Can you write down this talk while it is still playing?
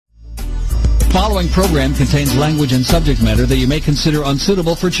Following program contains language and subject matter that you may consider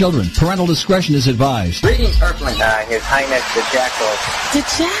unsuitable for children. Parental discretion is advised. Greetings, Earthling. His Highness the Jackal. The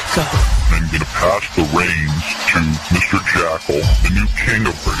Jackal. I'm going to pass the reins to Mr. Jackal, the new king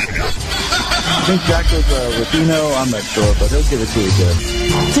of radio. I think Jackal's Latino. I'm not sure, but he'll give it to you good.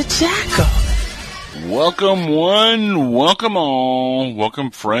 The Jackal. Welcome one, welcome all,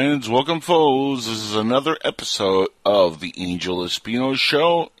 welcome friends, welcome foes. This is another episode of the Angel Espino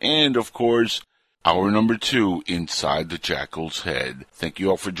Show, and of course, hour number 2 inside the Jackal's head. Thank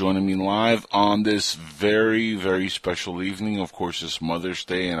you all for joining me live on this very, very special evening. Of course, it's Mother's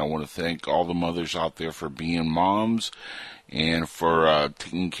Day, and I want to thank all the mothers out there for being moms and for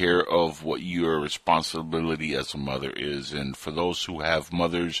taking care of what your responsibility as a mother is. And for those who have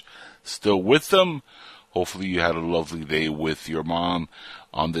mothers still with them, hopefully you had a lovely day with your mom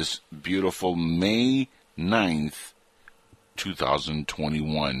on this beautiful May 9th,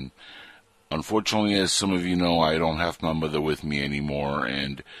 2021. Unfortunately, as some of you know, I don't have my mother with me anymore,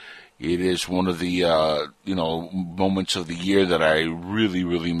 and it is one of the, moments of the year that I really,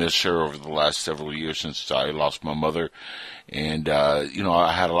 really miss her over the last several years since I lost my mother. And,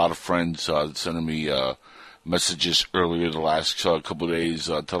 I had a lot of friends sending me messages earlier the last couple of days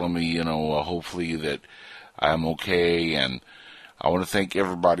telling me, hopefully that I'm okay. And I want to thank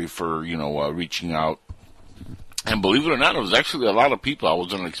everybody for, reaching out. And believe it or not, it was actually a lot of people. I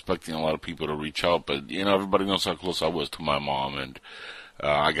wasn't expecting a lot of people to reach out, but, everybody knows how close I was to my mom. And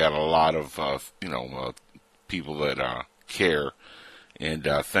I got a lot of, people that care. And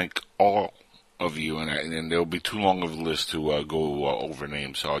thank all of you. And there'll be too long of a list to go over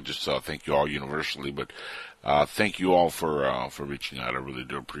names, so I'll just thank you all universally. But thank you all for reaching out. I really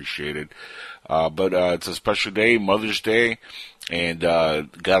do appreciate it. But it's a special day, Mother's Day, and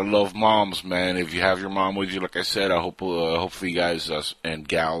gotta love moms, man. If you have your mom with you, like I said, I hope hopefully you guys and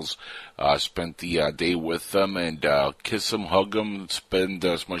gals spent the day with them and kiss them, hug them, spend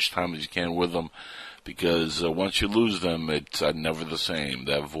as much time as you can with them. Because once you lose them, it's never the same.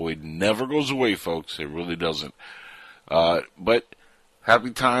 That void never goes away, folks. It really doesn't. But happy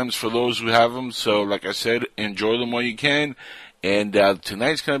times for those who have them. So, like I said, enjoy them while you can. And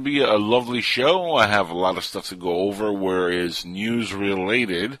tonight's going to be a lovely show. I have a lot of stuff to go over where is news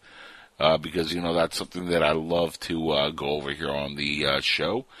related. Because, that's something that I love to go over here on the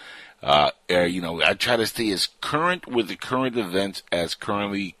show. I try to stay as current with the current events as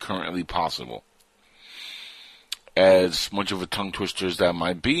currently possible. As much of a tongue twister as that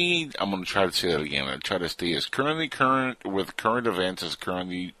might be, I'm going to try to say that again. I try to stay as current with current events as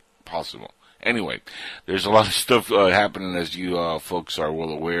currently possible. Anyway, there's a lot of stuff happening, as you folks are well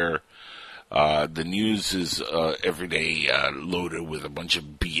aware. The news is every day loaded with a bunch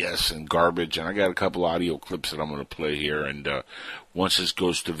of BS and garbage, and I got a couple audio clips that I'm going to play here. And once this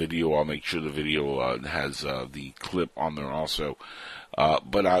goes to video, I'll make sure the video has the clip on there also.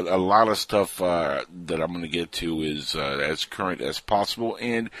 But a lot of stuff that I'm going to get to is as current as possible,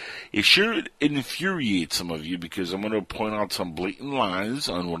 and it should infuriate some of you because I'm going to point out some blatant lies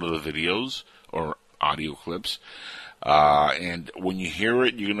on one of the videos or audio clips. And when you hear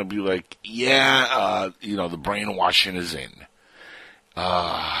it, you're going to be like, the brainwashing is in. They're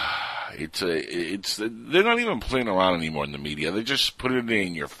not even playing around anymore in the media. They just put it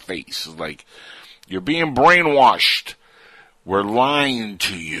in your face. Like, you're being brainwashed. We're lying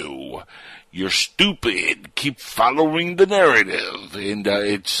to you. You're stupid. Keep following the narrative. And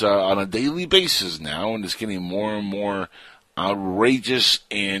it's on a daily basis now, and it's getting more and more outrageous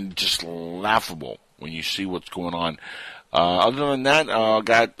and just laughable when you see what's going on. Other than that, I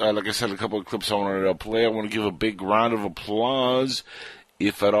got, like I said, a couple of clips I wanted to play. I want to give a big round of applause,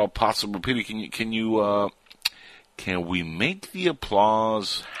 if at all possible. Peter, can we make the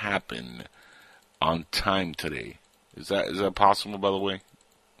applause happen on time today? Is that possible, by the way?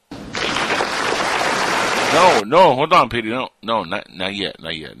 No, hold on, Peter. No, not yet.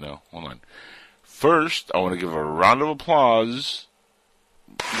 No, hold on. First, I want to give a round of applause.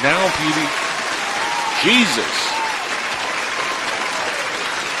 Now, Peter. Jesus.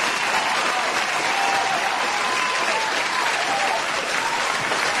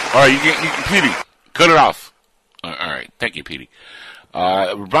 All right, you Petey, cut it off. All right, thank you, Petey.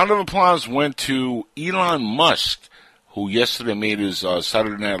 Round of applause went to Elon Musk, who yesterday made his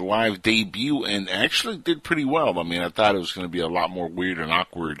Saturday Night Live debut and actually did pretty well. I mean, I thought it was going to be a lot more weird and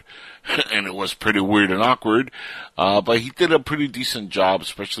awkward, and it was pretty weird and awkward. But he did a pretty decent job,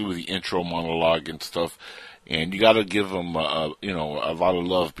 especially with the intro monologue and stuff. And you got to give him, a lot of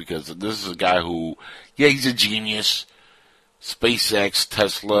love because this is a guy who, he's a genius. SpaceX,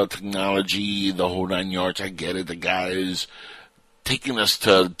 Tesla, technology, the whole 9 yards. I get it. The guy is taking us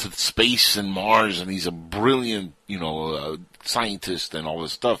to space and Mars, and he's a brilliant, scientist and all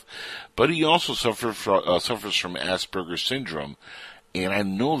this stuff. But he also suffers from Asperger's syndrome, and I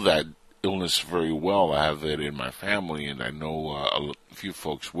know that illness very well. I have it in my family, and I know a few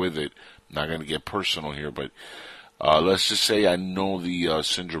folks with it. I'm not going to get personal here, but let's just say I know the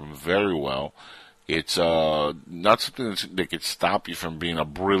syndrome very well. It's not something that could stop you from being a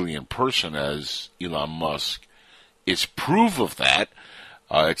brilliant person, as Elon Musk. It's proof of that.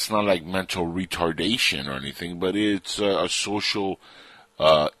 It's not like mental retardation or anything, but it's a social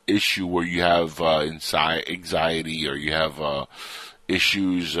issue where you have anxiety, or you have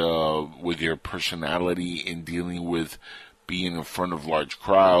issues with your personality in dealing with being in front of large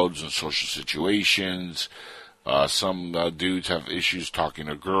crowds and social situations. Some dudes have issues talking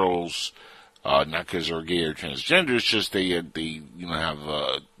to girls. Not because they're gay or transgender, it's just they have the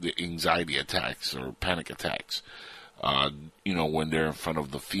anxiety attacks or panic attacks, when they're in front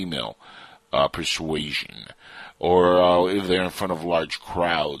of the female persuasion, or if they're in front of large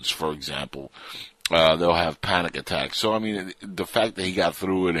crowds, for example, they'll have panic attacks. So, I mean, the fact that he got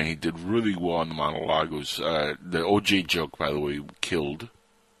through it and he did really well on the monologue was, the OJ joke, by the way, killed.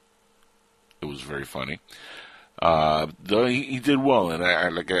 It was very funny. Though he did well,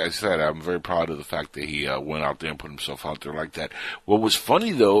 and like I said, I'm very proud of the fact that he went out there and put himself out there like that. What was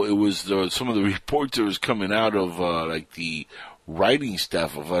funny, though, it was some of the reports that was coming out of the writing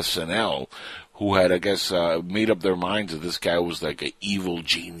staff of SNL, who had, I guess, made up their minds that this guy was like an evil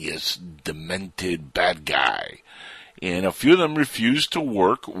genius, demented bad guy, and a few of them refused to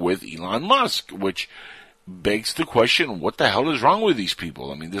work with Elon Musk, which begs the question: what the hell is wrong with these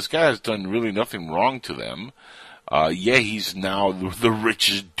people? I mean, this guy has done really nothing wrong to them. He's now the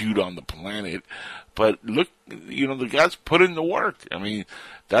richest dude on the planet, but look, the guy's put in the work. I mean,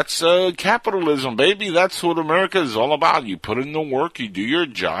 that's capitalism, baby. That's what America is all about. You put in the work, you do your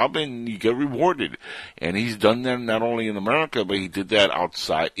job, and you get rewarded. And he's done that not only in America, but he did that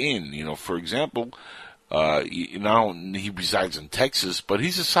outside in. For example, now he resides in Texas, but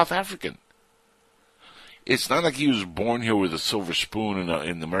he's a South African. It's not like he was born here with a silver spoon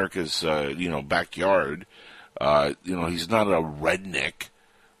in America's, backyard. He's not a redneck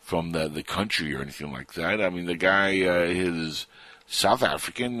from the country or anything like that. I mean, the guy is South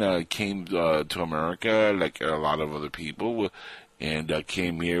African, came to America like a lot of other people, and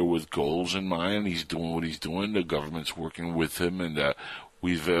came here with goals in mind. He's doing what he's doing. The government's working with him, and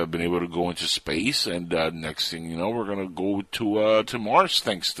we've been able to go into space. And next thing you know, we're going to go to Mars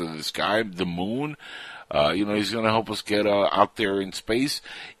thanks to this guy, the moon. He's going to help us get out there in space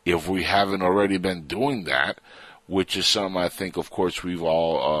if we haven't already been doing that, which is something I think, of course, we've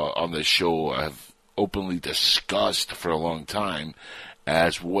all on this show have openly discussed for a long time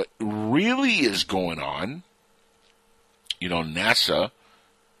as what really is going on. NASA,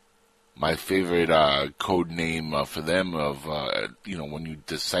 my favorite code name for them when you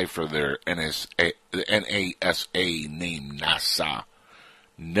decipher their NASA name, NASA.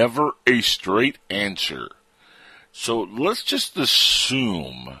 Never a straight answer. So let's just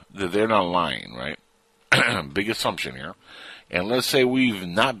assume that they're not lying, right? Big assumption here. And let's say we've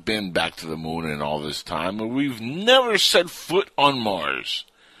not been back to the moon in all this time, and we've never set foot on Mars.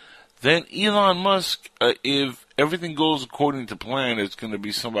 Then Elon Musk, if everything goes according to plan, it's going to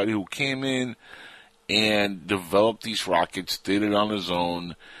be somebody who came in and developed these rockets, did it on his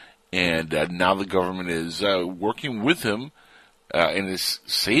own, and now the government is working with him. And is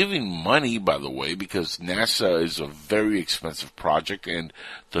saving money, by the way, because NASA is a very expensive project, and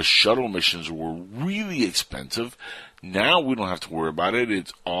the shuttle missions were really expensive. Now we don't have to worry about it.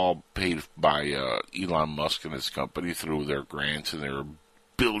 It's all paid by Elon Musk and his company through their grants and their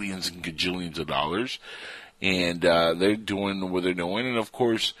billions and gajillions of dollars. And they're doing what they're doing. And, of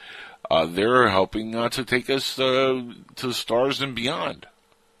course, they're helping to take us to the stars and beyond.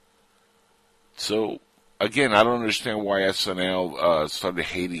 So, again, I don't understand why SNL started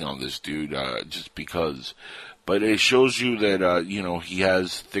hating on this dude just because. But it shows you that, he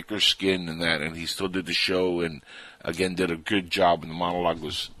has thicker skin than that, and he still did the show and, again, did a good job, and the monologue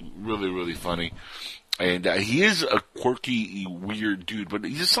was really, really funny. And he is a quirky, weird dude, but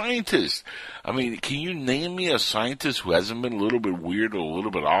he's a scientist. I mean, can you name me a scientist who hasn't been a little bit weird or a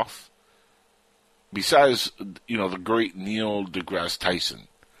little bit off? Besides, the great Neil deGrasse Tyson,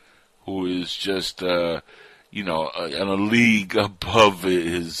 who is just, in a league above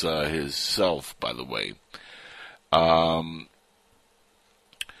his self, by the way.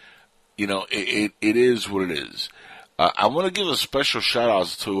 It is what it is. I want to give a special shout out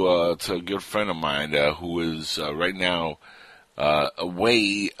to a good friend of mine who is right now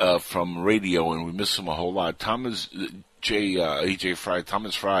away from radio, and we miss him a whole lot. AJ Fry,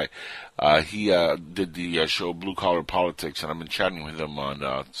 Thomas Fry. He did the show Blue Collar Politics, and I've been chatting with him on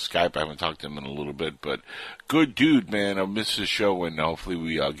Skype. I haven't talked to him in a little bit, but good dude, man. I missed his show, and hopefully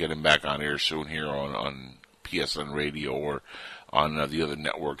we get him back on air soon here on PSN Radio or on the other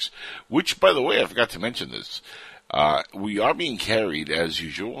networks. Which, by the way, I forgot to mention this. We are being carried, as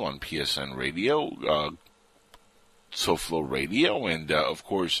usual, on PSN Radio, SoFlo Radio, and, of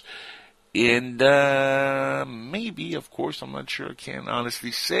course, maybe, of course, I'm not sure I can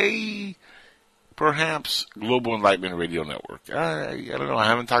honestly say, perhaps Global Enlightenment Radio Network. I don't know. I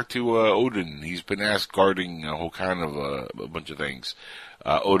haven't talked to Odin. He's been asked guarding a whole kind of a bunch of things.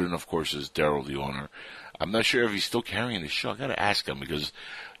 Odin, of course, is Daryl, the owner. I'm not sure if he's still carrying the show. I got to ask him because,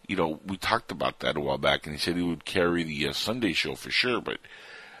 you know, we talked about that a while back, and he said he would carry the Sunday show for sure, but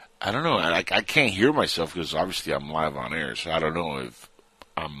I don't know. I can't hear myself because obviously I'm live on air, so I don't know if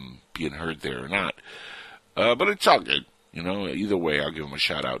I'm being heard there or not. But it's all good. You know, either way, I'll give him a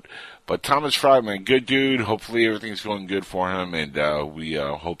shout out. But Thomas Fry, man, good dude. Hopefully everything's going good for him, and we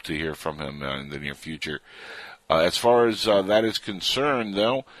hope to hear from him in the near future. As far as that is concerned,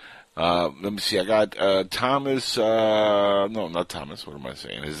 though, let me see. I got Thomas. No, not Thomas. What am I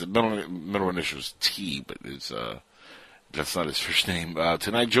saying? His middle initial is T, but it's that's not his first name.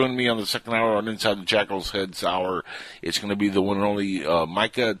 Tonight, joining me on the second hour on Inside the Jackal's Heads Hour, it's going to be the one and only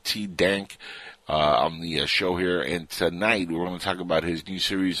Micah T. Dank on the show here. And tonight, we're going to talk about his new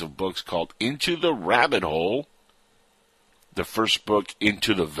series of books called Into the Rabbit Hole. The first book,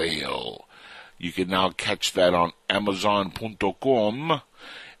 Into the Veil. You can now catch that on Amazon.com.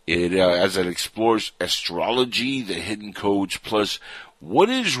 As it explores astrology, the hidden codes, plus what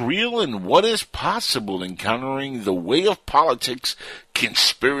is real and what is possible, encountering the way of politics,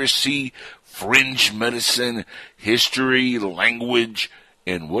 conspiracy, fringe medicine, history, language,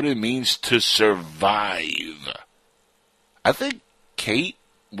 and what it means to survive. I think Kate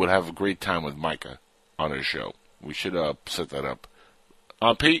would have a great time with Micah on her show. We should set that up.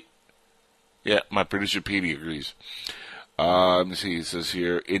 Pete? Yeah, my producer Petey agrees. Let me see, it says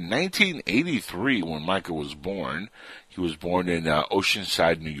here, in 1983, when Micah was born, he was born in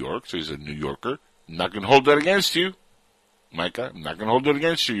Oceanside, New York, so he's a New Yorker. I'm not going to hold that against you, Micah. I'm not going to hold it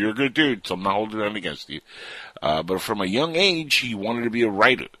against you. You're a good dude, so I'm not holding that against you. But from a young age, he wanted to be a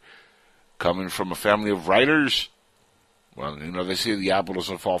writer. Coming from a family of writers, well, you know, they say the apple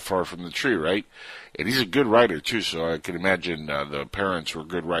doesn't fall far from the tree, right? And he's a good writer, too, so I can imagine the parents were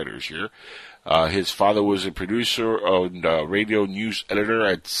good writers here. His father was a producer and radio news editor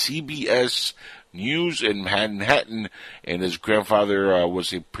at CBS News in Manhattan, and his grandfather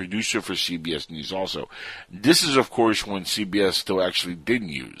was a producer for CBS News also. This is, of course, when CBS still actually did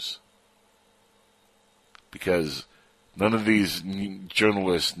news. Because none of these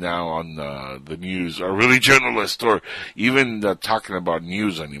journalists now on the news are really journalists or even talking about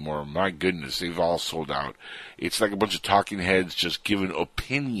news anymore. My goodness, they've all sold out. It's like a bunch of talking heads just giving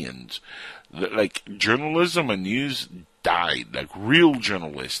opinions. Like, journalism and news died. Like, real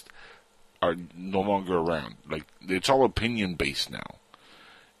journalists are no longer around. Like, it's all opinion-based now.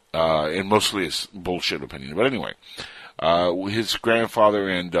 And mostly it's bullshit opinion. But anyway, his grandfather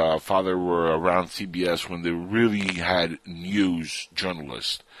and father were around CBS when they really had news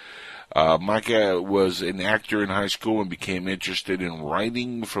journalists. Micah was an actor in high school and became interested in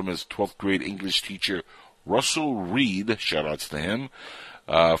writing from his 12th grade English teacher, Russell Reed. Shout-outs to him.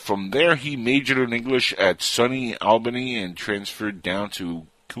 From there, he majored in English at SUNY Albany and transferred down to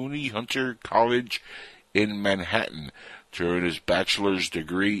Cooney Hunter College in Manhattan to earn his bachelor's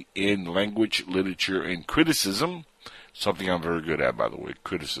degree in language, literature, and criticism. Something I'm very good at, by the way,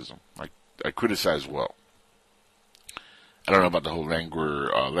 criticism. I criticize well. I don't know about the whole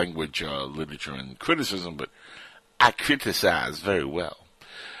language, literature, and criticism, but I criticize very well.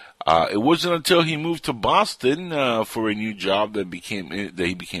 It wasn't until he moved to Boston for a new job that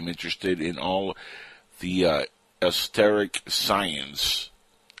he became interested in all the esoteric science,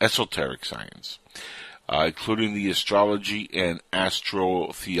 including the astrology and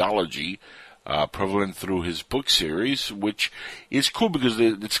astrotheology prevalent through his book series, which is cool because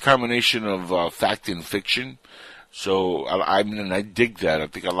it's a combination of fact and fiction. So, I mean, I dig that. I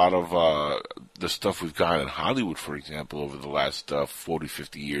think a lot of the stuff we've got in Hollywood, for example, over the last 40,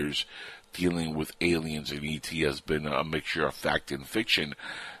 50 years, dealing with aliens and ET has been a mixture of fact and fiction.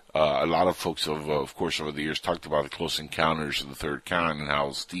 A lot of folks have, of course, over the years talked about the Close Encounters of the Third Kind and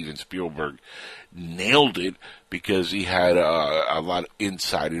how Steven Spielberg nailed it because he had a lot of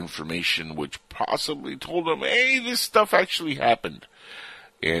inside information which possibly told him, hey, this stuff actually happened.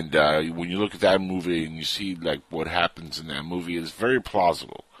 And when you look at that movie and you see like what happens in that movie, it's very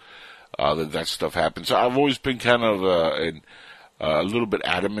plausible. that stuff happens. So I've always been kind of a little bit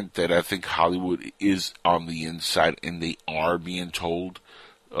adamant that I think Hollywood is on the inside and they are being told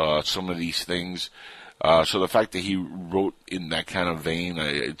some of these things. So the fact that he wrote in that kind of vein,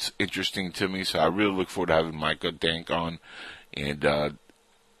 it's interesting to me. So I really look forward to having Micah Dank on and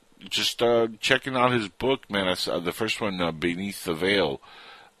just checking out his book, man. The first one, Beneath the Veil,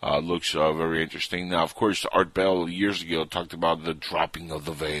 looks very interesting. Now, of course, Art Bell years ago talked about the dropping of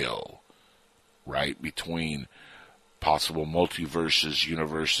the veil, right, between possible multiverses,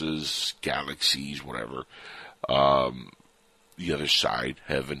 universes, galaxies, whatever. The other side,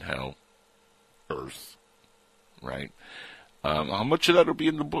 heaven, hell, earth, right? How much of that will be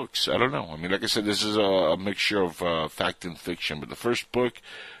in the books? I don't know. I mean, like I said, this is a mixture of fact and fiction. But the first book,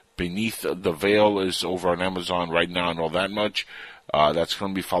 Beneath the Veil, is over on Amazon right now. I know that much. That's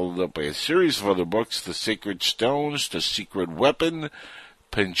going to be followed up by a series of other books: The Sacred Stones, The Secret Weapon,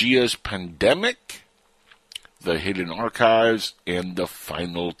 Pangea's Pandemic, The Hidden Archives, and The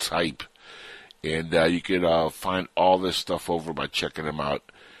Final Type. And you can find all this stuff over by checking him out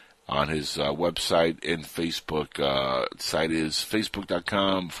on his website and Facebook. Site is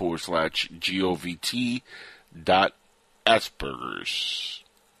facebook.com/govt.aspergers.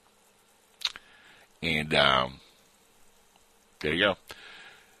 And there you go.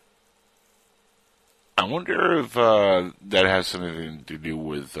 I wonder if that has something to do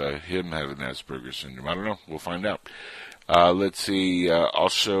with him having Asperger's syndrome. I don't know. We'll find out. Let's see.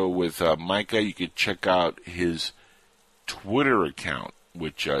 Also with Micah, you could check out his Twitter account,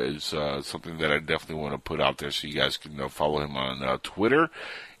 which is something that I definitely want to put out there so you guys can follow him on Twitter.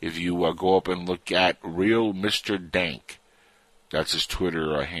 If you go up and look at Real Mr. Dank, that's his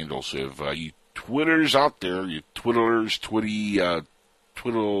Twitter handle. So if you Twitters out there, you Twittlers,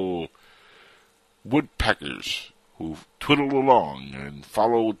 twiddle woodpeckers who twiddle along and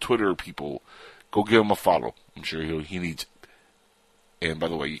follow Twitter people, go give him a follow. I'm sure he needs it. And by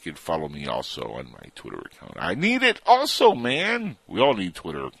the way, you can follow me also on my Twitter account. I need it also, man. We all need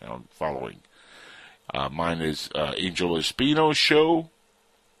Twitter account following. Mine is Angel Espino Show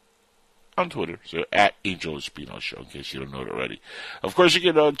on Twitter. So at Angel Espino Show, in case you don't know it already. Of course, you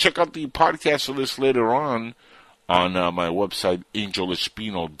can check out the podcast of this later on my website,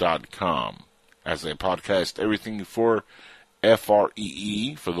 angelespino.com. As I podcast everything for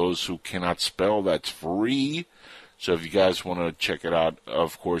FREE. For those who cannot spell, that's free. So if you guys want to check it out,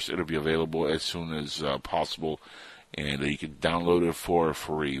 of course, it'll be available as soon as possible. And you can download it for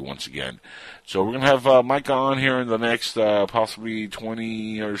free once again. So we're going to have Micah on here in the next possibly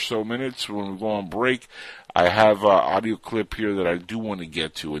 20 or so minutes when we go on break. I have an audio clip here that I do want to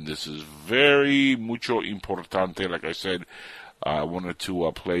get to, and this is very mucho importante. Like I said, I wanted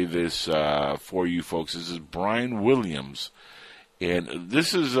to play this for you folks. This is Brian Williams, and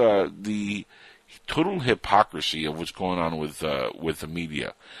this is the total hypocrisy of what's going on with the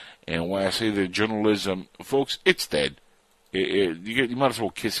media. And when I say the journalism, folks, it's dead. You might as well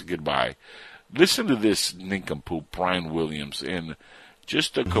kiss it goodbye. Listen to this nincompoop, Brian Williams, and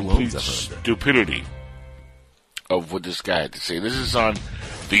just the complete stupidity of what this guy had to say. This is on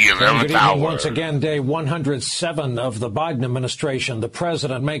the 11th hour. Once again, day 107 of the Biden administration. The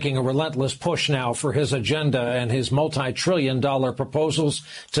president making a relentless push now for his agenda and his multi-trillion-dollar proposals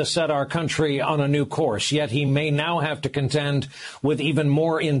to set our country on a new course. Yet he may now have to contend with even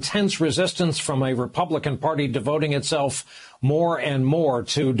more intense resistance from a Republican Party devoting itself more and more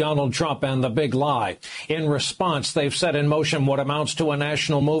to Donald Trump and the big lie. In response, they've set in motion what amounts to a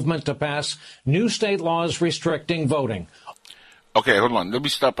national movement to pass new state laws restricting voting. Okay, hold on. Let me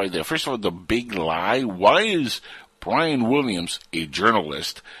stop right there. First of all, the big lie. Why is Brian Williams, a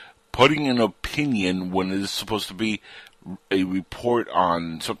journalist, putting an opinion when it is supposed to be a report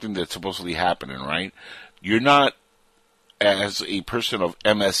on something that's supposedly happening, right? You're not, as a person of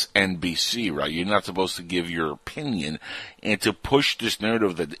MSNBC, right? You're not supposed to give your opinion and to push this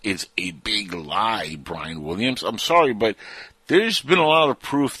narrative that it's a big lie, Brian Williams. I'm sorry, but there's been a lot of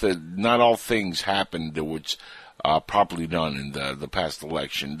proof that not all things happened that was properly done in the past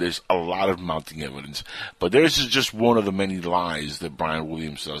election. There's a lot of mounting evidence, but this is just one of the many lies that Brian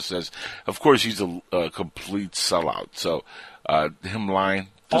Williams says. Of course, he's a complete sellout. So him lying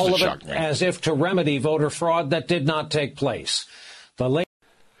doesn't shock me. As if to remedy voter fraud that did not take place.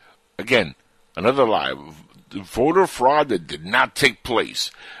 Again, another lie. Voter fraud that did not take place.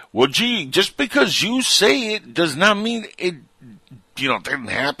 Well, gee, just because you say it does not mean it didn't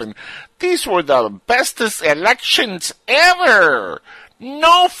happen. These were the bestest elections ever.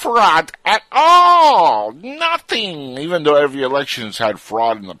 No fraud at all. Nothing. Even though every election's had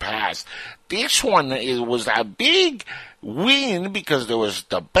fraud in the past. This one was a big win because there was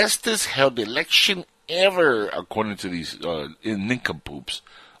the bestest held election ever, according to these nincompoops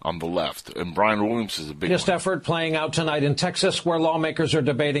on the left. And Brian Williams is a big Latest effort playing out tonight in Texas, where lawmakers are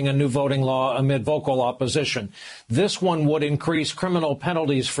debating a new voting law amid vocal opposition. This one would increase criminal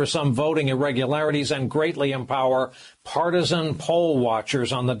penalties for some voting irregularities and greatly empower partisan poll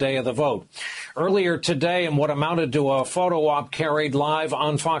watchers on the day of the vote. Earlier today, in what amounted to a photo op carried live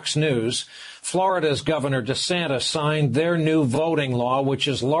on Fox News, Florida's Governor DeSantis signed their new voting law, which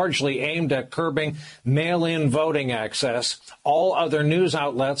is largely aimed at curbing mail-in voting access. All other news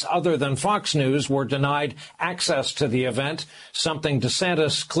outlets other than Fox News were denied access to the event, something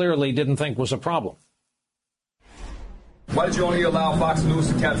DeSantis clearly didn't think was a problem. Why did you only allow Fox News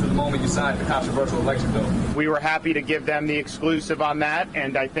to capture the moment you signed the controversial election bill? We were happy to give them the exclusive on that,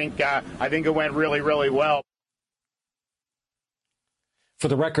 and I think it went really, really well. For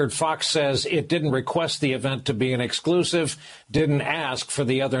the record, Fox says it didn't request the event to be an exclusive, didn't ask for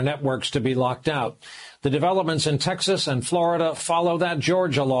the other networks to be locked out. The developments in Texas and Florida follow that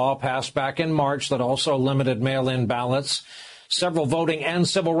Georgia law passed back in March that also limited mail-in ballots. Several voting and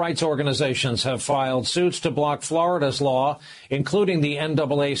civil rights organizations have filed suits to block Florida's law, including the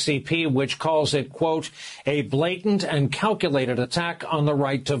NAACP, which calls it, quote, a blatant and calculated attack on the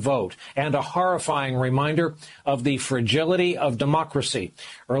right to vote and a horrifying reminder of the fragility of democracy.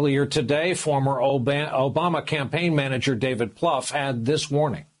 Earlier today, former Obama campaign manager David Plouffe had this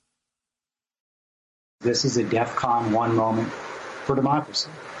warning. This is a DEFCON 1 moment for democracy.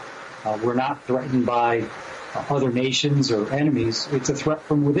 We're not threatened by other nations or enemies. It's a threat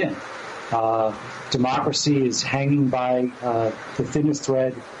from within. Democracy is hanging by the thinnest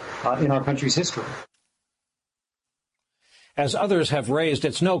thread in our country's history. As others have raised,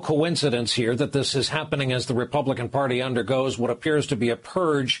 it's no coincidence here that this is happening as the Republican Party undergoes what appears to be a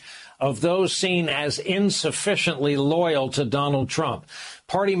purge of those seen as insufficiently loyal to Donald Trump.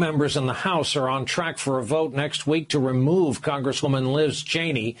 Party members in the House are on track for a vote next week to remove Congresswoman Liz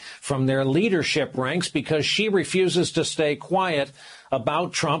Cheney from their leadership ranks because she refuses to stay quiet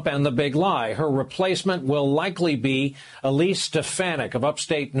about Trump and the big lie. Her replacement will likely be Elise Stefanik of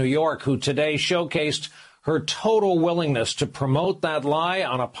upstate New York, who today showcased her total willingness to promote that lie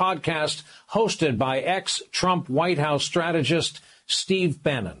on a podcast hosted by ex-Trump White House strategist Steve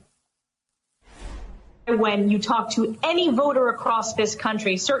Bannon. When you talk to any voter across this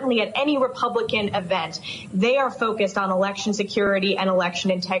country, certainly at any Republican event, they are focused on election security and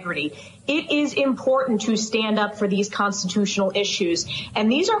election integrity. It is important to stand up for these constitutional issues.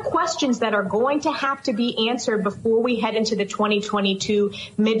 And these are questions that are going to have to be answered before we head into the 2022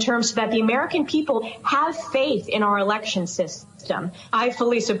 midterms so that the American people have faith in our election system. I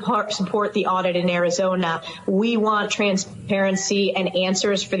fully support the audit in Arizona. We want transparency and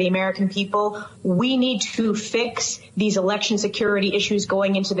answers for the American people. We need to fix these election security issues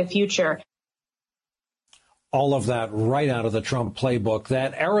going into the future. All of that right out of the Trump playbook.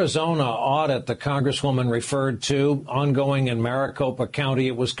 That Arizona audit the Congresswoman referred to, ongoing in Maricopa County,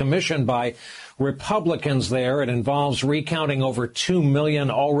 it was commissioned by Republicans there. It involves recounting over 2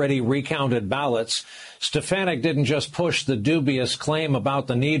 million already recounted ballots. Stefanik didn't just push the dubious claim about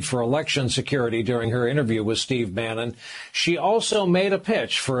the need for election security during her interview with Steve Bannon. She also made a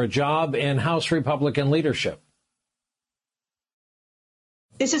pitch for a job in House Republican leadership.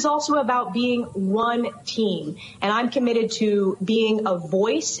 This is also about being one team, and I'm committed to being a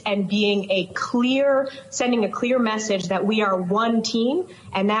voice and being sending a clear message that we are one team,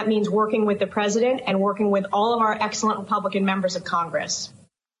 and that means working with the president and working with all of our excellent Republican members of Congress.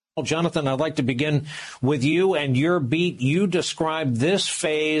 Well, Jonathan, I'd like to begin with you and your beat. You described this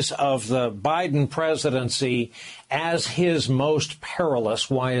phase of the Biden presidency as his most perilous.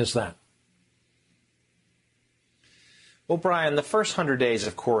 Why is that? Well, Brian, the first 100 days,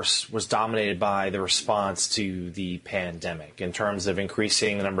 of course, was dominated by the response to the pandemic in terms of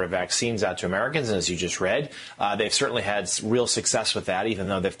increasing the number of vaccines out to Americans. And as you just read, they've certainly had real success with that, even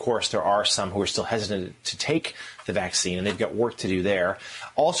though, of course, there are some who are still hesitant to take the vaccine, and they've got work to do there.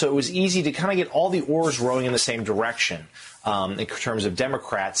 Also, it was easy to kind of get all the oars rowing in the same direction in terms of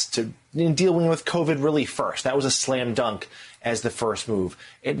Democrats in dealing with COVID really first. That was a slam dunk as the first move.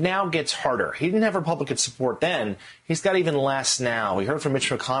 It now gets harder. He didn't have Republican support then. He's got even less now. We heard from Mitch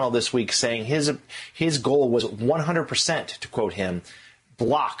McConnell this week saying his goal was 100%, to quote him,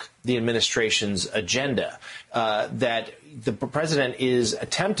 block the administration's agenda, that the president is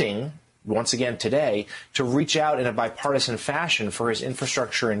attempting, once again today, to reach out in a bipartisan fashion for his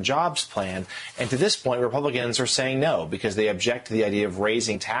infrastructure and jobs plan. And to this point, Republicans are saying no because they object to the idea of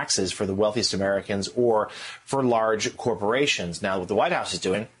raising taxes for the wealthiest Americans or for large corporations. Now, what the White House is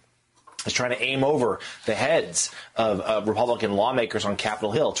doing is trying to aim over the heads of Republican lawmakers on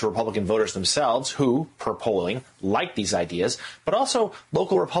Capitol Hill to Republican voters themselves who, per polling, like these ideas, but also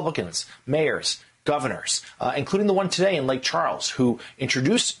local Republicans, mayors, governors, including the one today in Lake Charles, who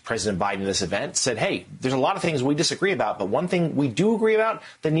introduced President Biden to this event, said, hey, there's a lot of things we disagree about, but one thing we do agree about,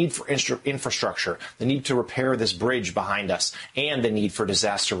 the need for infrastructure, the need to repair this bridge behind us, and the need for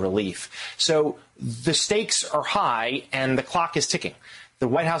disaster relief. So the stakes are high and the clock is ticking. The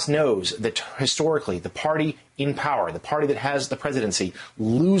White House knows that historically the party in power, the party that has the presidency,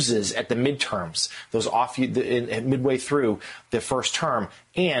 loses at the midterms, those midway through the first term,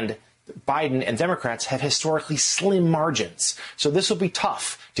 and Biden and Democrats have historically slim margins. So this will be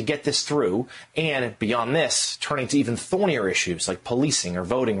tough to get this through. And beyond this, turning to even thornier issues like policing or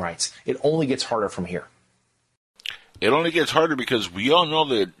voting rights, it only gets harder from here. It only gets harder because we all know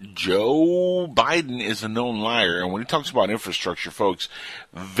that Joe Biden is a known liar. And when he talks about infrastructure, folks,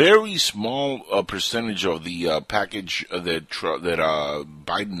 very small percentage of the package that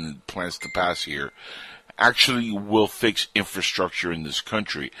Biden plans to pass here actually will fix infrastructure in this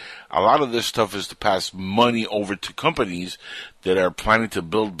country. A lot of this stuff is to pass money over to companies that are planning to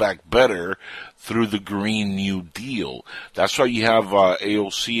build back better through the Green New Deal. That's why you have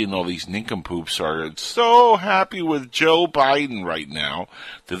AOC and all these nincompoops are so happy with Joe Biden right now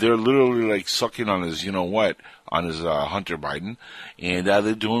that they're literally like sucking on his, on his Hunter Biden, and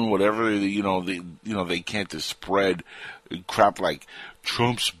they're doing whatever they can to spread crap like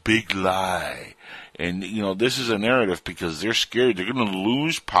Trump's big lie. And, this is a narrative because they're scared. They're going to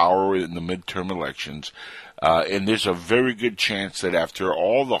lose power in the midterm elections. And there's a very good chance that after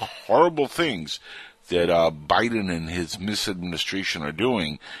all the horrible things that Biden and his misadministration are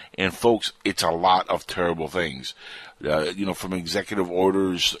doing, and folks, it's a lot of terrible things. From executive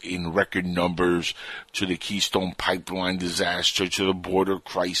orders in record numbers to the Keystone Pipeline disaster to the border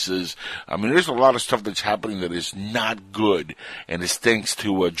crisis. I mean, there's a lot of stuff that's happening that is not good, and it's thanks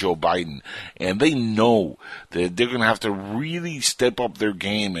to Joe Biden. And they know that they're going to have to really step up their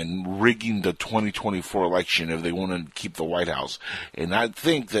game in rigging the 2024 election if they want to keep the White House. And I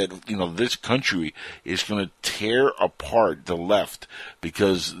think that, this country is going to tear apart the left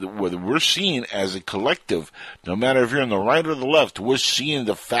because what we're seeing as a collective, no matter if you're on the right or the left, we're seeing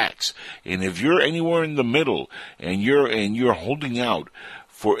the facts. And if you're anywhere in the middle and you're holding out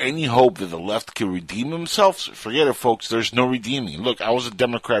for any hope that the left can redeem themselves, forget it, folks. There's no redeeming. Look, I was a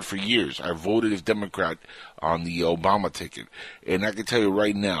Democrat for years. I voted as Democrat on the Obama ticket. And I can tell you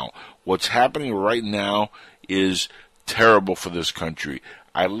right now, what's happening right now is terrible for this country.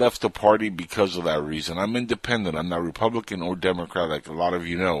 I left the party because of that reason. I'm independent. I'm not Republican or Democrat like a lot of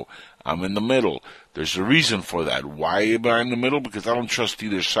you know. I'm in the middle. There's a reason for that. Why am I in the middle? Because I don't trust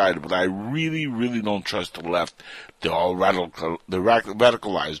either side, but I really, really don't trust the left. They're all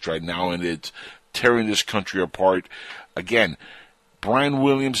radicalized right now, and it's tearing this country apart. Again, Brian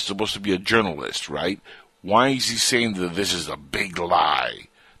Williams is supposed to be a journalist, right? Why is he saying that this is a big lie?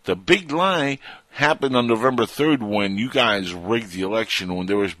 The big lie happened on November 3rd when you guys rigged the election, when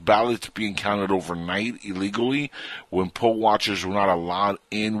there was ballots being counted overnight illegally, when poll watchers were not allowed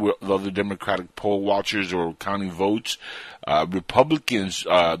in with other Democratic poll watchers or counting votes. Republicans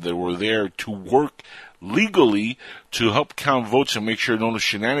that were there to work legally to help count votes and make sure no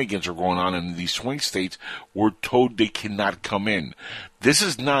shenanigans are going on in these swing states were told they cannot come in. This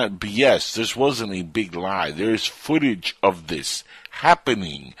is not BS. This wasn't a big lie. There is footage of this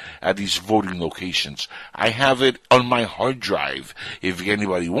happening at these voting locations. I have it on my hard drive. If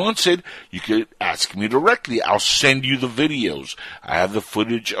anybody wants it, you could ask me directly. I'll send you the videos. I have the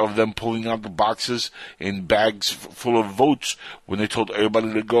footage of them pulling out the boxes in bags full of votes when they told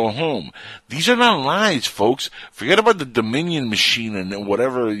everybody to go home. These are not lies, folks. Forget about the Dominion machine and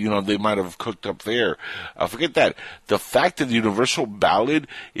whatever, they might have cooked up there. Forget that. The fact that the universal ballot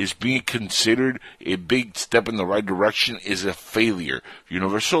is being considered a big step in the right direction is a failure.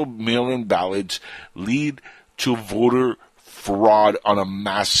 Universal mail-in ballots lead to voter fraud on a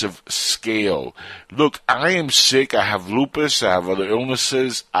massive scale. Look, I am sick. I have lupus. I have other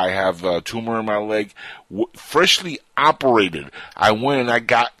illnesses. I have a tumor in my leg. Freshly operated. I went and I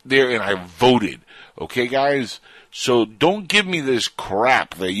got there and I voted. Okay, guys? So don't give me this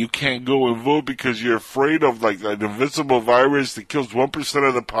crap that you can't go and vote because you're afraid of like an invisible virus that kills 1%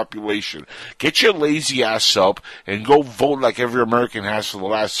 of the population. Get your lazy ass up and go vote like every American has for the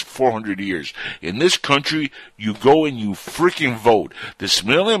last 400 years. In this country, you go and you freaking vote. This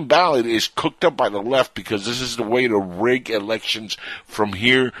mail-in ballot is cooked up by the left because this is the way to rig elections from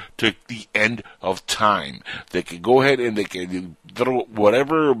here to the end of time. They can go ahead and they can throw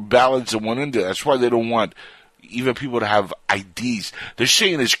whatever ballots they want in there. That's why they don't want even people to have IDs. They're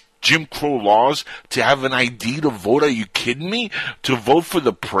saying it's Jim Crow laws to have an ID to vote? Are you kidding me? To vote for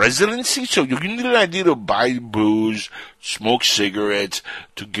the presidency? So you need an ID to buy booze, smoke cigarettes,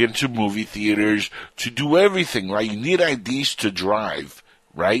 to get into movie theaters, to do everything, right? You need IDs to drive,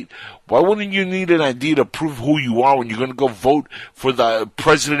 right? Why wouldn't you need an ID to prove who you are when you're going to go vote for the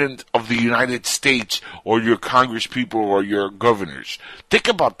president of the United States or your congresspeople or your governors? Think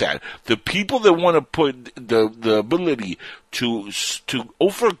about that. The people that want to put the ability to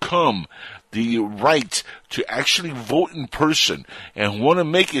overcome the right to actually vote in person and want to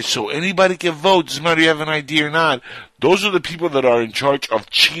make it so anybody can vote, doesn't matter if you have an ID or not, those are the people that are in charge of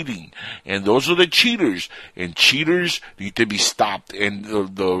cheating. And those are the cheaters. And cheaters need to be stopped. And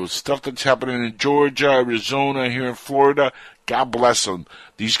the stuff that's happening in Georgia, Arizona, here in Florida, God bless them.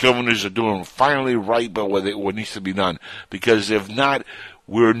 These governors are doing finally right about what needs to be done. Because if not,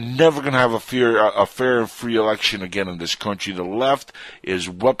 we're never going to have a fair and free election again in this country. The left is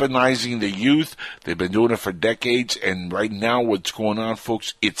weaponizing the youth. They've been doing it for decades, and right now what's going on,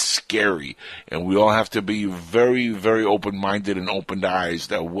 folks, it's scary. And we all have to be very, very open-minded and open eyes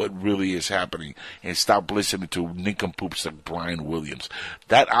that what really is happening, and stop listening to nincompoops like Brian Williams.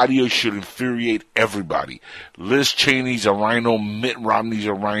 That audio should infuriate everybody. Liz Cheney's a rhino. Mitt Romney's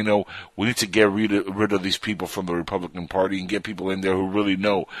a rhino. We need to get rid of these people from the Republican Party and get people in there who really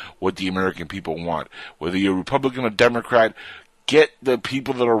know what the American people want. Whether you're Republican or Democrat, get the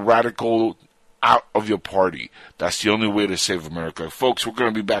people that are radical out of your party. That's the only way to save America. Folks, we're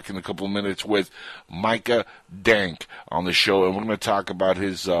going to be back in a couple of minutes with Micah Dank on the show, and we're going to talk about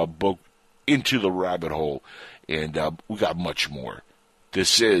his book, Into the Rabbit Hole, and we got much more.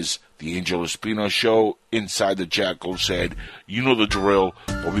 This is the Angel Espino Show, Inside the Jackal's Head. You know the drill.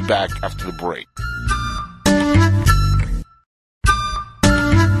 We'll be back after the break.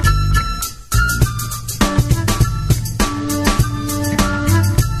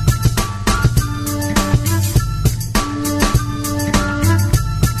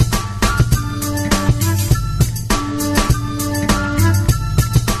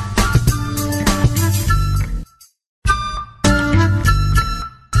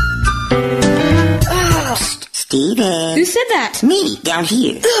 Steven. Who said that? Me, down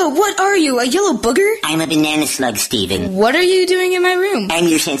here. Ugh, what are you, a yellow booger? I'm a banana slug, Steven. What are you doing in my room? I'm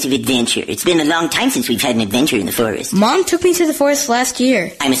your sense of adventure. It's been a long time since we've had an adventure in the forest. Mom took me to the forest last year.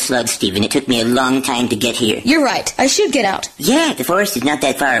 I'm a slug, Steven. It took me a long time to get here. You're right. I should get out. Yeah, the forest is not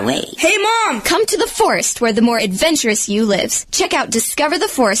that far away. Hey, Mom! Come to the forest where the more adventurous you lives. Check out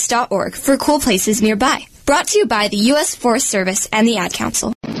discovertheforest.org for cool places nearby. Brought to you by the U.S. Forest Service and the Ad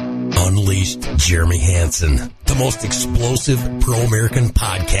Council. Unleashed Jeremy Hansen, the most explosive pro-American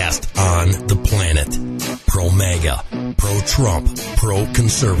podcast on the planet. Pro-MAGA, pro-Trump,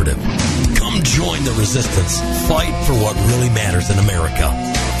 pro-conservative. Come join the resistance. Fight for what really matters in America.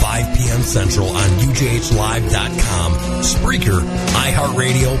 5 p.m. Central on UJHLive.com, Spreaker,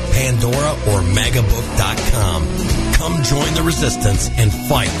 iHeartRadio, Pandora, or MAGAbook.com. Come join the resistance and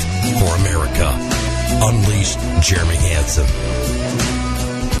fight for America. Unleashed Jeremy Hansen.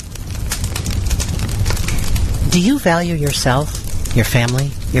 Do you value yourself, your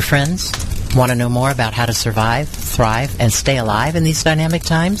family, your friends? Want to know more about how to survive, thrive, and stay alive in these dynamic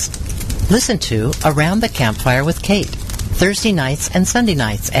times? Listen to Around the Campfire with Kate, Thursday nights and Sunday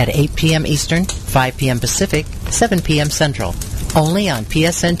nights at 8 p.m. Eastern, 5 p.m. Pacific, 7 p.m. Central, only on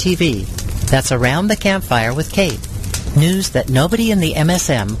PSN TV. That's Around the Campfire with Kate. News that nobody in the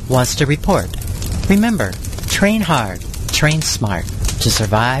MSM wants to report. Remember, train hard, train smart to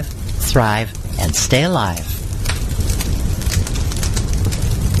survive, thrive, and stay alive.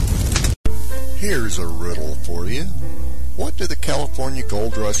 Here's a riddle for you. What do the California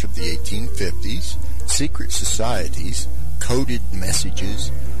gold rush of the 1850s, secret societies, coded messages,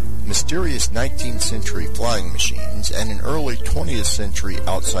 mysterious 19th century flying machines, and an early 20th century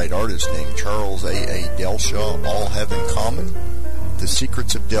outside artist named Charles A.A. Delshaw all have in common? The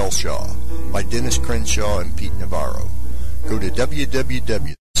Secrets of Delshaw by Dennis Crenshaw and Pete Navarro. Go to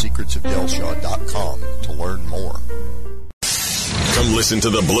www.secretsofdelshaw.com to learn more. Come listen to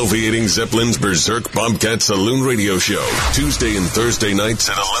the bloviating Zeppelin's Berserk Bobcat Saloon Radio Show, Tuesday and Thursday nights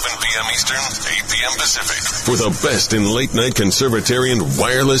at 11 p.m. Eastern, 8 p.m. Pacific, for the best in late-night conservatarian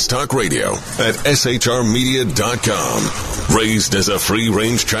wireless talk radio at shrmedia.com. Raised as a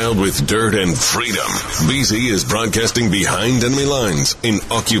free-range child with dirt and freedom, BZ is broadcasting behind enemy lines in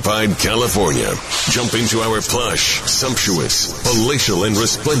occupied California. Jump into our plush, sumptuous, palatial, and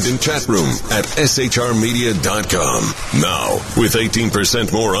resplendent chat room at shrmedia.com. Now, with AT&T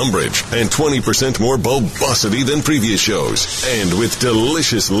 15% more umbrage and 20% more bulbosity than previous shows, and with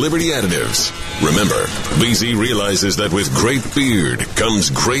delicious Liberty additives. Remember, BZ realizes that with great beard comes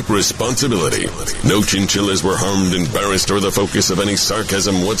great responsibility. No chinchillas were harmed, embarrassed, or the focus of any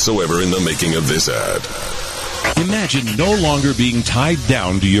sarcasm whatsoever in the making of this ad. Imagine no longer being tied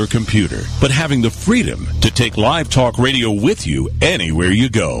down to your computer, but having the freedom to take live talk radio with you anywhere you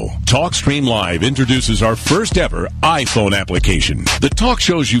go. TalkStream Live introduces our first ever iPhone application. The talk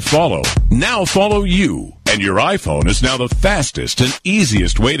shows you follow now follow you. And your iPhone is now the fastest and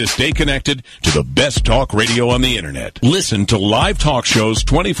easiest way to stay connected to the best talk radio on the internet. Listen to live talk shows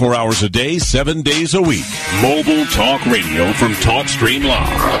 24 hours a day, 7 days a week. Mobile talk radio from TalkStream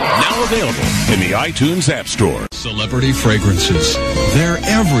Live. Now available in the iTunes App Store. Celebrity fragrances. They're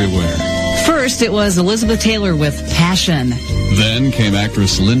everywhere. First, it was Elizabeth Taylor with Passion. Then came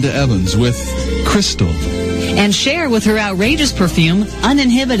actress Linda Evans with Crystal. And Cher with her outrageous perfume,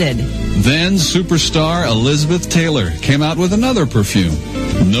 Uninhibited. Then superstar Elizabeth Taylor came out with another perfume,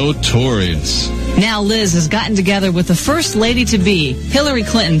 Notorious. Now Liz has gotten together with the first lady-to-be, Hillary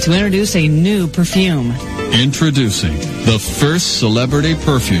Clinton, to introduce a new perfume. Introducing the first celebrity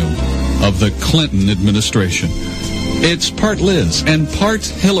perfume of the Clinton administration. It's part Liz and part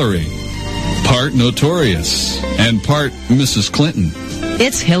Hillary, part Notorious and part Mrs. Clinton.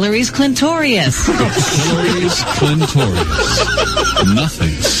 It's Hillary's Clintorious. Hillary's Clintorious. Nothing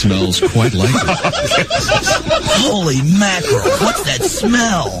smells quite like it. Holy mackerel, what's that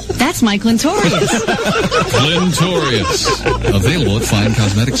smell? That's my Clintorious. Clintorious. Available at fine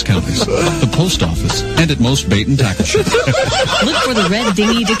cosmetics counters, the post office, and at most bait and tackle shops. Look for the red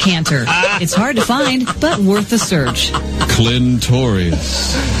dingy decanter. It's hard to find, but worth the search.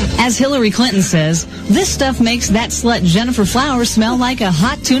 Clintorious. As Hillary Clinton says, this stuff makes that slut Jennifer Flowers smell like a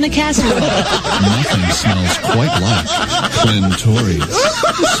hot tuna casserole. Nothing smells quite like Clintorious.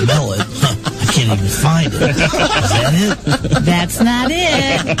 Smell it? I can't even find it. Is that it? That's not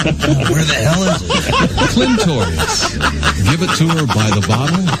it. Where the hell is it? Clintorious. Give it to her by the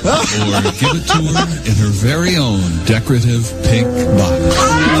bottle, or give it to her in her very own decorative pink box.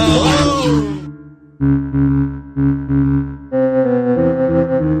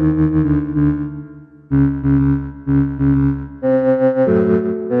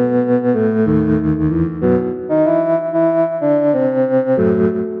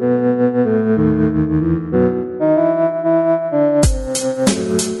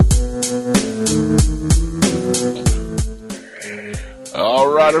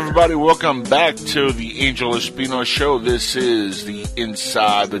 Everybody, welcome back to the Angel Espino Show. This is the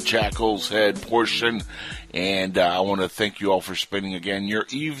Inside the Jackal's Head portion, and I want to thank you all for spending again your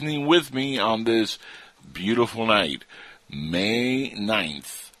evening with me on this beautiful night, May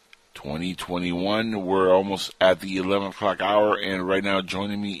 9th, 2021. We're almost at the 11 o'clock hour, and right now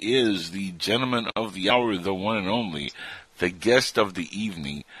joining me is the gentleman of the hour, the one and only, the guest of the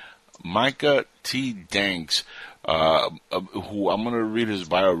evening, Micah T. Danks. Who I'm going to read his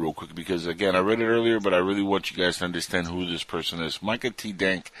bio real quick because, again, I read it earlier, but I really want you guys to understand who this person is. Micah T.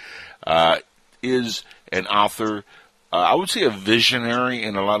 Dank is an author. I would say a visionary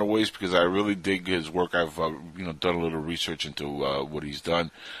in a lot of ways because I really dig his work. I've done a little research into what he's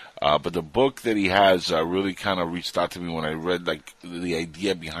done. But the book that he has really kind of reached out to me when I read like the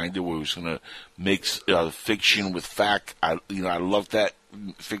idea behind it, where he was going to mix fiction with fact. I love that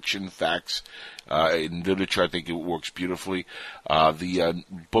fiction, facts. In literature, I think it works beautifully. The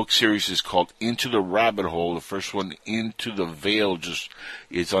book series is called Into the Rabbit Hole. The first one, Into the Veil,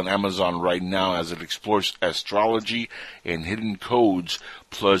 is on Amazon right now as it explores astrology and hidden codes,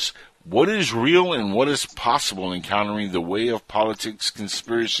 plus what is real and what is possible, encountering the way of politics,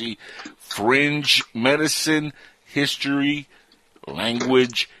 conspiracy, fringe medicine, history,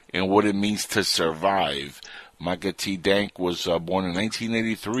 language, and what it means to survive. Micah T. Dank was born in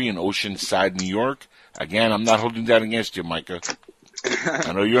 1983 in Oceanside, New York. Again, I'm not holding that against you, Micah.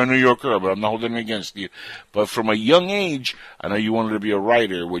 I know you're a New Yorker, but I'm not holding it against you. But from a young age, I know you wanted to be a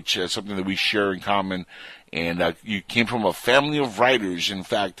writer, which is something that we share in common. And you came from a family of writers. In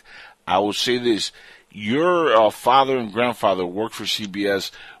fact, I will say this. Your father and grandfather worked for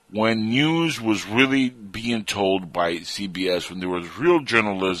CBS when news was really being told by CBS, when there was real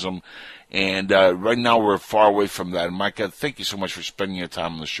journalism. And right now we're far away from that. And Micah, thank you so much for spending your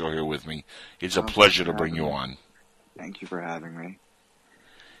time on the show here with me. It's a pleasure to bring you on. Thank you for having me.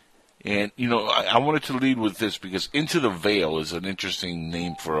 And, I wanted to lead with this because Into the Veil is an interesting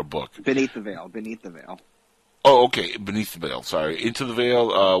name for a book. Beneath the Veil. Oh, okay. Beneath the Veil. Sorry. Into the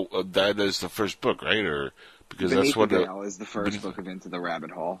Veil, that is the first book, right? Or because Beneath that's what the Veil is the first book of Into the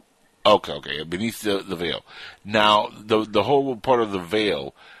Rabbit Hole. Okay, beneath the veil. Now, the whole part of the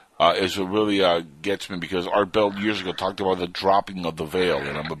veil is what really gets me, because Art Bell years ago talked about the dropping of the veil,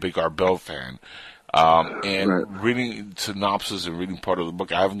 and I'm a big Art Bell fan. Reading synopsis and reading part of the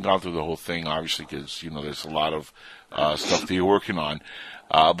book, I haven't gone through the whole thing, obviously, because there's a lot of stuff that you're working on.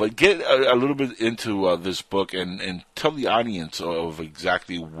 But get a little bit into this book and tell the audience of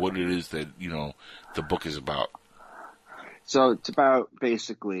exactly what it is that the book is about. So it's about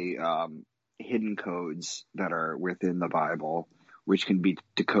basically hidden codes that are within the Bible, which can be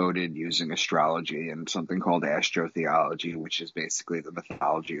decoded using astrology and something called astrotheology, which is basically the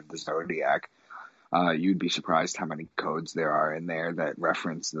mythology of the zodiac. You'd be surprised how many codes there are in there that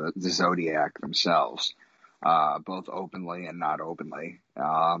reference the zodiac themselves, both openly and not openly.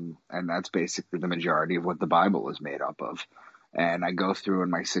 And that's basically the majority of what the Bible is made up of. And I go through in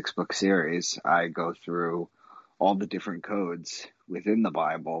my 6-book series, I go through all the different codes within the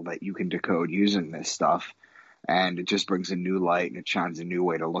Bible that you can decode using this stuff. And it just brings a new light and it shines a new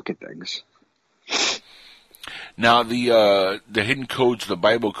way to look at things. Now, the hidden codes, the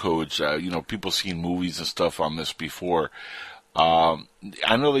Bible codes, people seen movies and stuff on this before. I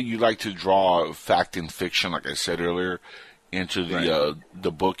know that you like to draw fact and fiction, like I said earlier, into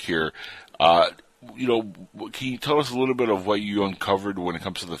the book here. Can you tell us a little bit of what you uncovered when it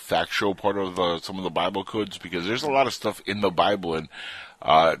comes to the factual part of some of the Bible codes? Because there's a lot of stuff in the Bible and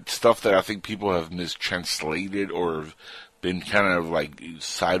stuff that I think people have mistranslated or been kind of like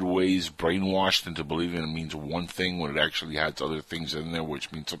sideways brainwashed into believing it means one thing when it actually has other things in there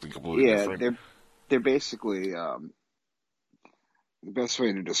which means something completely different. Yeah, they're basically the best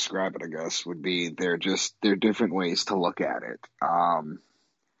way to describe it, I guess, would be they're different ways to look at it.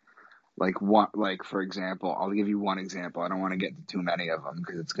 Like for example, I'll give you one example. I don't want to get into too many of them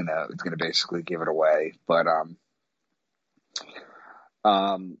because it's gonna basically give it away. But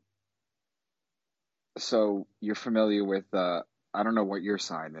so you're familiar with I don't know what your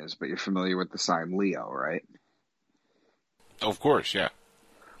sign is, but you're familiar with the sign Leo, right? Of course, yeah.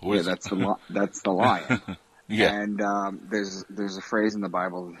 That's the lion. Yeah. And there's a phrase in the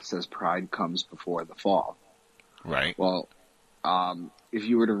Bible that says pride comes before the fall. Right. Well, if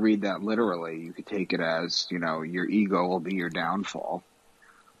you were to read that literally, you could take it as, your ego will be your downfall.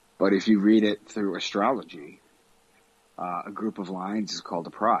 But if you read it through astrology, a group of lions is called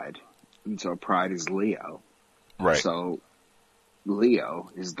a pride. And so pride is Leo. Right. So Leo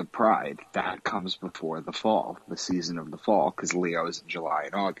is the pride that comes before the fall, the season of the fall, because Leo is in July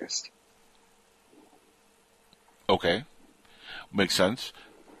and August. Okay. Makes sense.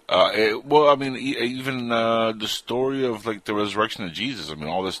 Even the story of the resurrection of Jesus. I mean,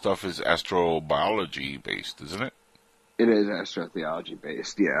 all this stuff is astrobiology based, isn't it? It is astrotheology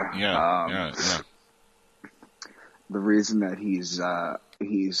based, yeah. Yeah. The reason that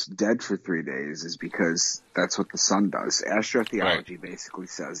he's dead for 3 days is because that's what the sun does. Astrotheology basically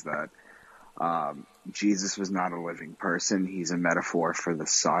says that Jesus was not a living person. He's a metaphor for the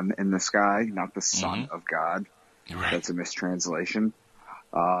sun in the sky, not the Son of God. Right. That's a mistranslation.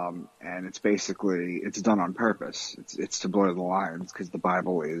 And it's done on purpose. It's to blur the lines because the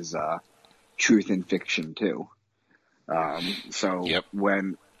Bible is truth and fiction too.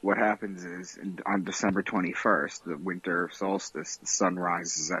 What happens is on December 21st, the winter solstice, the sun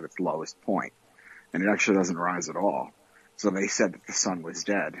rises at its lowest point, and it actually doesn't rise at all. So they said that the sun was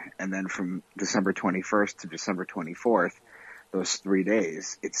dead. And then from December 21st to December 24th, those 3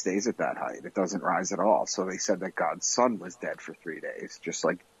 days, it stays at that height. It doesn't rise at all. So they said that God's son was dead for 3 days,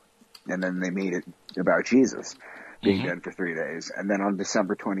 and then they made it about Jesus being dead for 3 days. And then on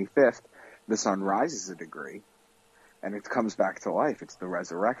December 25th, the sun rises a degree, and it comes back to life. It's the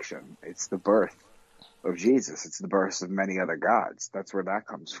resurrection. It's the birth of Jesus. It's the birth of many other gods. That's where that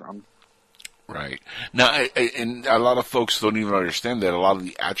comes from. Right. Now, and a lot of folks don't even understand that a lot of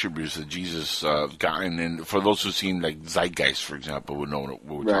the attributes that Jesus got, and for those who've seen Zeitgeist, for example, would know what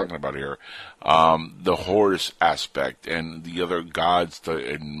we're talking about here, the Horus aspect and the other gods,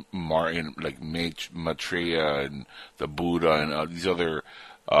 like Maitreya and the Buddha and these other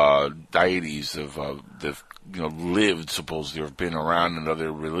deities that lived, supposedly, or have been around in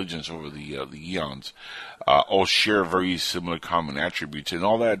other religions over the eons, all share very similar common attributes, and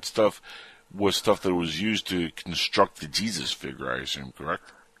all that stuff was stuff that was used to construct the Jesus figure, I assume,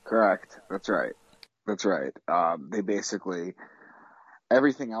 correct? Correct. That's right. They basically,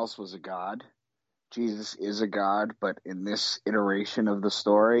 everything else was a god. Jesus is a god, but in this iteration of the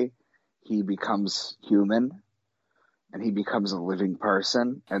story, he becomes human, and he becomes a living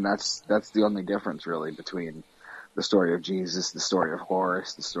person, and that's the only difference, really, between the story of Jesus, the story of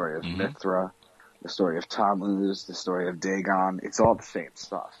Horus, the story of Mithra, the story of Tammuz, the story of Dagon. It's all the same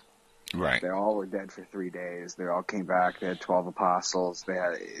stuff. Right. They all were dead for 3 days. They all came back. They had 12 apostles.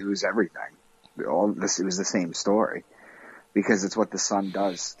 It was everything. It was the same story, because it's what the sun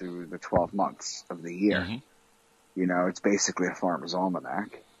does through the 12 months of the year. Mm-hmm. You know, it's basically a farmer's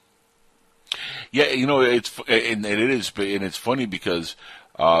almanac. Yeah, you know, it's funny because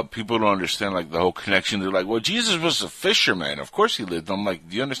people don't understand, like, the whole connection. They're like, well, Jesus was a fisherman. Of course he lived. I'm like,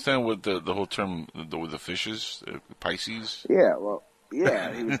 do you understand what the whole term with the fishes, Pisces? Yeah, well,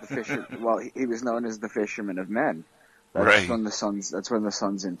 yeah, he was the fisher. Well, he was known as the fisherman of men. That's right. That's when the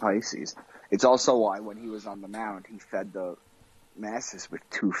sun's in Pisces. It's also why when he was on the mount, he fed the masses with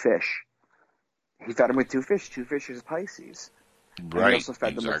 2 fish. He fed them with 2 fish. 2 fish is Pisces. Right. And he also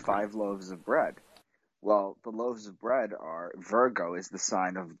fed them with 5 loaves of bread. Well, the loaves of bread are, Virgo is the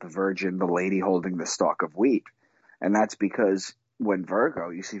sign of the Virgin, the lady holding the stalk of wheat. And that's because when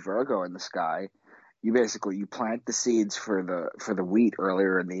you see Virgo in the sky, you plant the seeds for the wheat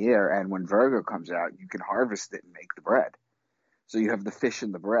earlier in the year, and when Virgo comes out, you can harvest it and make the bread. So you have the fish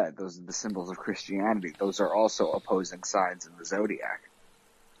and the bread. Those are the symbols of Christianity. Those are also opposing signs in the zodiac.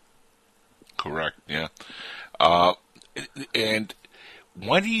 Correct, yeah. And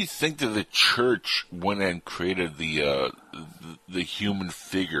why do you think that the church went and created the human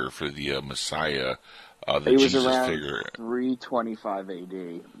figure for the Messiah, the Jesus was around figure? 325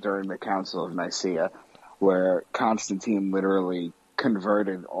 AD during the Council of Nicaea, where Constantine literally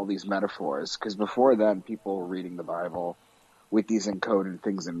converted all these metaphors. Because before then, people were reading the Bible with these encoded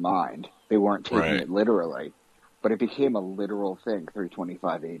things in mind. They weren't taking it literally. But it became a literal thing,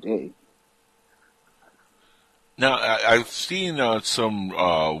 325 AD. Now, I've seen some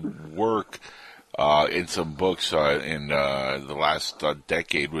work in some books in the last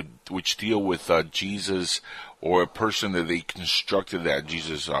decade which deal with Jesus, or a person that they constructed that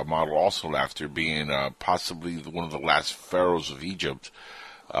Jesus model also after, being possibly one of the last pharaohs of Egypt.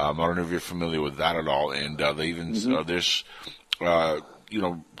 I don't know if you're familiar with that at all. And they even there's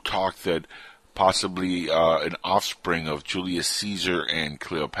talk that possibly an offspring of Julius Caesar and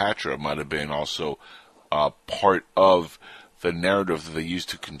Cleopatra might have been also part of the narrative that they used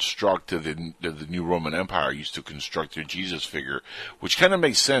to construct, the new Roman Empire used to construct their Jesus figure, which kind of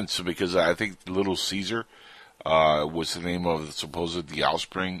makes sense, because I think Little Caesar was the name of the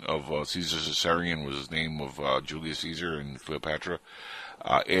offspring of Caesar Caesarion, was his name of Julius Caesar and Cleopatra.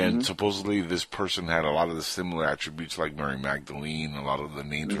 And supposedly this person had a lot of the similar attributes like Mary Magdalene. A lot of the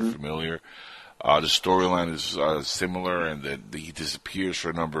names are familiar. The storyline is similar, and that he disappears for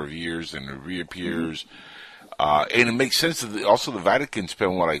a number of years and reappears. And it makes sense that also the Vatican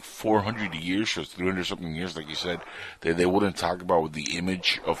spent 400 years or 300 something years, like you said, they wouldn't talk about the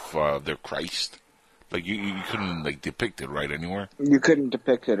image of their Christ. Like you couldn't depict it right anywhere. You couldn't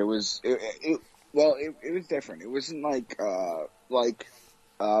depict it. It was it was different. It wasn't like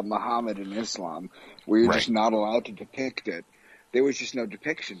Muhammad in Islam, where you're just not allowed to depict it. There was just no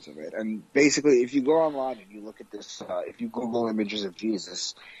depictions of it. And basically, if you go online and you look at this, if you Google images of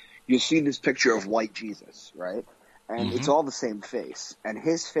Jesus, you'll see this picture of white Jesus, right? And it's all the same face. And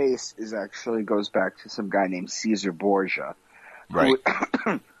his face goes back to some guy named Caesar Borgia, right?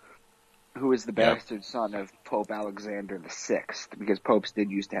 Who is the bastard son of Pope Alexander VI, because popes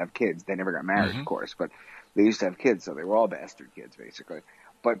did used to have kids. They never got married, of course, but they used to have kids, so they were all bastard kids, basically.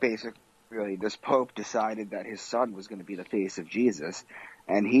 But basically, this pope decided that his son was going to be the face of Jesus,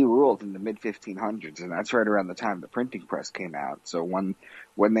 and he ruled in the mid-1500s, and that's right around the time the printing press came out. So when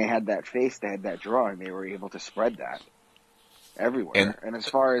they had that face, they had that drawing, they were able to spread that everywhere. And as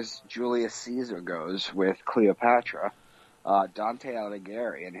far as Julius Caesar goes with Cleopatra, Dante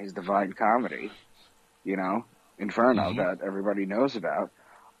Alighieri in his Divine Comedy, Inferno, that everybody knows about,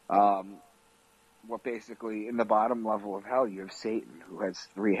 basically in the bottom level of hell you have Satan, who has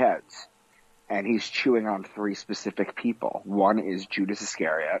 3 heads, and he's chewing on 3 specific people. One is Judas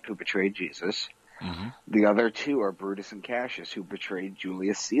Iscariot, who betrayed Jesus. The other 2 are Brutus and Cassius, who betrayed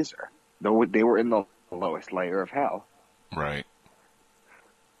Julius Caesar. Though they were in the lowest layer of hell. Right.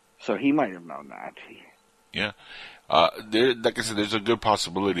 So he might have known that. Yeah. Like I said, there's a good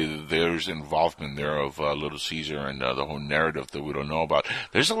possibility that there's involvement there of Little Caesar and the whole narrative that we don't know about.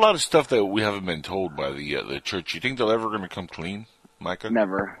 There's a lot of stuff that we haven't been told by the church. You think they're ever going to come clean, Micah?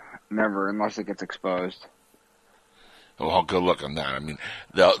 Never, unless it gets exposed. Well, good luck on that. I mean,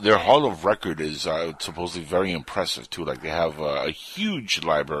 their Hall of Record is supposedly very impressive too. Like, they have a huge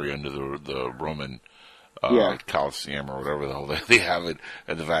library under the Roman Colosseum or whatever the hell they have it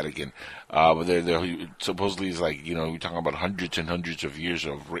at the Vatican. But they're supposedly is you're talking about hundreds and hundreds of years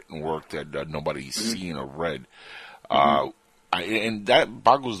of written work that nobody's seen or read. And that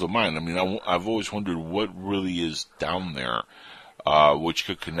boggles the mind. I mean, I've always wondered what really is down there. which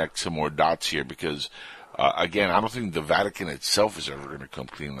could connect some more dots here because, again, I don't think the Vatican itself is ever going to come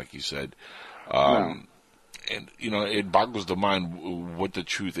clean, like you said. And, it boggles the mind what the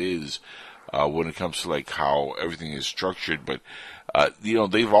truth is when it comes to, like, how everything is structured. But,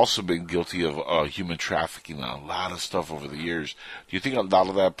 they've also been guilty of human trafficking and a lot of stuff over the years. Do you think a lot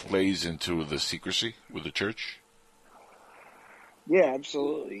of that plays into the secrecy with the church? Yeah,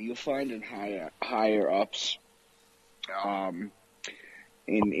 absolutely. You'll find in higher ups,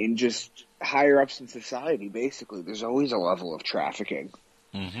 in just higher ups in society, basically, there's always a level of trafficking.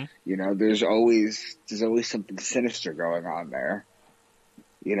 Mm-hmm. There's always something sinister going on there.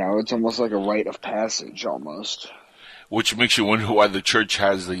 It's almost like a rite of passage, almost. Which makes you wonder why the church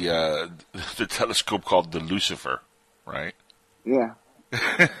has the telescope called the Lucifer, right? Yeah.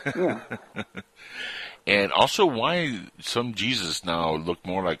 Yeah. And also why some Jesus now look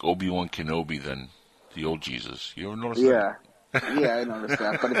more like Obi-Wan Kenobi than the old Jesus. You ever notice that? Yeah, I noticed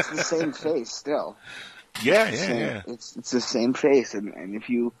that. But it's the same face still. Yeah. It's the same face. And if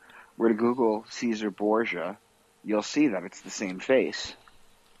you were to Google Caesar Borgia, you'll see that it's the same face.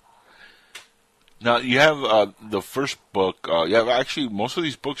 Now, you have the first book. You have actually most of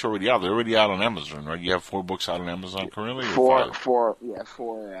these books are already out. They're already out on Amazon, right? You have 4 books out on Amazon currently? Four are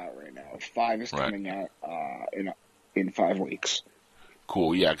out right now. 5 is coming out in 5 weeks.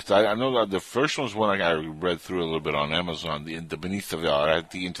 Cool, yeah, because I know that the first one's one I read through a little bit on Amazon, the Beneath the Veil. I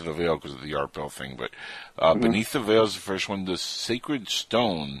had the Into the Veil because of the Art Bell thing, but Beneath the Veil is the first one. The Sacred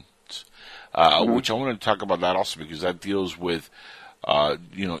Stones, which I want to talk about that also because that deals with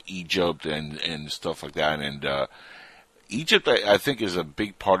Egypt and stuff like that. And Egypt, I think, is a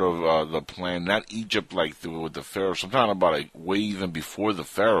big part of the plan. Not Egypt like with the pharaohs. I'm talking about way even before the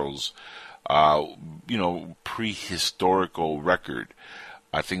pharaohs, prehistorical record.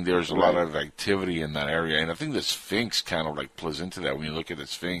 I think there's a lot of activity in that area. And I think the Sphinx kind of like plays into that. When you look at the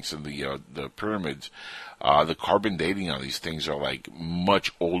Sphinx and the pyramids, the carbon dating on these things are like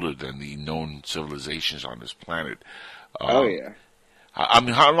much older than the known civilizations on this planet. Oh, yeah. I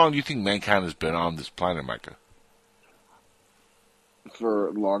mean, how long do you think mankind has been on this planet, Micah?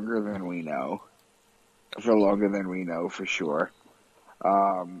 For longer than we know. For sure.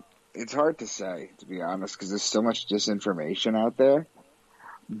 It's hard to say, to be honest, because there's so much disinformation out there.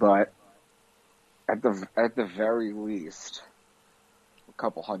 But at the very least, a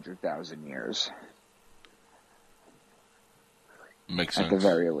couple 100,000 years. Makes sense. At the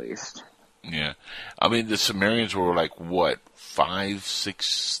very least. Yeah. I mean, the Sumerians were like, what,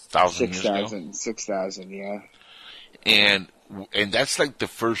 6,000 years ago? 6,000, yeah. And that's like the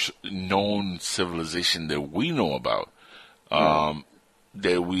first known civilization that we know about,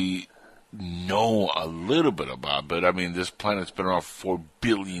 that we know a little bit about. But, I mean, this planet's been around for 4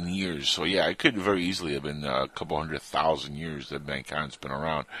 billion years. So, yeah, it could very easily have been a couple 100,000 years that mankind's been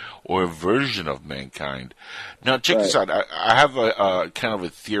around, or a version of mankind. Now, check this out. I have a kind of a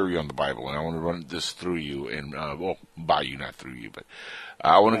theory on the Bible, and I want to run this through you, and, by you, not through you, but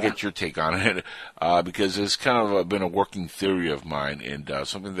I want to get your take on it, because it's kind of been a working theory of mine, and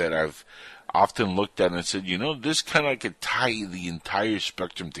something that I've often looked at and said, this kind of could tie the entire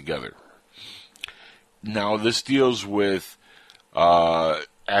spectrum together. Now, this deals with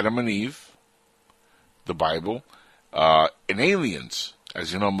Adam and Eve, the Bible, and aliens.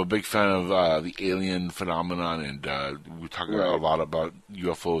 As you know, I'm a big fan of the alien phenomenon, and we talk a lot about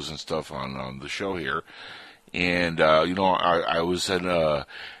UFOs and stuff on the show here. And, I was I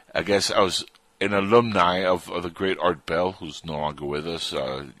was an alumni of the great Art Bell, who's no longer with us,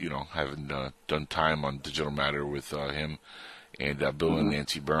 having done time on Digital Matter with him. And Bill and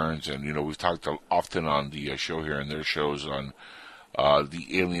Nancy Burns, and we've talked often on the show here and their shows on the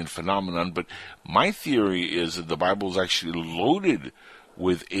alien phenomenon. But my theory is that the Bible is actually loaded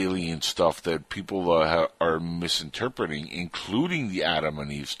with alien stuff that people are misinterpreting, including the Adam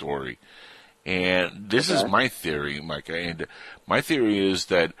and Eve story. And this is my theory, Micah. And my theory is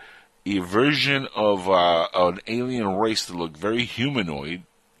that a version of an alien race that looked very humanoid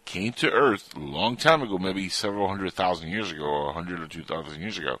came to Earth a long time ago, maybe several 100,000 years ago, or 100 or 2,000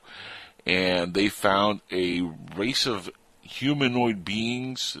 years ago, and they found a race of humanoid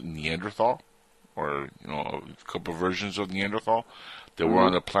beings, Neanderthal, or a couple of versions of Neanderthal, that were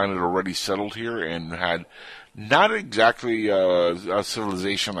on the planet already settled here and had not exactly a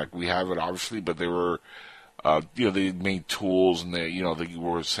civilization like we have it, obviously, but they were, they made tools and they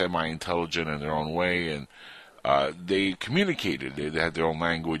were semi-intelligent in their own way, and they communicated. They had their own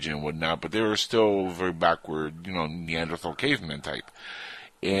language and whatnot, but they were still very backward, Neanderthal caveman type.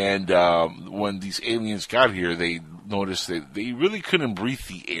 And when these aliens got here, they noticed that they really couldn't breathe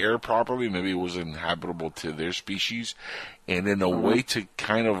the air properly. Maybe it wasn't habitable to their species. And in a way to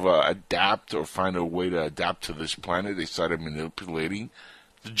kind of adapt or find a way to adapt to this planet, they started manipulating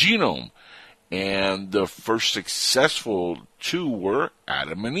the genome. And the first successful two were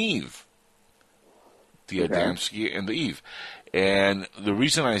Adam and Eve. The Adamski and the Eve. And the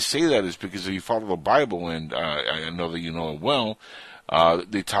reason I say that is because if you follow the Bible, and I know that you know it well,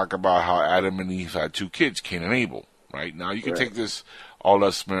 they talk about how Adam and Eve had two kids, Cain and Abel. Right now, you can take this all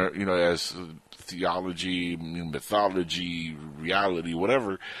as as theology, mythology, reality,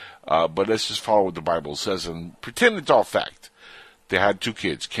 whatever. But let's just follow what the Bible says and pretend it's all fact. They had two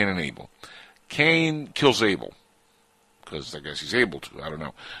kids, Cain and Abel. Cain kills Abel because I guess he's able to. I don't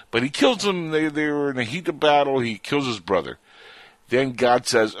know, but he kills him. They were in the heat of battle. He kills his brother. Then God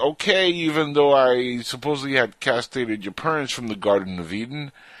says, "Okay, even though I supposedly had castrated your parents from the Garden of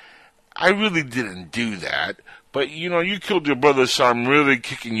Eden, I really didn't do that. But, you killed your brother, so I'm really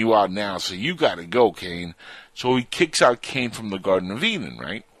kicking you out now, so you gotta go, Cain." So he kicks out Cain from the Garden of Eden,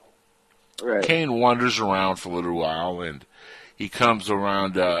 right? Right. Cain wanders around for a little while, and he comes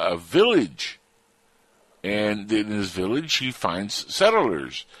around a village. And in his village, he finds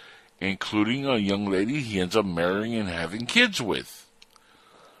settlers, including a young lady he ends up marrying and having kids with.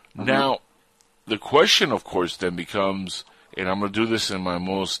 Mm-hmm. Now, the question, of course, then becomes, and I'm going to do this in my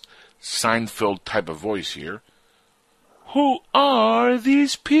most Seinfeld type of voice here, who are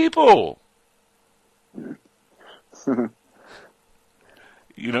these people?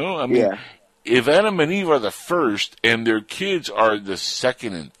 If Adam and Eve are the first and their kids are the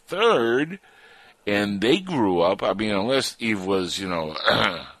second and third, and they grew up, unless Eve was,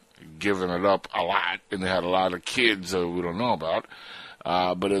 giving it up a lot and they had a lot of kids that we don't know about,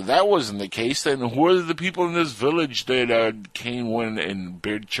 but if that wasn't the case, then who are the people in this village that Cain went and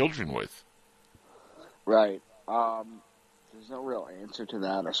bared children with? Right. There's no real answer to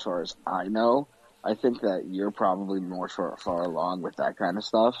that as far as I know. I think that you're probably more far along with that kind of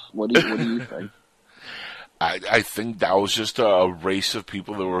stuff. What do you think? I think that was just a race of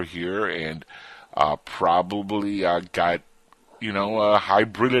people that were here and probably got,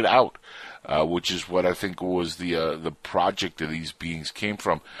 hybrided out, which is what I think was the project that these beings came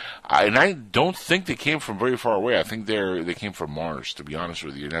from. And I don't think they came from very far away. I think they came from Mars, to be honest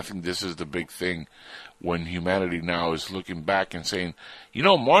with you. And I think this is the big thing when humanity now is looking back and saying,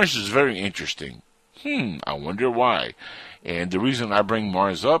 Mars is very interesting. I wonder why. And the reason I bring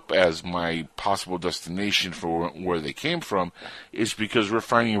Mars up as my possible destination for where they came from is because we're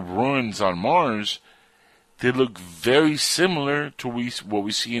finding ruins on Mars that look very similar to what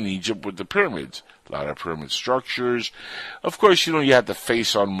we see in Egypt with the pyramids. A lot of pyramid structures. Of course, you had the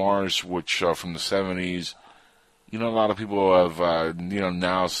face on Mars, which from the 70s, a lot of people have,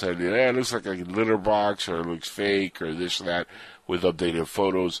 now said, it looks like a litter box or it looks fake or this or that with updated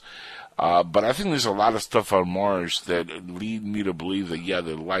photos. But I think there's a lot of stuff on Mars that lead me to believe that,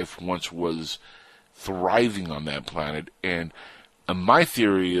 the life once was thriving on that planet. And my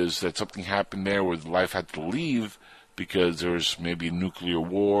theory is that something happened there where life had to leave because there was maybe a nuclear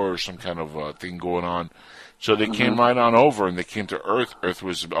war or some kind of thing going on. So they came right on over and they came to Earth. Earth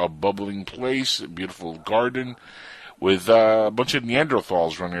was a bubbling place, a beautiful garden with a bunch of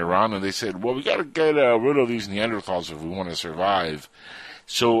Neanderthals running around. And they said, well, we got to get rid of these Neanderthals if we want to survive.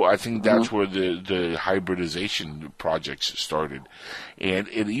 So I think that's where the hybridization projects started. And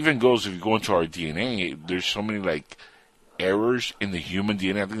it even goes, if you go into our DNA, there's so many errors in the human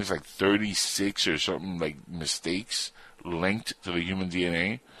DNA. I think it's 36 or something mistakes linked to the human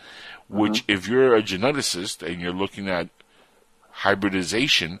DNA, which if you're a geneticist and you're looking at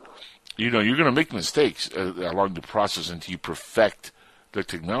hybridization, you're going to make mistakes along the process until you perfect the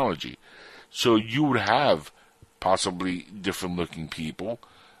technology. So you would have possibly different looking people,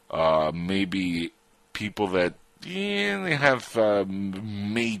 maybe people that they have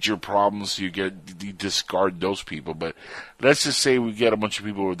major problems, so you discard those people. But let's just say we get a bunch of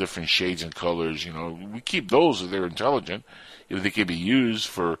people with different shades and colors, we keep those if they're intelligent, if they can be used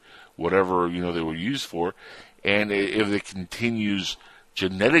for whatever, they were used for, and if it continues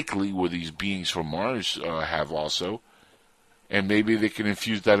genetically what these beings from Mars have also, and maybe they can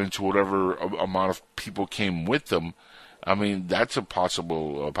infuse that into whatever amount of people came with them. That's a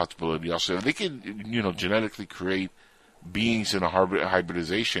possibility also. If they can, genetically create beings in a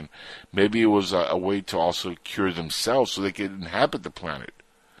hybridization, maybe it was a way to also cure themselves so they could inhabit the planet.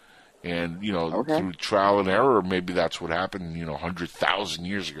 And, through trial and error, maybe that's what happened, 100,000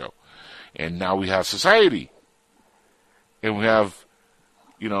 years ago. And now we have society. And we have,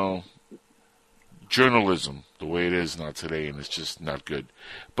 journalism the way it is now today, and it's just not good.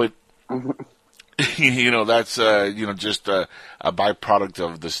 But that's just a byproduct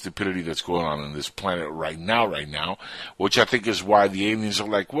of the stupidity that's going on this planet right now, which I think is why the aliens are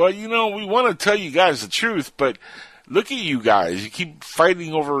like, well, we want to tell you guys the truth, but look at you guys. You keep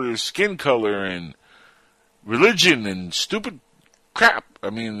fighting over your skin color and religion and stupid crap. I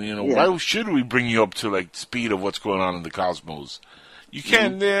mean, why should we bring you up to speed of what's going on in the cosmos? You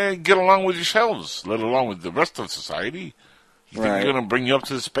can't get along with yourselves, let alone with the rest of society. You think we're going to bring you up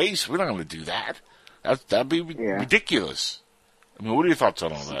to space? We're not going to do that. That'd be ridiculous. I mean, what are your thoughts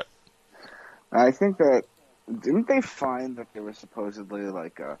on all that? I think that, didn't they find that there was supposedly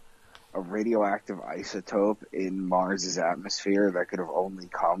a radioactive isotope in Mars's atmosphere that could have only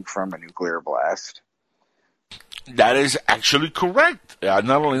come from a nuclear blast? That is actually correct. Not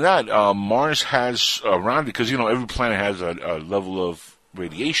only that, Mars has around it, because, every planet has a level of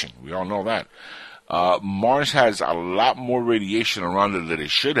radiation. We all know that. Mars has a lot more radiation around it than it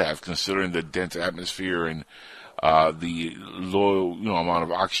should have, considering the dense atmosphere and the low, amount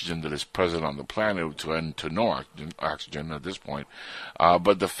of oxygen that is present on the planet to no oxygen at this point.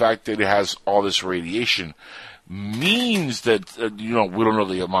 But the fact that it has all this radiation means that, we don't know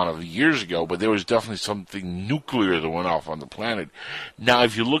the amount of years ago, but there was definitely something nuclear that went off on the planet. Now,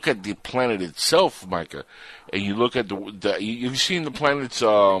 if you look at the planet itself, Micah, and you look at have you seen the planet's,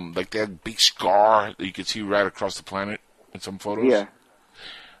 that big scar that you can see right across the planet in some photos? Yeah.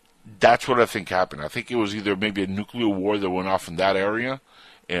 That's what I think happened. I think it was either maybe a nuclear war that went off in that area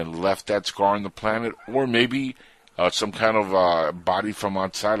and left that scar on the planet, or maybe some kind of body from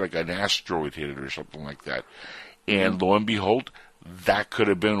outside, like an asteroid hit it or something like that. And lo and behold, that could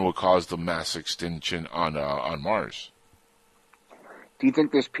have been what caused the mass extinction on Mars. Do you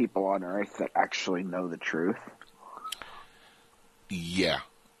think there's people on Earth that actually know the truth? Yeah.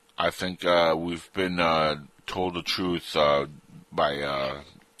 I think we've been told the truth by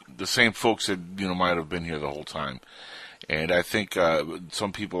the same folks that might have been here the whole time. And I think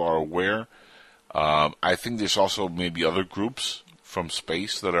some people are aware. I think there's also maybe other groups from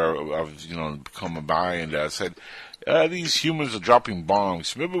space that are come by and said, these humans are dropping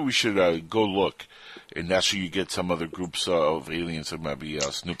bombs. Maybe we should go look. And that's where you get some other groups of aliens that might be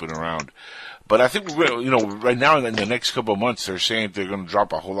snooping around. But I think, right now in the next couple of months, they're saying they're going to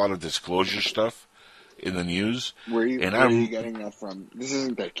drop a whole lot of disclosure stuff in the news. Where are you getting that from? This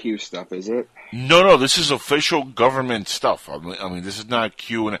isn't that Q stuff, is it? No, this is official government stuff. I mean, this is not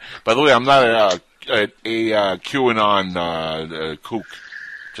Q. By the way, I'm not a QAnon kook,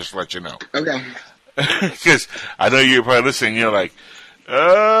 just to let you know. Okay. Because I know you're probably listening, you're like,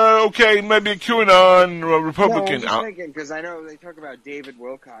 okay, maybe a QAnon Republican. No, I'm just thinking, because I know they talk about David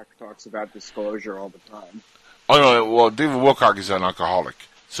Wilcock talks about disclosure all the time. Oh, no, well, David Wilcock is an alcoholic.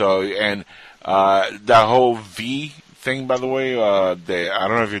 So, and that whole V thing, by the way, I don't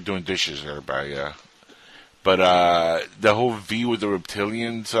know if you're doing dishes, everybody, but the whole V with the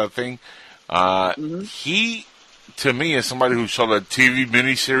reptilians thing, he, to me, as somebody who saw the TV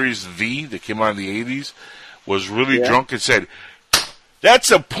miniseries V that came out in the 80s, was really drunk and said,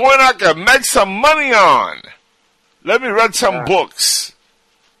 that's a point I can make some money on. Let me read some books.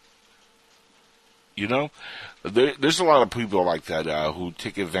 There's a lot of people like that who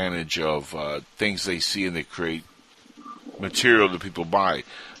take advantage of things they see and they create material that people buy.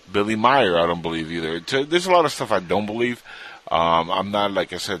 Billy Meyer, I don't believe either. There's a lot of stuff I don't believe. I'm not,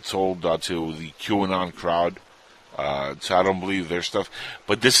 like I said, sold to the QAnon crowd, so I don't believe their stuff.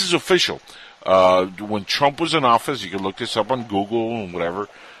 But this is official. When Trump was in office, you can look this up on Google and whatever,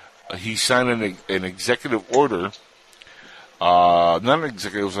 he signed an executive order. Not an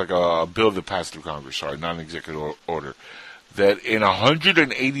executive, it was like a bill that passed through Congress, sorry, not an executive order, that in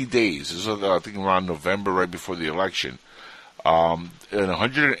 180 days, this is I think around November, right before the election, in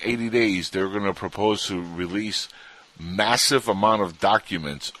 180 days, they're going to propose to release massive amount of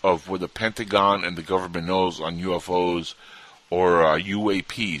documents of what the Pentagon and the government knows on UFOs or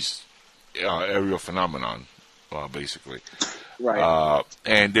UAPs, aerial phenomenon, basically. Right.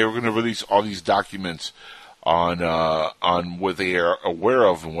 And they were going to release all these documents on what they are aware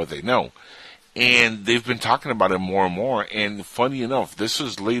of and what they know. And they've been talking about it more and more. And funny enough, this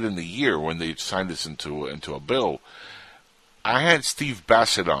was late in the year when they signed this into a bill. I had Steve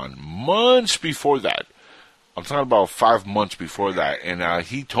Bassett on months before that. I'm talking about 5 months before that. And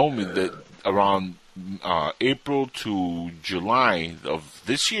he told me that around April to July of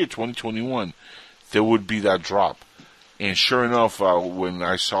this year, 2021, there would be that drop. And sure enough, when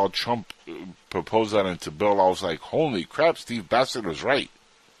I saw Trump propose that into bill, I was like, holy crap, Steve Bassett was right.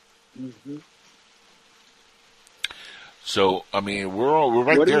 Mm-hmm. So, I mean, we're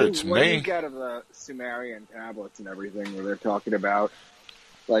right there. It's What do May. you get of the Sumerian tablets and everything where they're talking about,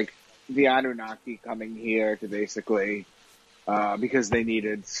 like, the Anunnaki coming here to basically, because they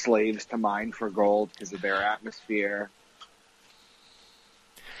needed slaves to mine for gold because of their atmosphere.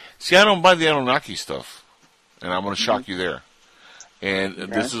 See, I don't buy the Anunnaki stuff, and I'm going to shock you there. And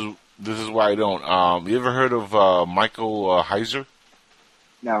this is why I don't. You ever heard of Michael Heiser?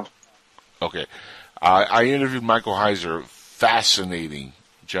 No. Okay. I interviewed Michael Heiser, fascinating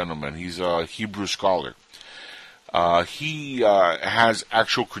gentleman. He's a Hebrew scholar. He has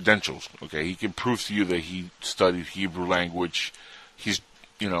actual credentials. Okay, he can prove to you that he studied Hebrew language. He's,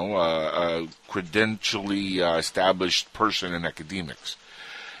 a credentially established person in academics.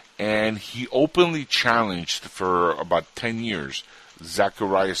 And he openly challenged for about 10 years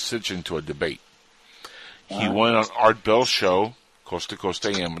Zecharia Sitchin to a debate. He went on Art Bell's show, Coast to Coast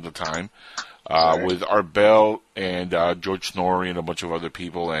AM at the time, with Art Bell and George Norrie and a bunch of other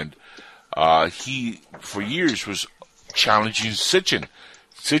people, and he, for years, was challenging Sitchin.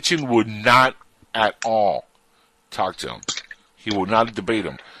 Sitchin would not at all talk to him. He would not debate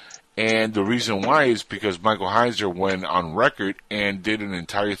him. And the reason why is because Michael Heiser went on record and did an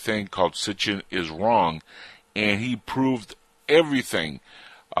entire thing called Sitchin is Wrong, and he proved everything.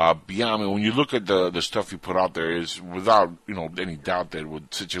 Beyond, I mean, when you look at the stuff he put out there, is without any doubt that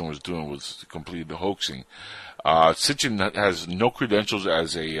what Sitchin was doing was completely hoaxing. Sitchin has no credentials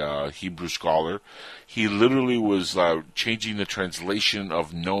as a Hebrew scholar. He literally was changing the translation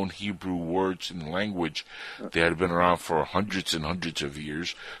of known Hebrew words in the language that had been around for hundreds and hundreds of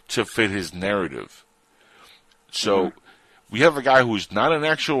years to fit his narrative. So we have a guy who's not an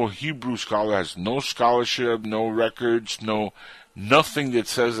actual Hebrew scholar, has no scholarship, no records, nothing that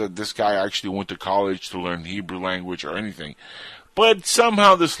says that this guy actually went to college to learn Hebrew language or anything. But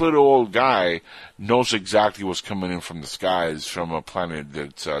somehow this little old guy knows exactly what's coming in from the skies from a planet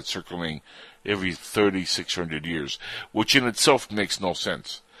that's circling every 3,600 years, which in itself makes no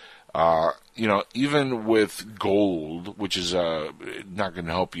sense. Even with gold, which is not going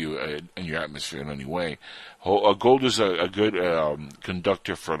to help you in your atmosphere in any way, gold is a good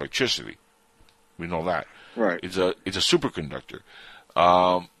conductor for electricity. We know that. Right. It's a superconductor.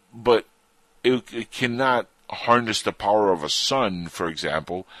 But it cannot harness the power of a sun, for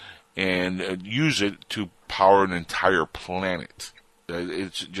example, and use it to power an entire planet.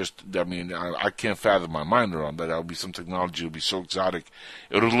 It's just, I can't fathom my mind around that. That would be some technology that would be so exotic,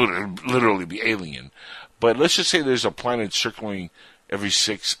 it would literally be alien. But let's just say there's a planet circling every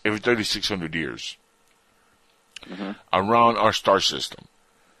 3,600 years around our star system.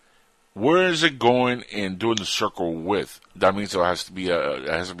 Where is it going and doing the circle with? That means there has to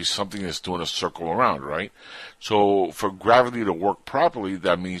be something that's doing a circle around, right? So for gravity to work properly,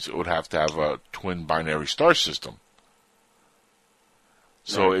 that means it would have to have a twin binary star system.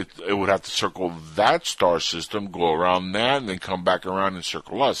 So it would have to circle that star system, go around that, and then come back around and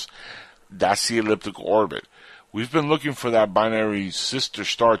circle us. That's the elliptical orbit. We've been looking for that binary sister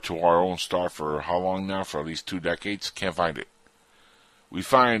star to our own star for how long now? For at least 2 decades. Can't find it. We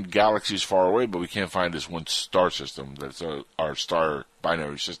find galaxies far away, but we can't find this one star system that's our star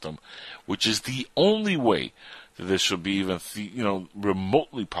binary system, which is the only way that this should be even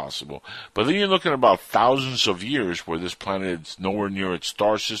remotely possible. But then you're looking at about thousands of years where this planet is nowhere near its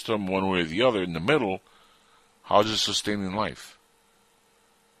star system, one way or the other. In the middle, how is it sustaining life?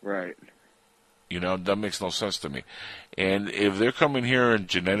 Right. That makes no sense to me. And if they're coming here and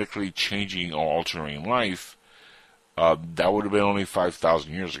genetically changing or altering life, that would have been only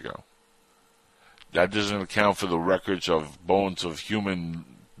 5,000 years ago. That doesn't account for the records of bones of human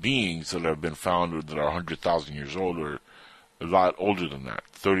beings that have been found that are 100,000 years old or a lot older than that,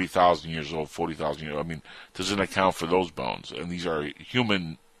 30,000 years old, 40,000 years old. Doesn't account for those bones. And these are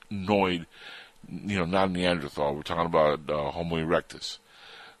humanoid, not Neanderthal. We're talking about Homo erectus.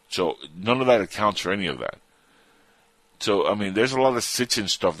 So none of that accounts for any of that. So, there's a lot of Sitchin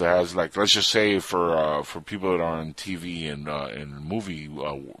stuff that has, let's just say for people that are on TV and movie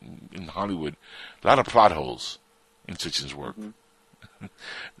in Hollywood, a lot of plot holes in Sitchin's work.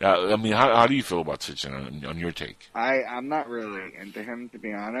 Now, how do you feel about Sitchin on your take? I'm not really into him, to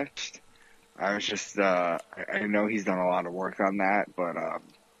be honest. I was just, I know he's done a lot of work on that, but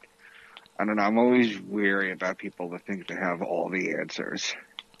I don't know. I'm always weary about people that think they have all the answers.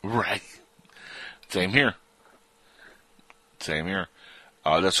 Right. Same here.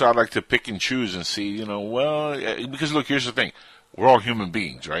 That's why I like to pick and choose and see, because look, here's the thing. We're all human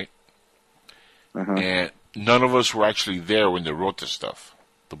beings, right? And none of us were actually there when they wrote this stuff,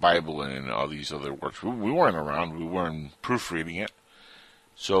 the Bible and all these other works. We weren't around. We weren't proofreading it.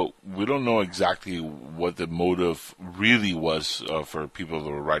 So we don't know exactly what the motive really was for people that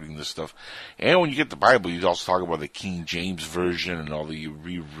were writing this stuff. And when you get the Bible, you also talk about the King James Version and all the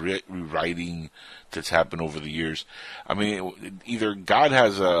rewriting that's happened over the years. I mean, either God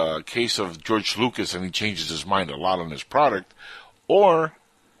has a case of George Lucas and he changes his mind a lot on his product, or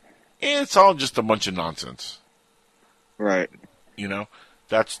it's all just a bunch of nonsense. Right. You know,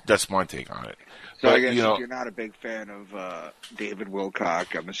 that's my take on it. So but, I guess you know, if you're not a big fan of David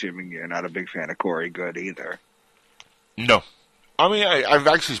Wilcock, I'm assuming you're not a big fan of Corey Good either. No. I mean, I've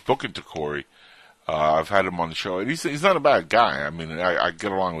actually spoken to Corey. I've had him on the show, and he's not a bad guy. I mean, I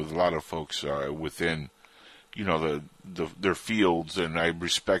get along with a lot of folks within, you know, their fields, and I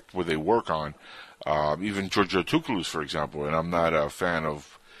respect what they work on. Even Giorgio Tsoukalos, for example, and I'm not a fan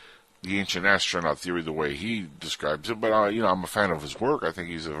of the ancient astronaut theory the way he describes it, but you know, I'm a fan of his work. I think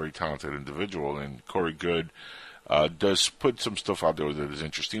he's a very talented individual, and Corey Good does put some stuff out there that is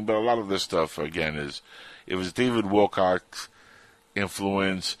interesting. But a lot of this stuff, again, it was David Wilcock's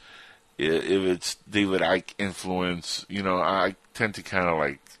influence. If it's David Icke influence, you know, I tend to kind of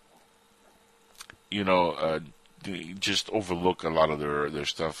like, you know, just overlook a lot of their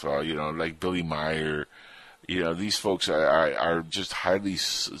stuff. You know, like Billy Meyer. You know, these folks are just highly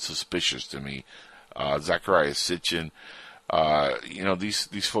suspicious to me. Zachariah Sitchin. You know,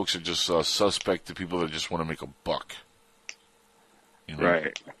 these folks are just suspect to people that just want to make a buck. You know?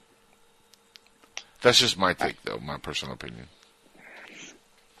 Right. That's just my take, though, my personal opinion.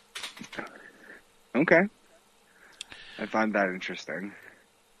 Okay. I find that interesting.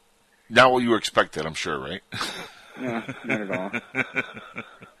 Not what you expected, I'm sure, right? No, not at all.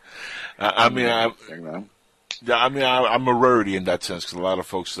 I'm a rarity in that sense, because a lot of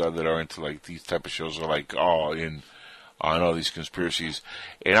folks that are into like these type of shows are like all in on all these conspiracies,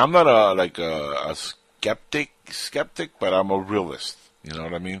 and I'm not a skeptic, but I'm a realist. You know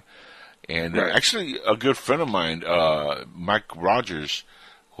what I mean? And right. Actually, a good friend of mine, Mike Rogers,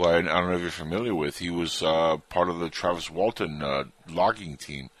 who I don't know if you're familiar with, he was part of the Travis Walton logging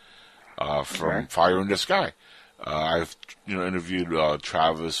team from Fire in the Sky. I've interviewed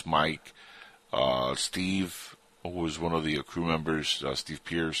Travis, Mike, Steve, who was one of the crew members, Steve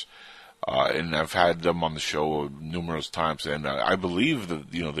Pierce, and I've had them on the show numerous times. And I believe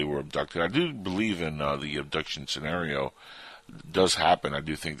that they were abducted. I do believe in the abduction scenario does happen. I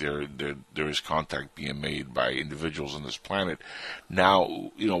do think there is contact being made by individuals on this planet.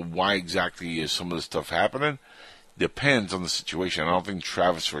 Now, why exactly is some of this stuff happening? Depends on the situation. I don't think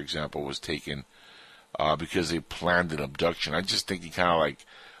Travis, for example, was taken because they planned an abduction. I just think he kind of like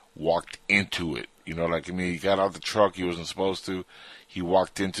walked into it. He got out the truck. He wasn't supposed to. He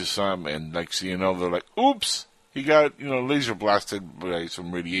walked into some, and next thing you know, they're like, oops, he got, laser blasted by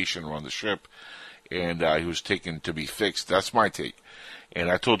some radiation around the ship, and he was taken to be fixed. That's my take.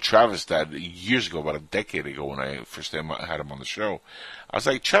 And I told Travis that years ago, about a decade ago, when I first had him on the show. I was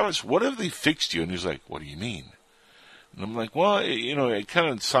like, Travis, what if they fixed you? And he was like, what do you mean? And I'm like, well, it kind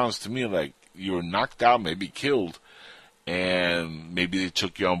of sounds to me like you were knocked out, maybe killed, and maybe they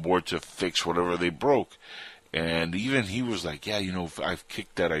took you on board to fix whatever they broke. And even he was like, yeah, I've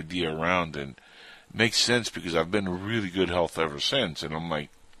kicked that idea around, and it makes sense because I've been in really good health ever since. And I'm like,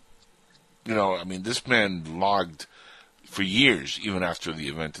 this man logged for years, even after the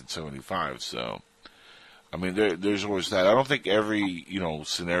event in 75. So, there's always that. I don't think every,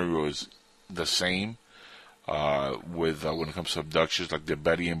 scenario is the same. With when it comes to abductions, like the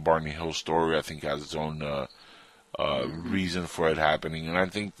Betty and Barney Hill story, I think has its own reason for it happening, and I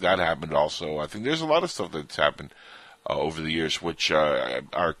think that happened also. I think there's a lot of stuff that's happened over the years which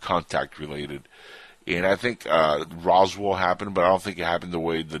are contact related, and I think Roswell happened, but I don't think it happened the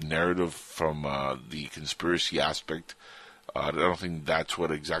way the narrative from the conspiracy aspect. I don't think that's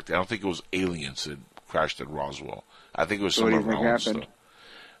what exactly. I don't think it was aliens that crashed at Roswell. I think it was some of our own stuff.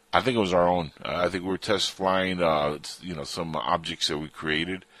 I think it was our own. I think we were test flying, some objects that we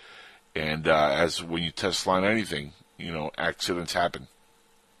created. And as when you test flying anything, accidents happen.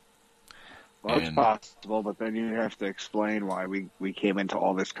 Well, it's possible, but then you have to explain why we came into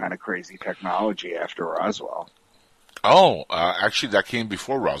all this kind of crazy technology after Roswell. Oh, actually, that came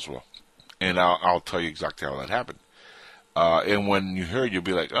before Roswell. And I'll tell you exactly how that happened. And when you hear it, you'll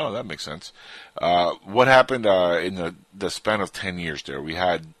be like, oh, that makes sense. What happened in the span of 10 years there? We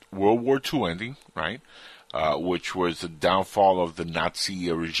had World War II ending, right? Which was the downfall of the Nazi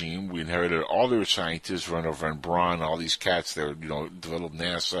regime. We inherited all their scientists, Wernher von Braun, all these cats that developed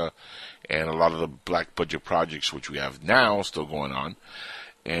NASA and a lot of the black budget projects, which we have now still going on.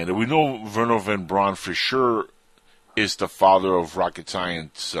 And we know Wernher von Braun for sure is the father of rocket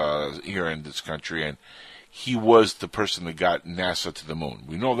science here in this country, and he was the person that got NASA to the moon.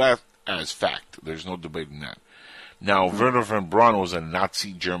 We know that as fact. There's no debating that. Now, Werner von Braun was a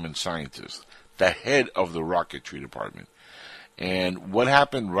Nazi German scientist, the head of the rocketry department. And what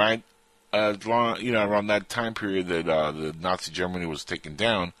happened right around that time period that the Nazi Germany was taken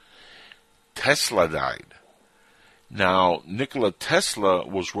down, Tesla died. Now, Nikola Tesla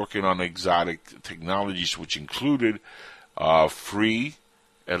was working on exotic technologies, which included free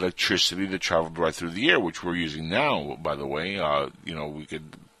electricity that traveled right through the air, which we're using now, by the way. We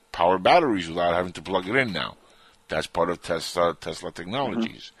could power batteries without having to plug it in now. That's part of Tesla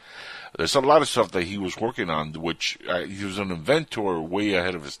Technologies. Mm-hmm. There's a lot of stuff that he was working on, which he was an inventor way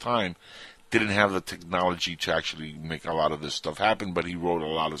ahead of his time. Didn't have the technology to actually make a lot of this stuff happen, but he wrote a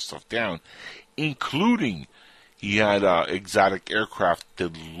lot of stuff down, including he had exotic aircraft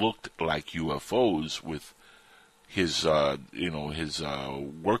that looked like UFOs with his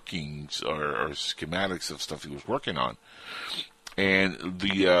workings or schematics of stuff he was working on. And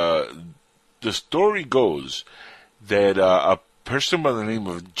the story goes that a person by the name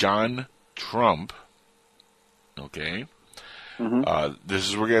of John Trump, okay, this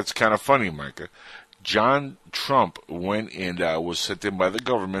is where it gets kind of funny, Micah. John Trump went and was sent in by the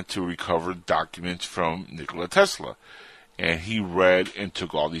government to recover documents from Nikola Tesla. And he read and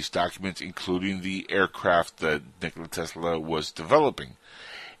took all these documents, including the aircraft that Nikola Tesla was developing.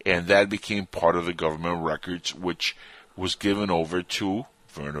 And that became part of the government records, which was given over to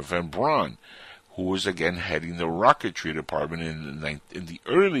Werner von Braun, who was again heading the rocketry department in the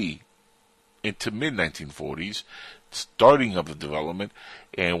early into mid-1940s, starting up the development.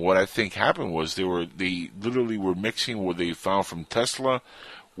 And what I think happened was they literally were mixing what they found from Tesla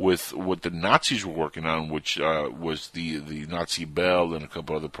with what the Nazis were working on, which was the Nazi Bell and a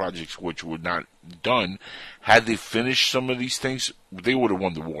couple other projects which were not done. Had they finished some of these things, they would have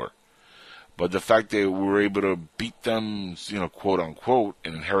won the war. But the fact that we were able to beat them, quote unquote,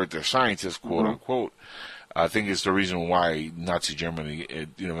 and inherit their scientists, quote unquote, I think is the reason why Nazi Germany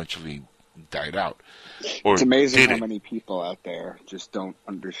eventually died out. It's amazing how many people out there just don't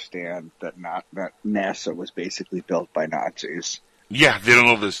understand that NASA was basically built by Nazis. Yeah, they don't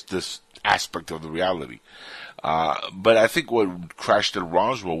know this aspect of the reality. But I think what crashed at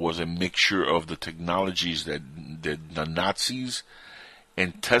Roswell was a mixture of the technologies that the Nazis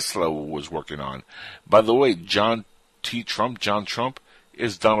and Tesla was working on. By the way, John Trump,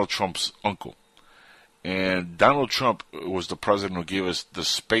 is Donald Trump's uncle. And Donald Trump was the president who gave us the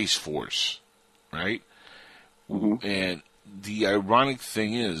Space Force, right? Mm-hmm. And the ironic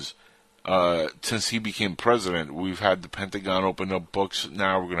thing is, since he became president, we've had the Pentagon open up books.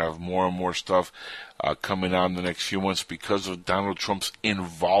 Now we're going to have more and more stuff coming out in the next few months because of Donald Trump's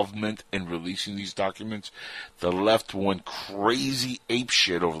involvement in releasing these documents. The left went crazy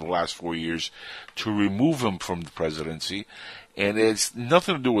apeshit over the last 4 years to remove him from the presidency. And it's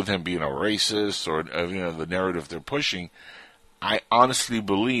nothing to do with him being a racist or the narrative they're pushing. I honestly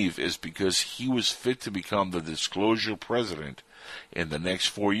believe is because he was fit to become the disclosure president in the next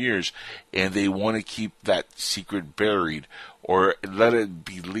 4 years, and they want to keep that secret buried or let it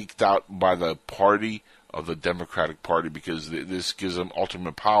be leaked out by the party of the Democratic Party, because this gives them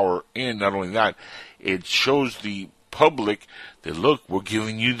ultimate power. And not only that, it shows the public that, look, we're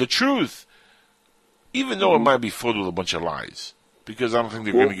giving you the truth, even though it might be filled with a bunch of lies, because I don't think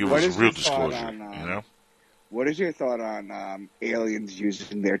they're going to give us real disclosure. What is your thought on aliens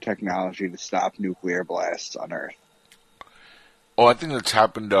using their technology to stop nuclear blasts on Earth? Oh, I think that's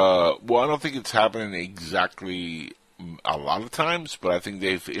happened. I don't think it's happening exactly a lot of times, but I think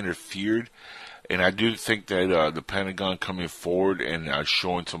they've interfered. And I do think that the Pentagon coming forward and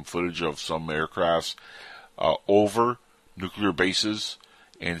showing some footage of some aircrafts over nuclear bases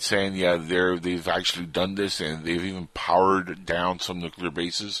and saying, yeah, they've actually done this and they've even powered down some nuclear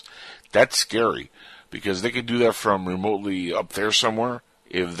bases, that's scary. Because they could do that from remotely up there somewhere.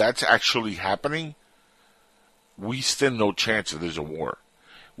 If that's actually happening, we stand no chance if there's a war.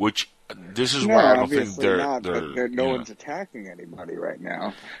 Which, this is why I don't think no one's attacking anybody right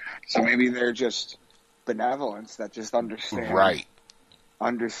now. So maybe they're just benevolence that just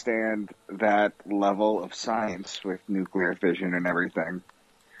understand that level of science with nuclear fission and everything,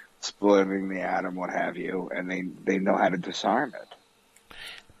 splitting the atom, what have you, and they know how to disarm it.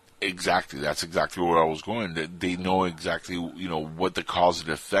 Exactly. That's exactly where I was going. They know exactly, what the cause and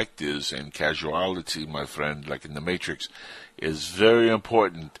effect is, and causality, my friend, like in the Matrix, is very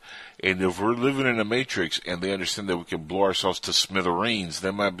important. And if we're living in a Matrix and they understand that we can blow ourselves to smithereens, they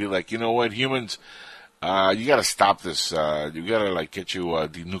might be like, you know what, humans, you got to stop this. You got to get you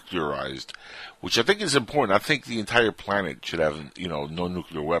denuclearized, which I think is important. I think the entire planet should have, no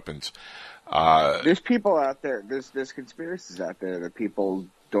nuclear weapons. There's people out there. There's conspiracies out there that people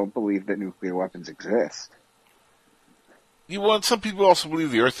don't believe that nuclear weapons exist. Well, some people also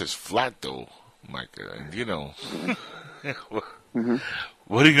believe the Earth is flat, though, Micah. And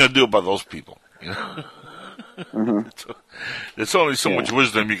what are you going to do about those people? There's only so much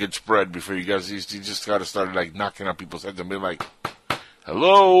wisdom you can spread before you just got to start like knocking on people's heads and be like,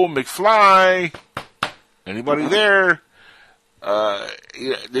 "Hello, McFly, anybody there?"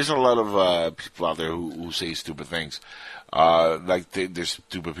 There's a lot of people out there who say stupid things. There's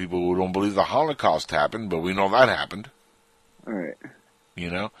stupid people who don't believe the Holocaust happened, but we know that happened. All right.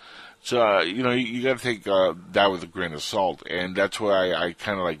 So, you got to take that with a grain of salt, and that's why I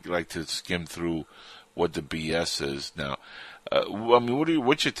kind of like to skim through what the BS is. Now,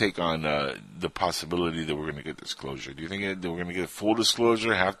 what's your take on the possibility that we're going to get disclosure? Do you think that we're going to get full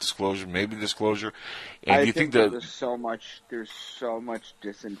disclosure, half disclosure, maybe disclosure? And I do you think that there's so much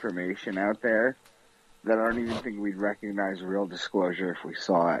disinformation out there that I don't even think we'd recognize real disclosure if we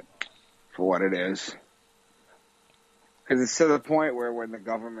saw it for what it is. Because it's to the point where when the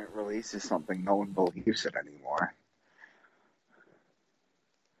government releases something, no one believes it anymore.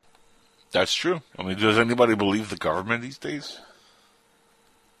 That's true. Does anybody believe the government these days?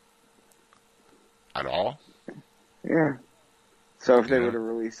 At all? Yeah. So if they were to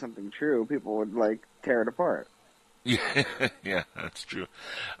release something true, people would, tear it apart. Yeah, that's true.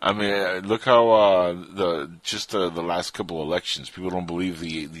 Look how the last couple of elections, people don't believe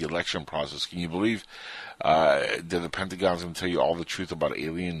the election process. Can you believe that the Pentagon's going to tell you all the truth about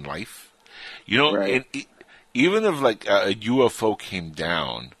alien life? Right. Even if a UFO came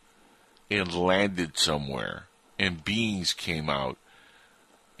down and landed somewhere and beings came out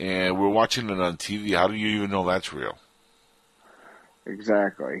and we're watching it on TV, how do you even know that's real?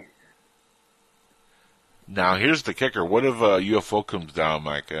 Exactly. Now, here's the kicker. What if a UFO comes down,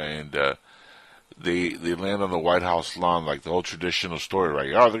 Micah, and they land on the White House lawn, like the old traditional story,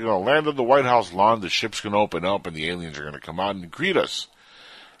 right? Oh, they're going to land on the White House lawn, the ship's going to open up, and the aliens are going to come out and greet us.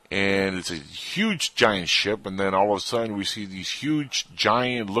 And it's a huge, giant ship, and then all of a sudden we see these huge,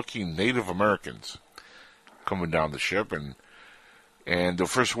 giant-looking Native Americans coming down the ship, and the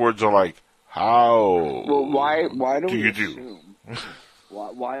first words are like, "How?" Well, why do we assume?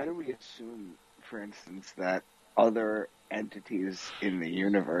 Why do we assume, for instance, that other entities in the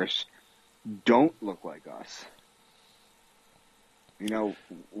universe don't look like us?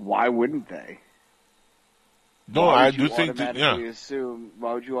 Why wouldn't they? No, I do think that.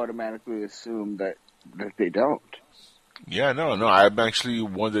 Why would you automatically assume that they don't? Yeah, no. I actually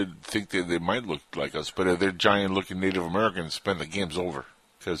wanted to think that they might look like us, but if they're giant-looking Native Americans, then the game's over.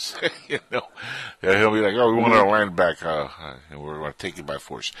 Because, he'll be like, "Oh, we want our land back, and we're going to take it by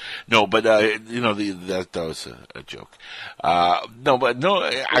force." No, but, that was a joke.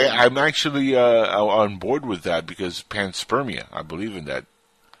 I'm actually on board with that because panspermia, I believe in that.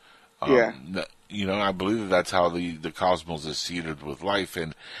 I believe that's how the cosmos is seeded with life,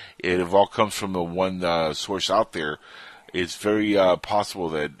 and it all comes from the one source out there. It's very possible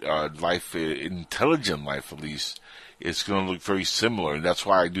that life, intelligent life at least, is going to look very similar, and that's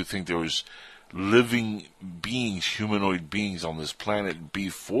why I do think there was living beings, humanoid beings on this planet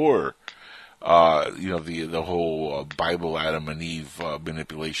before, the whole Bible Adam and Eve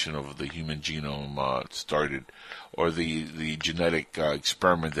manipulation of the human genome started, or the genetic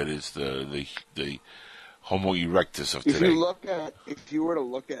experiment that is the Homo erectus of today. If you were to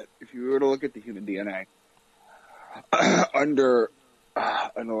look at the human DNA under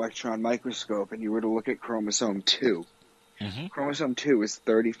an electron microscope, and you were to look at chromosome 2, chromosome 2 is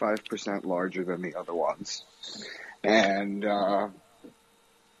 35% larger than the other ones, and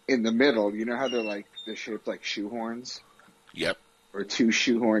in the middle, you know how they're shaped like shoehorns? Yep. Or two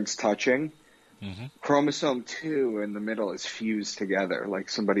shoehorns touching. Mm-hmm. Chromosome 2 in the middle is fused together, like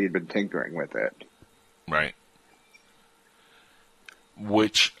somebody had been tinkering with it. Right.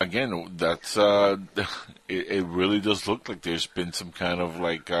 Which, again, that's it really does look like there's been some kind of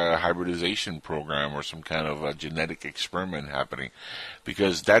hybridization program or some kind of genetic experiment happening,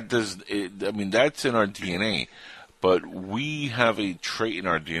 because that's in our DNA, but we have a trait in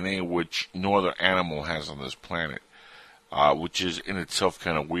our DNA which no other animal has on this planet, which is in itself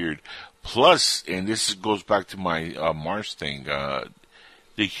kind of weird. Plus, and this goes back to my Mars thing,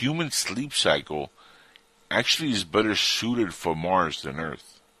 the human sleep cycle actually is better suited for Mars than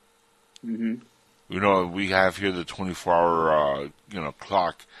Earth. Mm-hmm. We have here the 24-hour,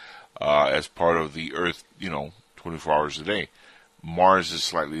 clock as part of the Earth, 24 hours a day. Mars is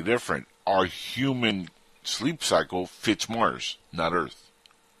slightly different. Our human sleep cycle fits Mars, not Earth,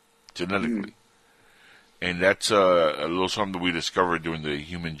 genetically. And that's a little something that we discovered during the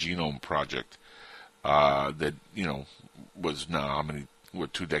Human Genome Project. That was now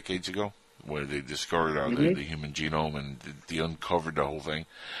 2 decades ago, where they discovered the human genome and they uncovered the whole thing.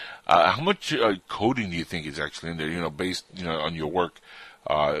 How much coding do you think is actually in there? Based on your work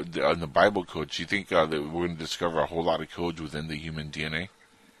on the Bible codes, do you think that we're going to discover a whole lot of codes within the human DNA?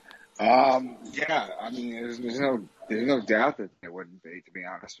 Yeah, I mean, there's no doubt that there wouldn't be, to be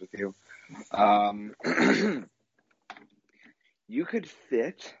honest with you. You could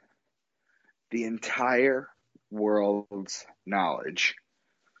fit the entire world's knowledge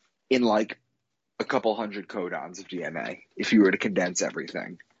in like a couple hundred codons of DNA if you were to condense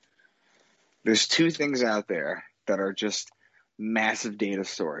everything. There's 2 things out there that are just massive data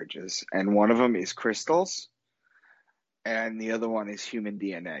storages, and one of them is crystals, and the other one is human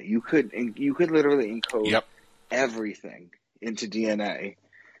DNA. You could literally encode everything into DNA,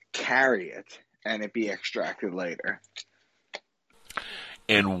 carry it, and it be extracted later.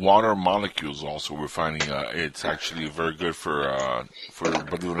 And water molecules also, we're finding it's actually very good for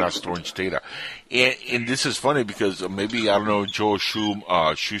believe it or not, storage data. And this is funny because maybe, I don't know, Joel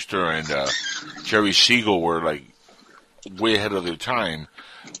Shuster and Jerry Siegel were like way ahead of their time.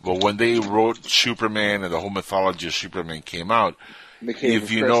 But when they wrote Superman and the whole mythology of Superman came out,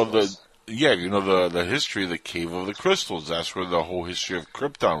 if you know the history of the Cave of the Crystals, that's where the whole history of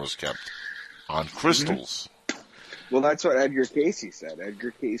Krypton was kept, on crystals. Well, that's what Edgar Casey said.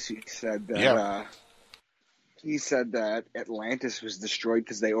 Edgar Casey said that he said that Atlantis was destroyed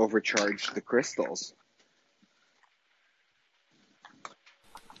because they overcharged the crystals.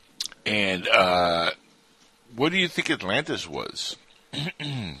 And what do you think Atlantis was?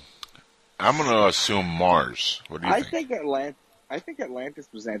 I'm going to assume Mars. What do you think? I think Atlantis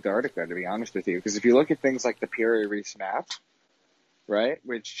was Antarctica, to be honest with you, because if you look at things like the Piri Reis map, right,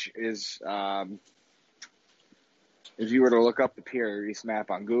 which is if you were to look up the Piri Reis map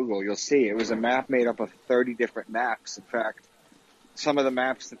on Google, you'll see it was a map made up of 30 different maps. In fact, some of the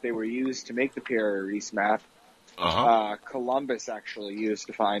maps that they were used to make the Piri Reis map, Columbus actually used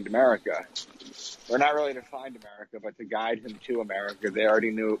to find America. Or not really to find America, but to guide him to America. They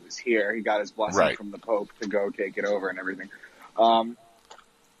already knew it was here. He got his blessing from the Pope to go take it over and everything.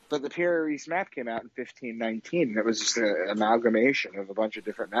 But the Piri Reis map came out in 1519, and it was just an amalgamation of a bunch of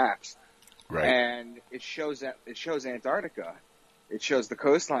different maps. Right. And it shows Antarctica. It shows the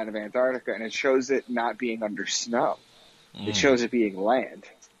coastline of Antarctica, and it shows it not being under snow. It shows it being land.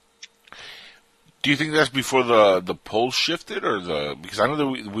 Do you think that's before the poles shifted, or because I know that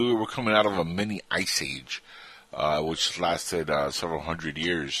we were coming out of a mini ice age, which lasted several hundred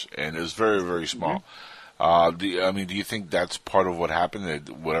years, and it was very, very small. Do you think that's part of what happened? That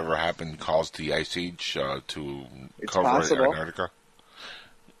whatever happened caused the ice age to cover Antarctica?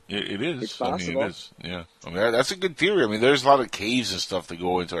 It is. It's possible. It is. Yeah. That's a good theory. I mean, there's a lot of caves and stuff that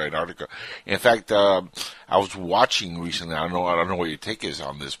go into Antarctica. In fact, I was watching recently. I don't know what your take is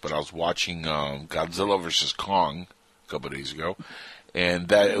on this, but I was watching Godzilla vs. Kong a couple of days ago, and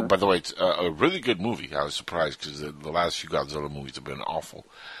that, by the way, it's a really good movie. I was surprised because the last few Godzilla movies have been awful,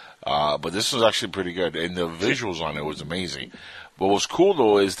 but this was actually pretty good, and the visuals on it was amazing. But what's cool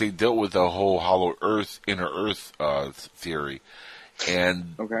though is they dealt with the whole hollow Earth, inner Earth theory.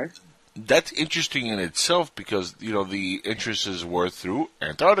 And that's interesting in itself because, the entrances were through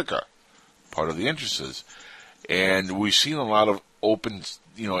Antarctica, part of the entrances. And we've seen a lot of open,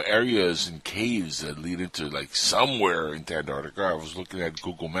 areas and caves that lead into, like, somewhere into Antarctica. I was looking at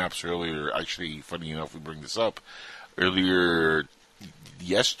Google Maps earlier. Actually, funny enough, we bring this up. Earlier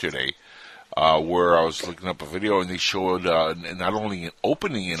yesterday, where I was looking up a video, and they showed not only an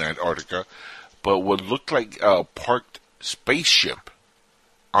opening in Antarctica, but what looked like a parked spaceship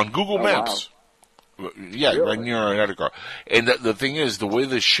on Google Maps. Wow. Yeah, really? Right near Antarctica. And the thing is, the way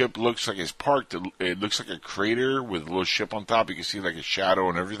the ship looks like it's parked, it looks like a crater with a little ship on top. You can see like a shadow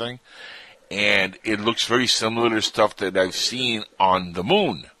and everything. And it looks very similar to stuff that I've seen on the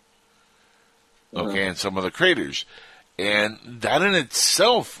moon. Okay, and some of the craters. And that in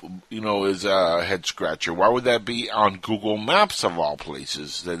itself, is a head scratcher. Why would that be on Google Maps of all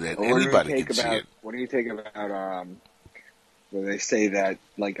places that anybody can see it? What do you think about where they say that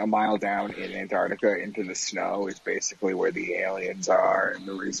like a mile down in Antarctica into the snow is basically where the aliens are, and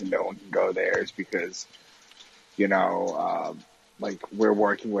the reason no one can go there is because, like we're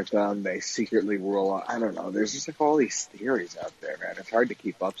working with them, they secretly rule out. I don't know. There's just like all these theories out there, man. It's hard to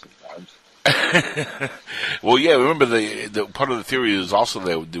keep up sometimes. Well, yeah. Remember the part of the theory is also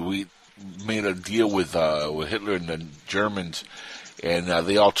that we made a deal with Hitler and the Germans. And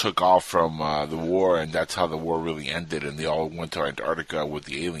they all took off from the war, and that's how the war really ended. And they all went to Antarctica with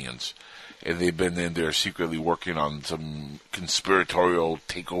the aliens. and they've been in there secretly working on some conspiratorial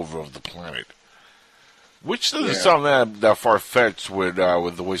takeover of the planet. Which doesn't sound that far-fetched with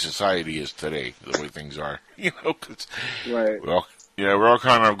the way society is today, the way things are. Cause we're all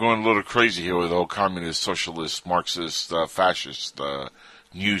kind of going a little crazy here with the whole communist, socialist, Marxist, fascist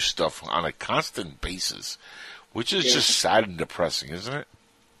news stuff on a constant basis, which is just sad and depressing, isn't it?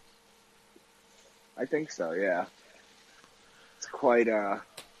 I think so, yeah. It's quite,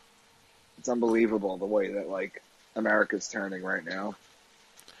 it's unbelievable the way that, America's turning right now.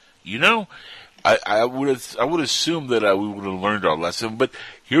 I would assume that we would have learned our lesson, but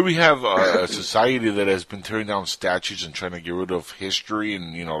here we have a society that has been tearing down statues and trying to get rid of history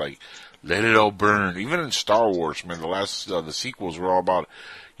and, let it all burn. Even in Star Wars, man, the sequels were all about,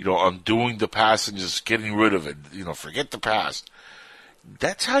 undoing the past and just getting rid of it. Forget the past.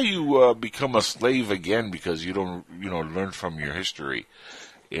 That's how you become a slave again, because you don't, learn from your history.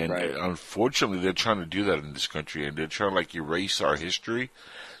 And unfortunately, they're trying to do that in this country, and they're trying to erase our history.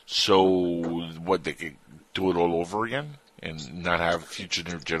 So they could do it all over again and not have future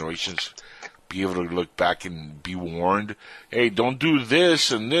generations be able to look back and be warned, hey, don't do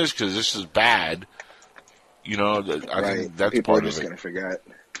this and this because this is bad. I think that's people part are of just it. Going to forget.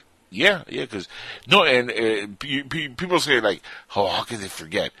 Yeah, because people say how can they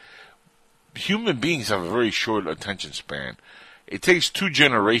forget? Human beings have a very short attention span. It takes 2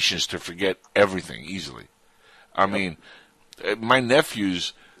 generations to forget everything easily. I mean, my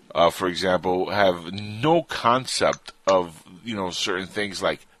nephews, for example, have no concept of certain things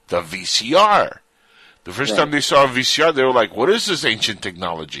like the VCR. The first time they saw a VCR, they were like, "What is this ancient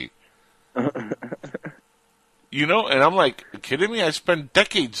technology?" And I'm like, kidding me? I spent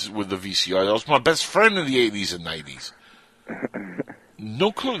decades with the VCR. That was my best friend in the 80s and 90s.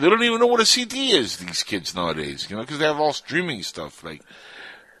 No clue. They don't even know what a CD is, these kids nowadays, because they have all streaming stuff.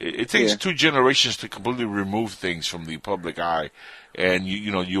 It takes 2 generations to completely remove things from the public eye, and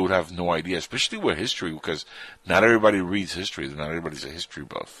you would have no idea, especially with history, because not everybody reads history. Not everybody's a history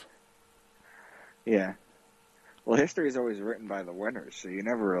buff. Yeah. Well, history is always written by the winners, so you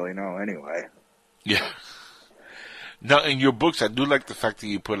never really know anyway. Yeah. Now, in your books, I do like the fact that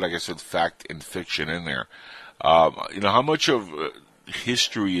you put, like I said, fact and fiction in there. How much of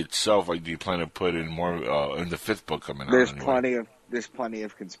history itself do you plan to put in more in the 5th book coming out? There's plenty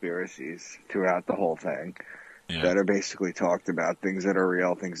of conspiracies throughout the whole thing that are basically talked about, things that are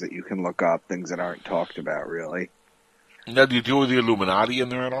real, things that you can look up, things that aren't talked about, really. Now, do you deal with the Illuminati in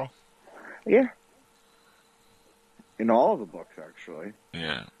there at all? Yeah. In all of the books, actually.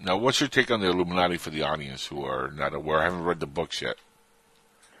 Yeah. Now, what's your take on the Illuminati for the audience who are not aware, haven't read the books yet?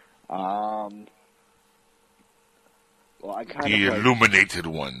 Well, I kind the of illuminated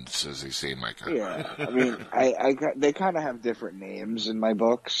ones, as they say in my country. Yeah, I mean, they kind of have different names in my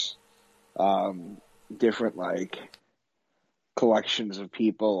books, different collections of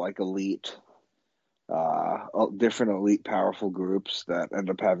people, elite, different elite, powerful groups that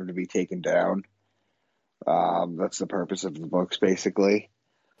end up having to be taken down. That's the purpose of the books, basically.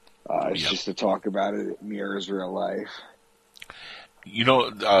 It's just to talk about it. It mirrors real life.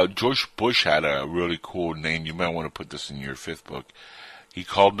 George Bush had a really cool name. You might want to put this in your 5th book. He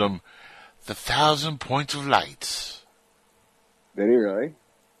called them the 1,000 Points of Lights. Did he really?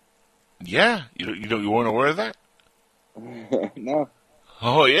 Yeah. You weren't aware of that? No.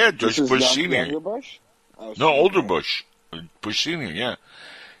 Oh, yeah. George Bush Sr. Younger Bush? Oh, no, older Bush. Bush Sr., yeah.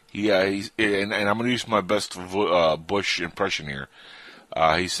 He's and I'm going to use my best Bush impression here.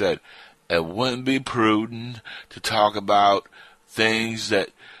 He said, it wouldn't be prudent to talk about things that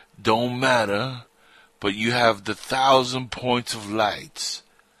don't matter, but you have the 1,000 points of lights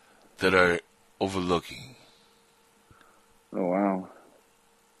that are overlooking. Oh, wow.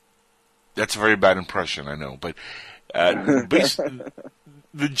 That's a very bad impression, I know. But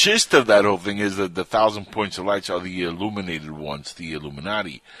the gist of that whole thing is that the 1,000 points of lights are the illuminated ones, the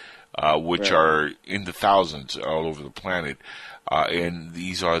Illuminati, which are in the thousands all over the planet. And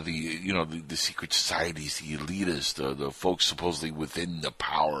these are the secret societies, the elitists, the folks supposedly within the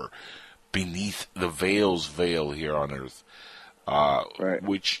power, beneath the veil here on Earth.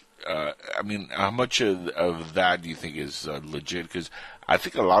 Which, how much of that do you think is legit? Because I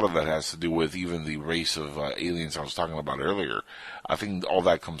think a lot of that has to do with even the race of aliens I was talking about earlier. I think all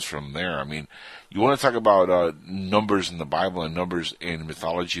that comes from there. I mean, you want to talk about numbers in the Bible and numbers in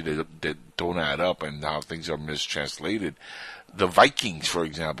mythology that don't add up and how things are mistranslated. The Vikings, for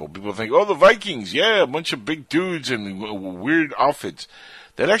example. People think, the Vikings, a bunch of big dudes in weird outfits.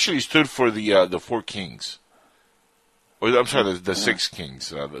 That actually stood for the 4 kings. I'm sorry, the Six Kings.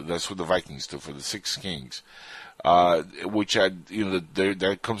 That's what the Vikings do for the Six Kings. Which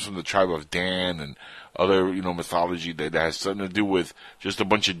that comes from the tribe of Dan and other, mythology that has something to do with just a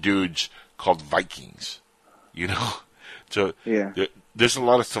bunch of dudes called Vikings. So yeah. There's a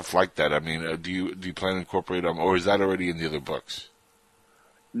lot of stuff like that. I mean, do you plan to incorporate them, or is that already in the other books?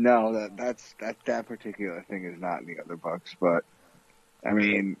 No, that particular thing is not in the other books. But I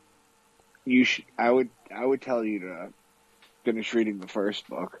mean, I would tell you to finish reading the first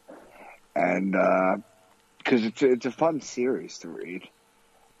book, and because it's a fun series to read.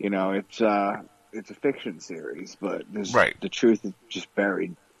 It's a fiction series, but the truth is just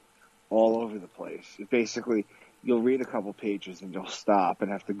buried all over the place. Basically, you'll read a couple pages and you'll stop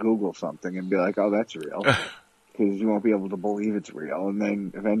and have to Google something and be like, "Oh, that's real," because you won't be able to believe it's real. And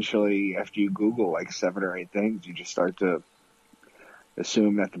then eventually, after you Google like 7 or 8 things, you just start to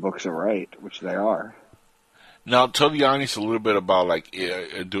assume that the books are right, which they are. Now, tell the audience a little bit about,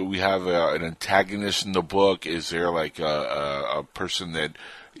 do we have an antagonist in the book? Is there, a person that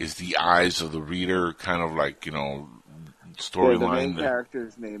is the eyes of the reader, kind of storyline? The main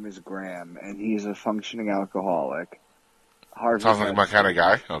character's name is Graham, and he's a functioning alcoholic. Sounds like my kind of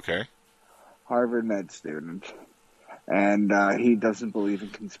guy. Okay. Harvard med student. And he doesn't believe in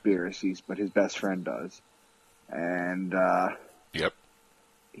conspiracies, but his best friend does. And yep.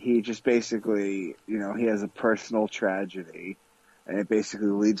 He just basically, he has a personal tragedy, and it basically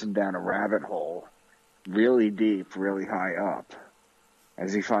leads him down a rabbit hole really deep, really high up,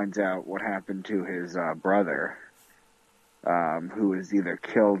 as he finds out what happened to his brother, who was either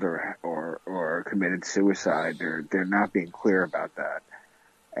killed or committed suicide. They're not being clear about that.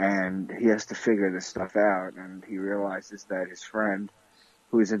 And he has to figure this stuff out, and he realizes that his friend,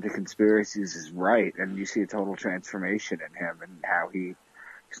 who is into conspiracies, is right, and you see a total transformation in him and how he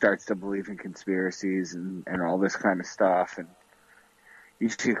starts to believe in conspiracies and all this kind of stuff, and you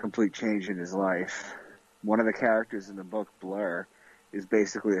see a complete change in his life. One of the characters in the book, Blur, is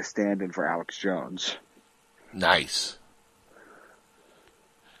basically a stand-in for Alex Jones. Nice.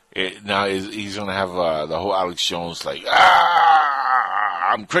 Now he's going to have the whole Alex Jones I'm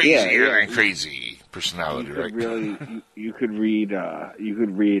crazy, I'm crazy personality, right? You could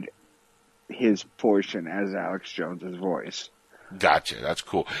read his portion as Alex Jones's voice. Gotcha. That's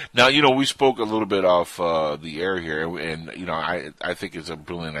cool. Now, we spoke a little bit off the air here, and, I think it's a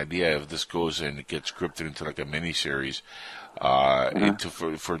brilliant idea if this goes and it gets scripted into a miniseries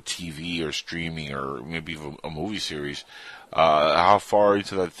for TV or streaming or maybe even a movie series. How far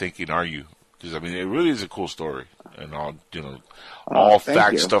into that thinking are you? Because, it really is a cool story, and all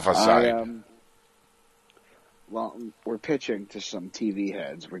fact stuff aside. Well, we're pitching to some TV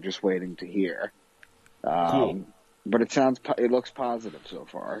heads. We're just waiting to hear. Cool. But it looks positive so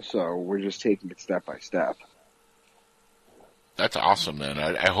far, so we're just taking it step by step. That's awesome, man.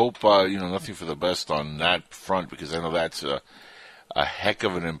 I hope, nothing for the best on that front, because I know that's a heck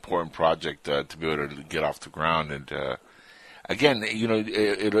of an important project to be able to get off the ground. And, again,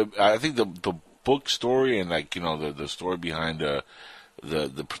 I think the book story and, the story behind the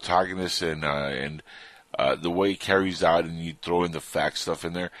protagonist and the way he carries out and you throw in the fact stuff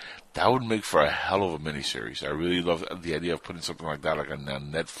in there, that would make for a hell of a miniseries. I really love the idea of putting something like that on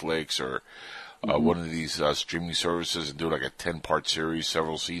Netflix or one of these streaming services and do a 10-part series,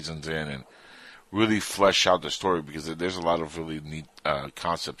 several seasons in, and really flesh out the story, because there's a lot of really neat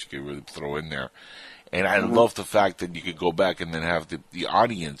concepts you could really throw in there. And I love the fact that you could go back and then have the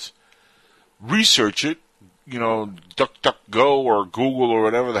audience research it, DuckDuckGo or Google or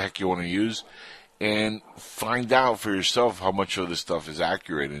whatever the heck you want to use, and find out for yourself how much of this stuff is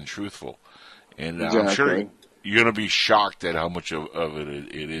accurate and truthful. And exactly. I'm sure you're going to be shocked at how much of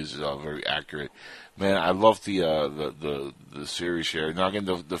it is very accurate. Man, I love the series here. Now, again,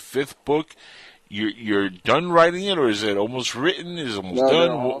 the 5th book, you're done writing it, or is it almost written? Is it almost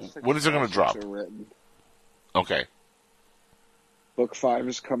done? When is it going to drop? Okay. Book 5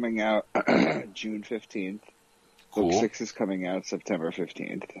 is coming out June 15th. Cool. Book 6 is coming out September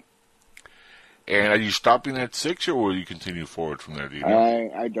 15th. And are you stopping at 6, or will you continue forward from there? Do you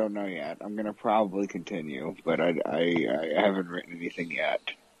know? I don't know yet. I'm going to probably continue, but I haven't written anything yet.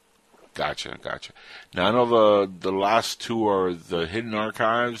 Gotcha. Now, I know the last 2 are The Hidden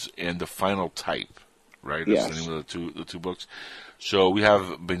Archives and The Final Type, right? That's the name of the two books. So we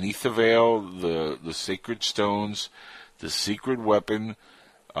have Beneath the Veil, the Sacred Stones, The Secret Weapon,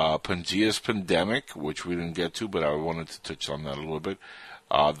 Pangea's Pandemic, which we didn't get to, but I wanted to touch on that a little bit.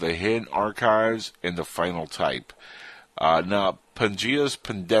 The Hidden Archives, and The Final Type. Now, Pangea's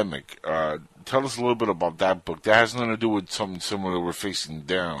Pandemic, tell us a little bit about that book. That has nothing to do with something similar we're facing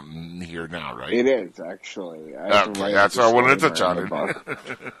down here now, right? It is, actually. Okay, that's why I wanted to touch on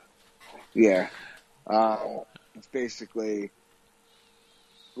it. Yeah. It's basically,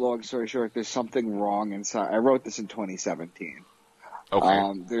 long story short, there's something wrong inside. I wrote this in 2017.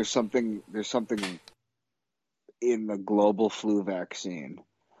 Okay. There's something in the global flu vaccine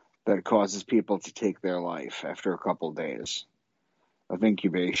that causes people to take their life after a couple days of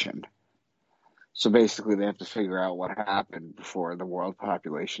incubation. So basically, they have to figure out what happened before the world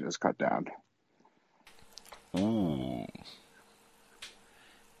population is cut down. Ooh.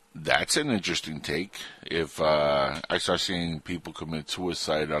 That's an interesting take. If I start seeing people commit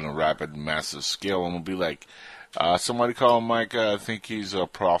suicide on a rapid, massive scale, I'm going to be like, somebody call him Mike. I think he's a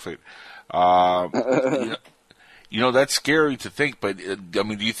prophet. That's scary to think, but,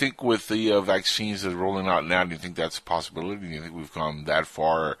 do you think with the vaccines that are rolling out now, do you think that's a possibility? Do you think we've gone that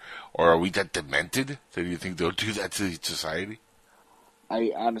far, or are we that demented? Do you think they'll do that to society?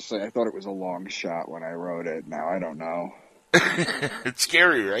 I thought it was a long shot when I wrote it. Now I don't know. It's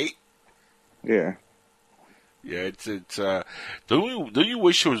scary, right? Yeah. Yeah, it's don't you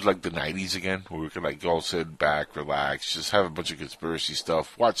wish it was like the 90s again, where we could like all sit back, relax, just have a bunch of conspiracy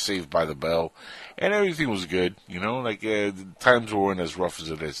stuff, watch Saved by the Bell, and everything was good, the times weren't as rough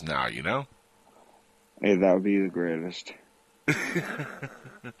as it is now, Hey, that would be the greatest.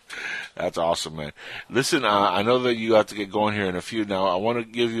 That's awesome, man. Listen, I know that you have to get going here in a few. Now, I want to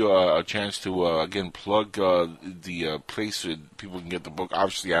give you a chance to, again, plug the place that people can get the book.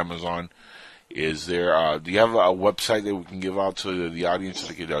 Obviously, Amazon is there. Do you have a website that we can give out to the audience so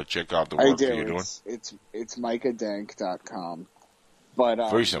they can check out the work that you're doing? It's micahdank.com. But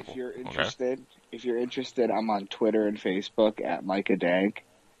very simple. If you're interested, I'm on Twitter and Facebook at micahdank.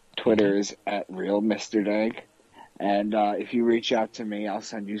 Twitter is at real Mr. Dank. And if you reach out to me, I'll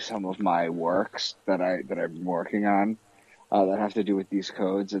send you some of my works that I'm working on that have to do with these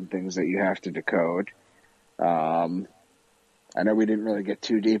codes and things that you have to decode. I know we didn't really get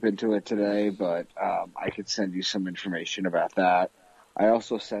too deep into it today, but I could send you some information about that. I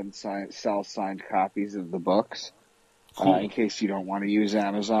also sell signed copies of the books in case you don't want to use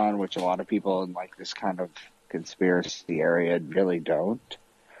Amazon, which a lot of people in like this kind of conspiracy area really don't.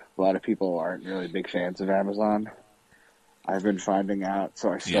 A lot of people aren't really big fans of Amazon. I've been finding out,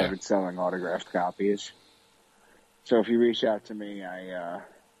 so I started selling autographed copies. So if you reach out to me, I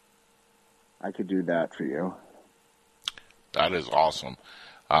could do that for you. That is awesome.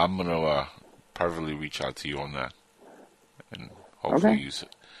 I'm going to privately reach out to you on that. And hopefully you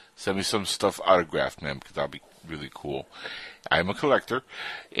send me some stuff autographed, man, because that'll be really cool. I'm a collector.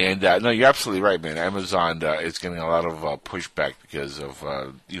 And, no, you're absolutely right, man. Amazon is getting a lot of pushback because of,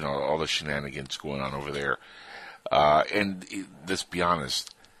 all the shenanigans going on over there. And let's be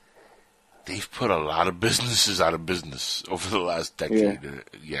honest, they've put a lot of businesses out of business over the last decade.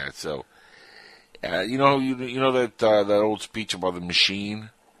 So, you know that old speech about the machine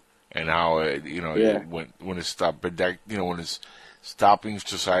and how when it stopped, when it's stopping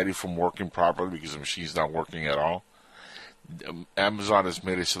society from working properly because the machine's not working at all. Amazon has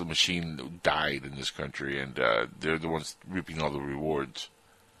made it so the machine died in this country, and they're the ones reaping all the rewards.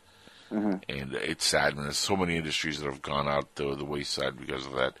 Mm-hmm. And it's sad, man. There's so many industries that have gone out the wayside because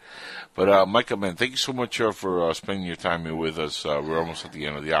of that. But, Micah, man, thank you so much for spending your time here with us. We're almost at the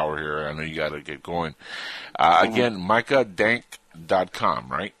end of the hour here. I know you got to get going. Again, micahdank.com,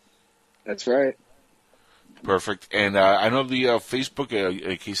 right? That's right. Perfect. And I know the Facebook,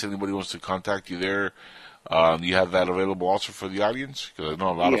 in case anybody wants to contact you there, you have that available also for the audience? Because I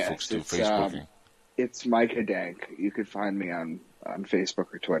know a lot of folks do Facebooking. It's Micah Dank. You could find me on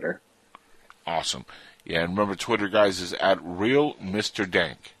Facebook or Twitter. Awesome. Yeah, and remember, Twitter, guys, is at Real Mr.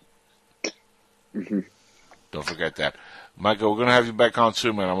 Dank. Mm-hmm. Don't forget that. Micah, we're going to have you back on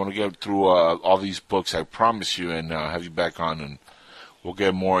soon, man. I want to get through all these books, I promise you, and have you back on, and we'll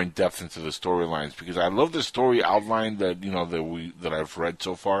get more in depth into the storylines, because I love the story outline that I've read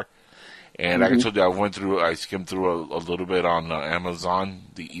so far. And like I told you, I skimmed through a little bit on Amazon,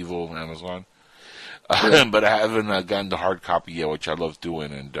 the evil Amazon. But I haven't gotten the hard copy yet, which I love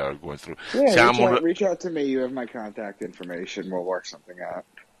doing and going through. Yeah, reach out to me. You have my contact information. We'll work something out.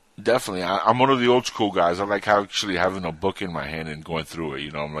 Definitely. I'm one of the old school guys. I like actually having a book in my hand and going through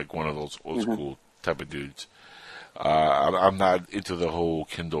it. I'm like one of those old school type of dudes. I'm not into the whole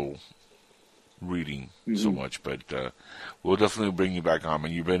Kindle reading so much, but we'll definitely bring you back on.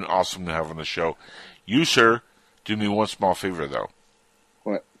 And you've been awesome to have on the show. You, sir, do me one small favor, though.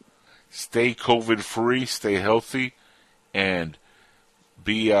 What? Stay COVID-free, stay healthy, and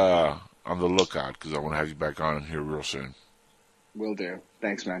be on the lookout, because I want to have you back on here real soon. Will do.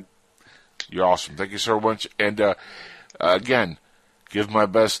 Thanks, man. You're awesome. Thank you so much. And again, give my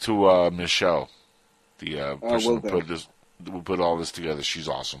best to Michelle, the person who put all this together. She's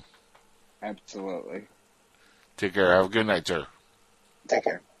awesome. Absolutely. Take care. Have a good night, sir. Take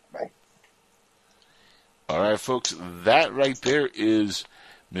care. Bye. All right, folks. That right there is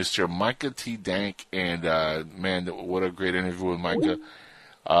Mr. Micah T. Dank. And, man, what a great interview with Micah.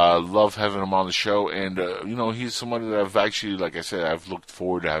 Love having him on the show. And, he's somebody that I've actually, like I said, I've looked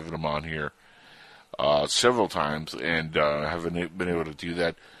forward to having him on here several times. And haven't been able to do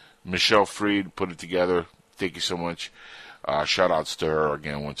that. Michelle Freed put it together. Thank you so much. Shout outs to her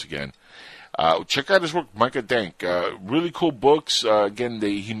again, once again. Check out his work, Micah Dank. Really cool books. Again,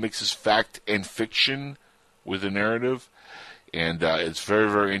 he mixes fact and fiction with a narrative, and it's very,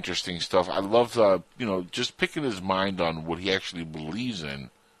 very interesting stuff. I love, just picking his mind on what he actually believes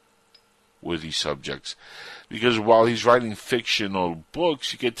in with these subjects, because while he's writing fictional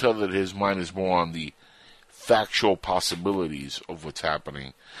books, you can tell that his mind is more on the factual possibilities of what's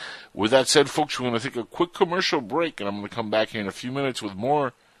happening. With that said, folks, we're going to take a quick commercial break, and I'm going to come back here in a few minutes with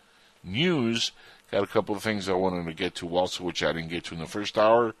more news. Got a couple of things I wanted to get to also, which I didn't get to in the first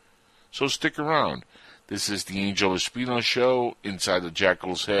hour, so stick around. This is the Angel Espino Show inside the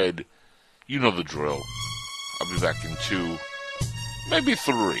Jackal's Head. You know the drill. I'll be back in 2, maybe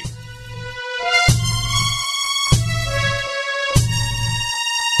 3.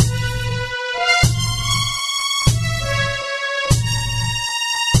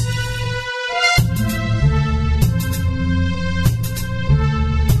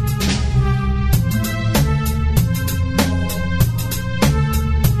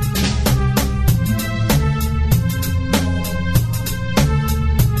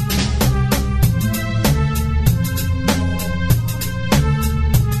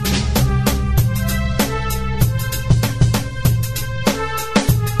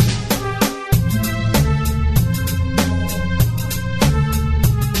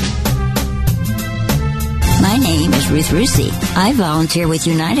 Ruth Rusi. I volunteer with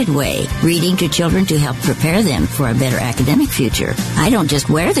United Way, reading to children to help prepare them for a better academic future. I don't just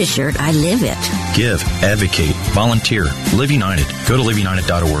wear the shirt, I live it. Give, advocate, volunteer, Live United. Go to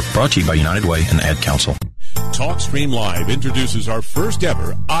liveunited.org. Brought to you by United Way and the Ad Council. TalkStream Live introduces our first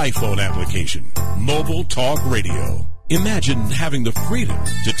ever iPhone application, Mobile Talk Radio. Imagine having the freedom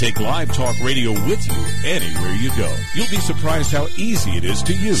to take live talk radio with you anywhere you go. You'll be surprised how easy it is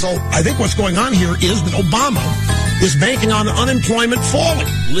to use. So I think what's going on here is that Obama is banking on unemployment falling.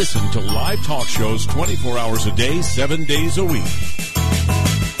 Listen to live talk shows 24 hours a day, 7 days a week.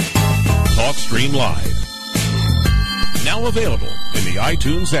 TalkStream Live. Now available in the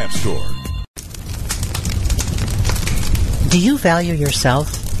iTunes App Store. Do you value yourself,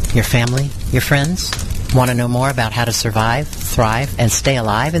 your family, your friends? Want to know more about how to survive, thrive, and stay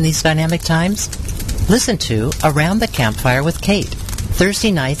alive in these dynamic times? Listen to Around the Campfire with Kate,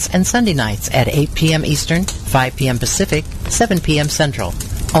 Thursday nights and Sunday nights at 8 p.m. Eastern, 5 p.m. Pacific, 7 p.m. Central,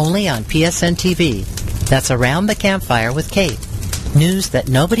 only on PSN TV. That's Around the Campfire with Kate. News that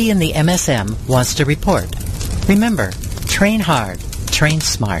nobody in the MSM wants to report. Remember, train hard, train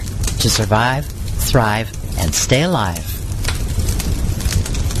smart to survive, thrive, and stay alive.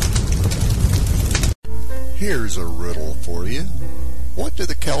 Here's a riddle for you. What do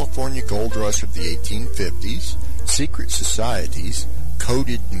the California gold rush of the 1850s, secret societies,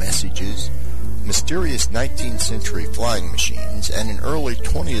 coded messages, mysterious 19th century flying machines, and an early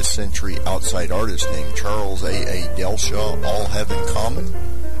 20th century outside artist named Charles A.A. Delshaw all have in common?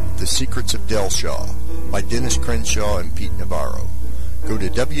 The Secrets of Delshaw by Dennis Crenshaw and Pete Navarro. Go to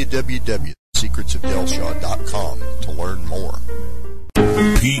www.secretsofdelshaw.com to learn more.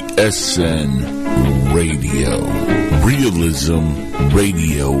 PSN Radio. Realism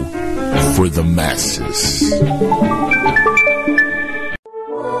Radio for the masses.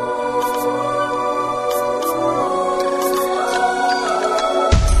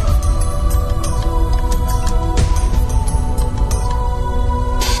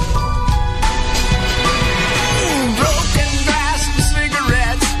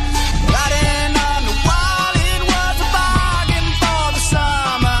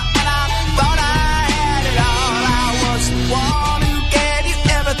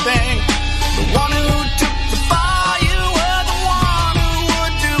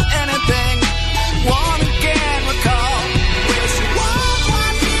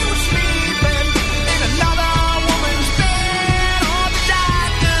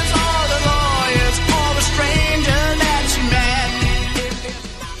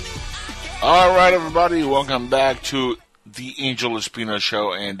 All right, everybody, welcome back to the Angel Espino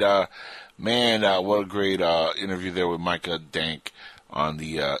Show, and man, what a great interview there with Micah Dank. on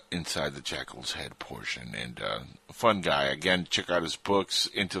the Inside the Jackal's Head portion. And a fun guy. Again, check out his books,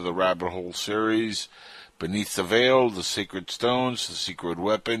 Into the Rabbit Hole series, Beneath the Veil, The Sacred Stones, The Secret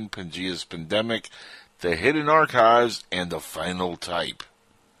Weapon, Pangea's Pandemic, The Hidden Archives, and The Final Type.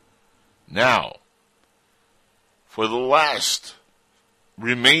 Now, for the last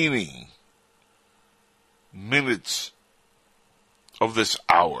remaining minutes of this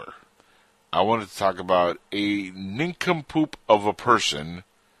hour, I wanted to talk about a nincompoop of a person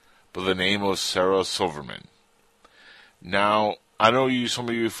by the name of Sarah Silverman. Now, I know some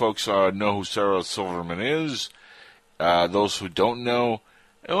of you folks know who Sarah Silverman is. Those who don't know,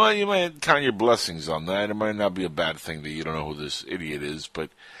 well, you might count your blessings on that. It might not be a bad thing that you don't know who this idiot is, but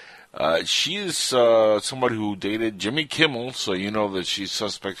she is somebody who dated Jimmy Kimmel, so you know that she's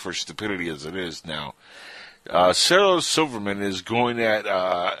suspect for stupidity as it is now. Sarah Silverman is going at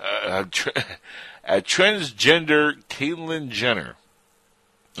transgender Caitlyn Jenner.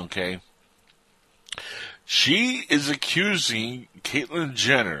 Okay? She is accusing Caitlyn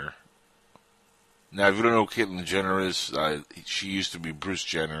Jenner. Now, if you don't know who Caitlyn Jenner is, she used to be Bruce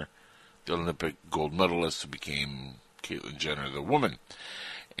Jenner, the Olympic gold medalist, who became Caitlyn Jenner, the woman.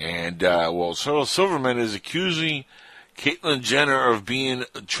 And, Sarah Silverman is accusing Caitlyn Jenner of being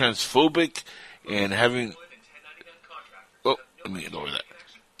transphobic and having... Oh, let me lower that.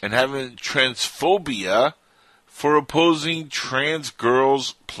 And having transphobia for opposing trans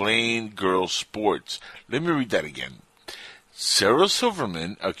girls playing girl sports. Let me read that again. Sarah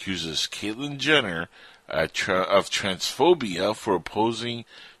Silverman accuses Caitlyn Jenner of transphobia for opposing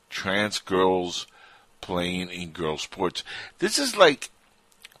trans girls playing in girl sports. This is like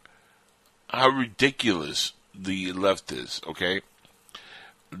how ridiculous the left is, okay?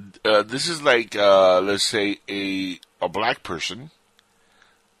 This is like, let's say, a black person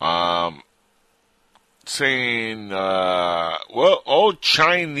saying, all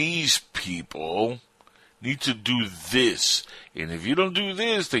Chinese people need to do this, and if you don't do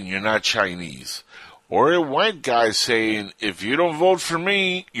this, then you're not Chinese. Or a white guy saying, if you don't vote for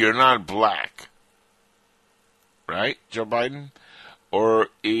me, you're not black. Right, Joe Biden? Or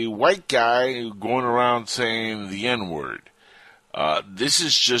a white guy going around saying the N-word. This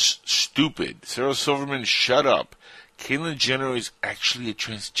is just stupid. Sarah Silverman, shut up. Caitlyn Jenner is actually a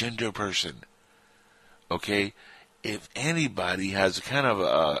transgender person. Okay? If anybody has kind of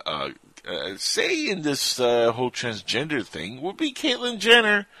a say in this whole transgender thing, would be Caitlyn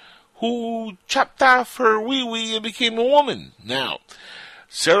Jenner, who chopped off her wee-wee and became a woman. Now,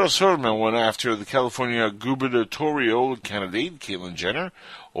 Sarah Silverman went after the California gubernatorial candidate, Caitlyn Jenner,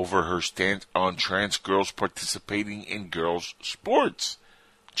 over her stance on trans girls participating in girls' sports.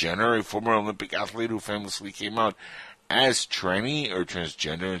 Jenner, a former Olympic athlete who famously came out as tranny or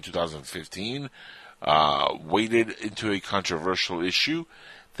transgender in 2015, waded into a controversial issue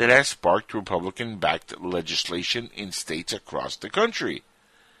that has sparked Republican-backed legislation in states across the country.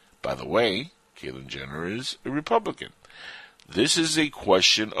 By the way, Caitlyn Jenner is a Republican. This is a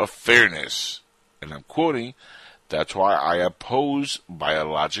question of fairness, and I'm quoting, "That's why I oppose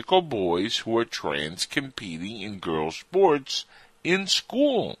biological boys who are trans competing in girls' sports in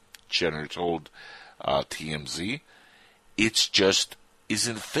school," Jenner told TMZ. "It's just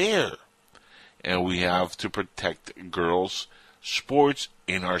isn't fair, and we have to protect girls' sports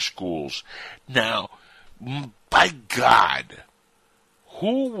in our schools." Now, by God,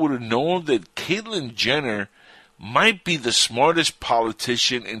 who would have known that Caitlyn Jenner might be the smartest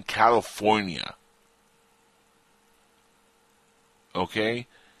politician in California? Okay?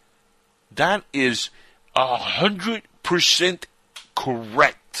 That is 100%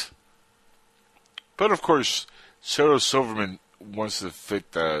 correct. But of course, Sarah Silverman wants to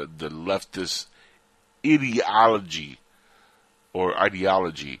fit the leftist ideology or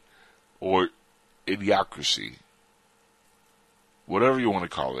idiocracy, whatever you want to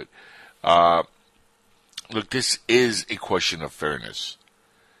call it. Look, this is a question of fairness.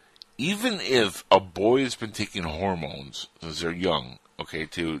 Even if a boy has been taking hormones since they're young, okay,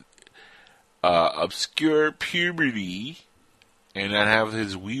 to obscure puberty and not have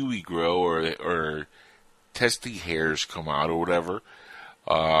his wee-wee grow or testy hairs come out or whatever,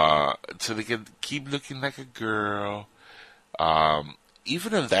 so they can keep looking like a girl,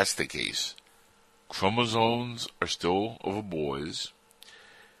 even if that's the case, chromosomes are still of a boy's.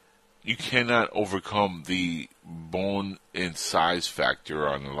 You cannot overcome the bone and size factor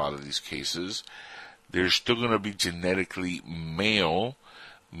on a lot of these cases. They're still going to be genetically male,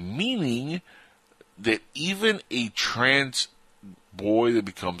 meaning that even a trans boy that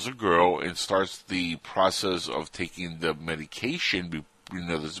becomes a girl and starts the process of taking the medication,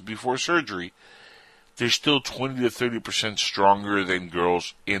 this is before surgery, they're still 20 to 30% stronger than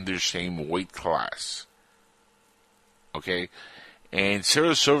girls in their same weight class. Okay? And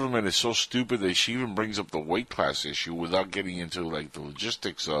Sarah Silverman is so stupid that she even brings up the weight class issue without getting into like the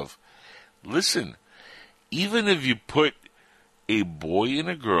logistics of, listen, even if you put a boy and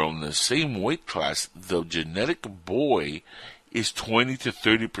a girl in the same weight class, the genetic boy is 20 to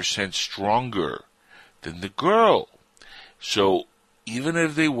 30% stronger than the girl. So even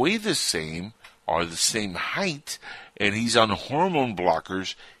if they weigh the same, are the same height, and he's on hormone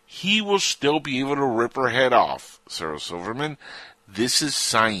blockers, he will still be able to rip her head off, Sarah Silverman. This is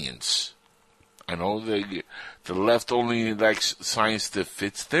science. I know the left only likes science that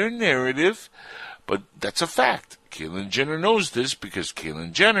fits their narrative, but that's a fact. Caitlyn Jenner knows this because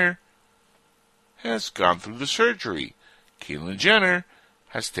Caitlyn Jenner has gone through the surgery. Caitlyn Jenner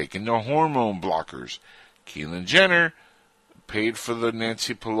has taken the hormone blockers. Caitlyn Jenner paid for the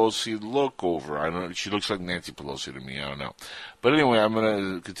Nancy Pelosi look over. I don't know. She looks like Nancy Pelosi to me. I don't know. But anyway, I'm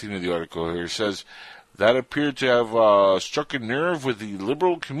going to continue the article here. It says, that appeared to have struck a nerve with the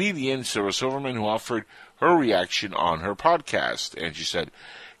liberal comedian Sarah Silverman, who offered her reaction on her podcast. And she said,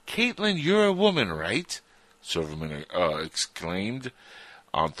 Caitlyn, you're a woman, right? Silverman exclaimed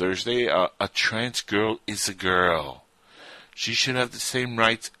on Thursday, a trans girl is a girl. She should have the same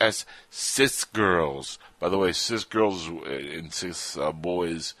rights as cis girls. By the way, cis girls and cis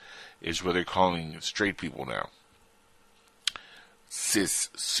boys is what they're calling straight people now. Cis,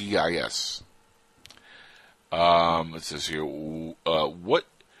 C-I-S. It says here, what,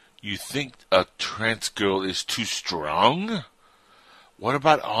 you think a trans girl is too strong? What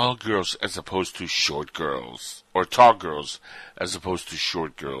about all girls as opposed to short girls? Or tall girls as opposed to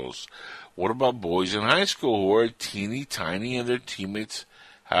short girls? What about boys in high school who are teeny tiny and their teammates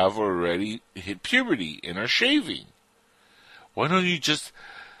have already hit puberty and are shaving? Why don't you just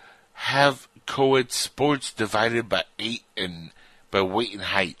have co-ed sports divided by weight and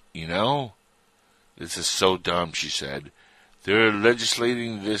height, you know? This is so dumb, she said. They're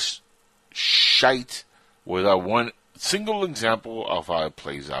legislating this shite without one single example of how it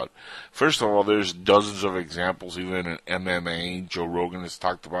plays out. First of all, there's dozens of examples, even in MMA. Joe Rogan has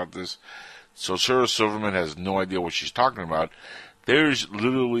talked about this. So Sarah Silverman has no idea what she's talking about. There's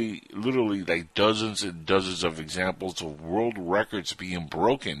literally like dozens and dozens of examples of world records being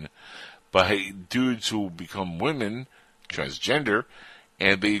broken by dudes who become women, transgender,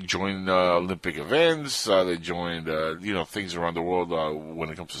 and they join Olympic events, they join, things around the world when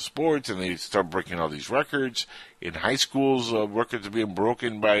it comes to sports, and they start breaking all these records. In high schools, records are being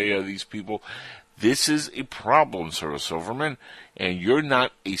broken by these people. This is a problem, Sarah Silverman, and you're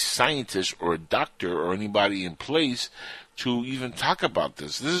not a scientist or a doctor or anybody in place to even talk about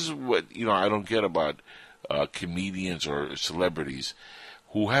this. This is what, I don't get about comedians or celebrities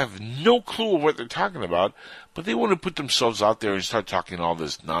who have no clue of what they're talking about, but they want to put themselves out there and start talking all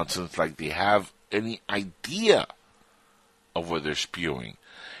this nonsense like they have any idea of what they're spewing.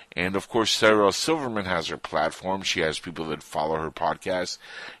 And, of course, Sarah Silverman has her platform. She has people that follow her podcast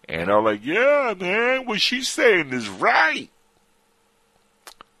and are like, yeah, man, what she's saying is right.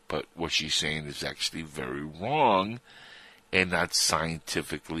 But what she's saying is actually very wrong and not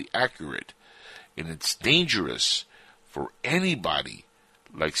scientifically accurate. And it's dangerous for anybody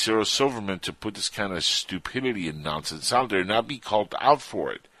like Sarah Silverman to put this kind of stupidity and nonsense out there and not be called out for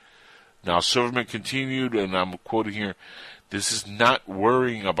it. Now, Silverman continued, and I'm quoting here, this is not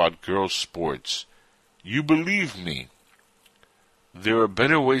worrying about girls' sports. You believe me. There are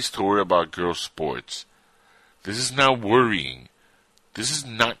better ways to worry about girls' sports. This is not worrying. This is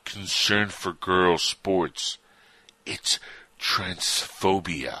not concern for girls' sports. It's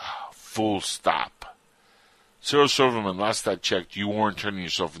transphobia. Full stop. Sarah Silverman, last I checked, you weren't turning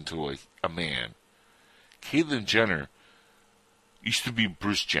yourself into a man. Caitlyn Jenner used to be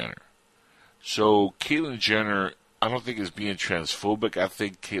Bruce Jenner. So Caitlyn Jenner, I don't think is being transphobic. I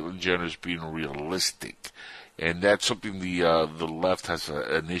think Caitlyn Jenner is being realistic. And that's something the left has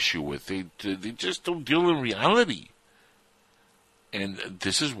an issue with. They just don't deal in reality. And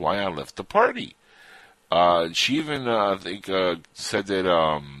this is why I left the party. She even, I think, said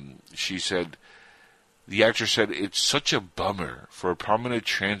that, she said, the actress said, it's such a bummer for a prominent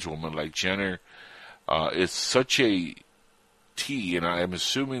trans woman like Jenner. It's such a T, and I'm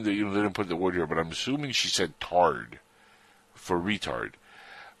assuming that, they didn't put the word here, but I'm assuming she said tard for retard.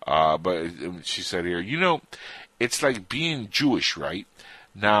 But she said here, it's like being Jewish, right?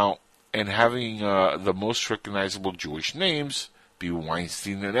 Now, and having the most recognizable Jewish names be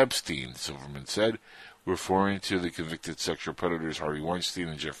Weinstein and Epstein, Silverman said, referring to the convicted sexual predators Harvey Weinstein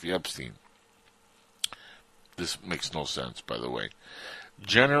and Jeffrey Epstein. This makes no sense, by the way.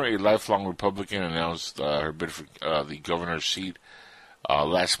 Jenner, a lifelong Republican, announced her bid for the governor's seat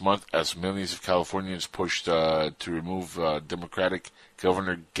last month as millions of Californians pushed to remove Democratic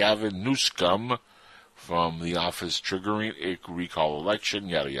Governor Gavin Newsom from the office, triggering a recall election,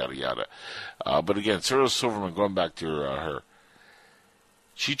 yada, yada, yada. But again, Sarah Silverman, going back to her,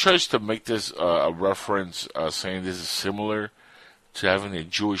 she tries to make this a reference saying this is similar to having a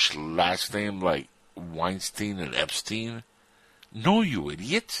Jewish last name like Weinstein and Epstein. No, you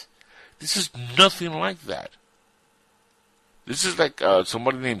idiot. This is nothing like that. This is like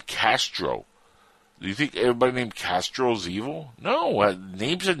somebody named Castro. Do you think everybody named Castro is evil? No,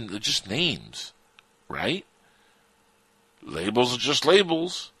 names are just names, right? Labels are just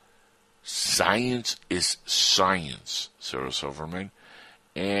labels. Science is science, Sarah Silverman.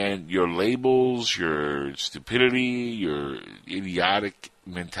 And your labels, your stupidity, your idiotic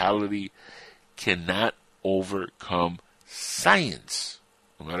mentality cannot overcome science.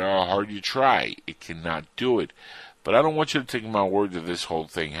 No matter how hard you try, it cannot do it. But I don't want you to take my word that this whole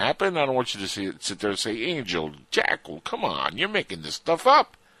thing happened. I don't want you to sit there and say, Angel, Jackal, come on, you're making this stuff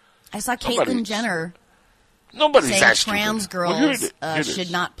up. I saw Caitlyn Jenner saying trans girls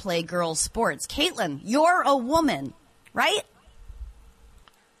should not play girls' sports. Caitlyn, you're a woman, right?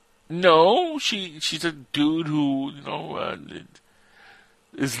 No, she's a dude who,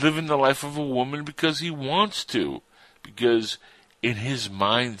 is living the life of a woman because he wants to. Because in his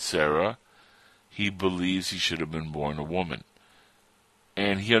mind, Sarah, he believes he should have been born a woman.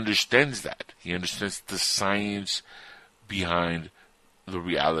 And he understands that. He understands the science behind the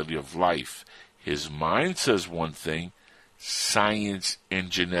reality of life. His mind says one thing, science and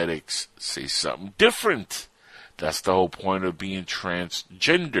genetics say something different. That's the whole point of being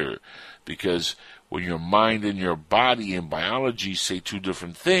transgender. Because when your mind and your body and biology say two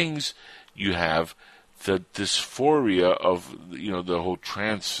different things, you have the dysphoria of, the whole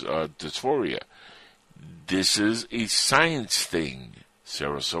trans dysphoria. This is a science thing,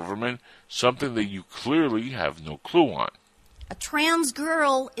 Sarah Silverman, something that you clearly have no clue on. A trans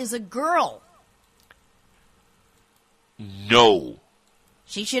girl is a girl. No.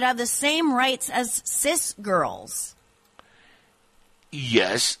 She should have the same rights as cis girls.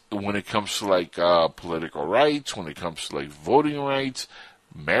 Yes, when it comes to political rights, when it comes to voting rights,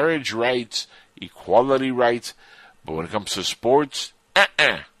 marriage rights, equality rights, but when it comes to sports,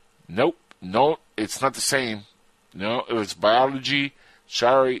 nope, no, it's not the same. No, if it's biology,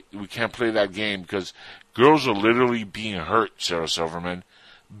 sorry, we can't play that game because girls are literally being hurt, Sarah Silverman,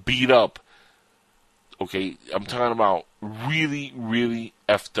 beat up. Okay, I'm talking about really, really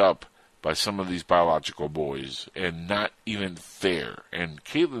effed up by some of these biological boys and not even fair. And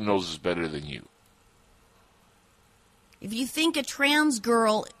Caitlyn knows this better than you. If you think a trans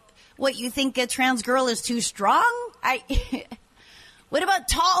girl, you think a trans girl is too strong? What about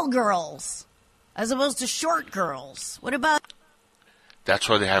tall girls as opposed to short girls? What about... That's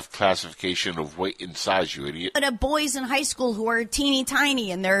why they have classification of weight and size, you idiot. But boys in high school who are teeny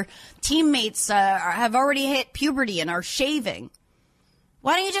tiny and their teammates have already hit puberty and are shaving.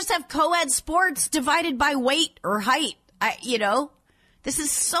 Why don't you just have co-ed sports divided by weight or height? This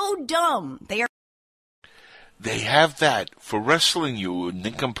is so dumb. They have that for wrestling, you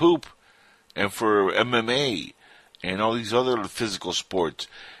nincompoop, and for MMA and all these other physical sports.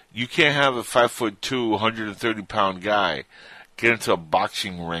 You can't have a 5'2", 130-pound guy get into a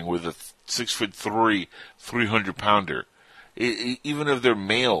boxing ring with a 6'3", 300-pounder. Even if they're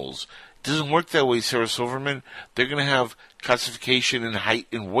males, it doesn't work that way, Sarah Silverman. They're going to have classification in height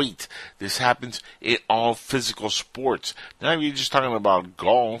and weight. This happens in all physical sports. Now you're just talking about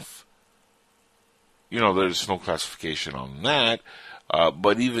golf. There's no classification on that.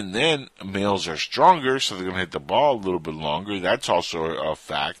 But even then, males are stronger, so they're going to hit the ball a little bit longer. That's also a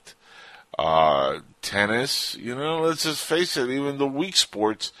fact. Tennis, let's just face it, even the weak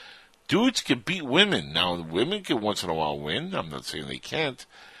sports, dudes can beat women. Now, women can once in a while win. I'm not saying they can't.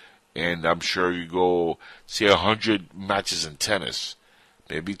 And I'm sure you go see 100 matches in tennis.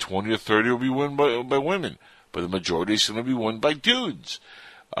 Maybe 20 or 30 will be won by women. But the majority is going to be won by dudes.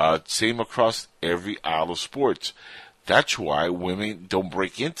 Same across every aisle of sports. That's why women don't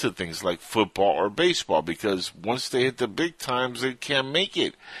break into things like football or baseball, because once they hit the big times, they can't make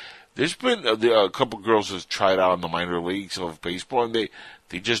it. There's been a couple girls that tried out in the minor leagues of baseball, and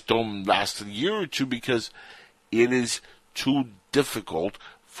they just don't last a year or two because it is too difficult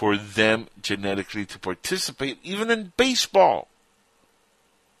for them genetically to participate, even in baseball.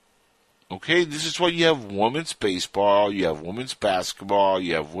 Okay, this is why you have women's baseball, you have women's basketball,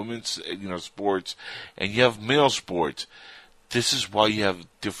 you have women's sports, and you have male sports. This is why you have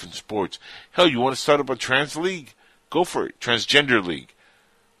different sports. Hell, you want to start up a trans league? Go for it. Transgender league.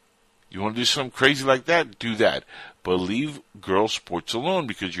 You want to do something crazy like that? Do that. But leave girls' sports alone,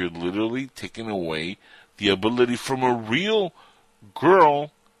 because you're literally taking away the ability from a real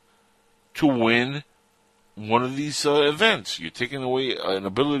girl to win one of these events. You're taking away an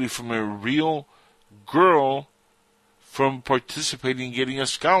ability from a real girl from participating and getting a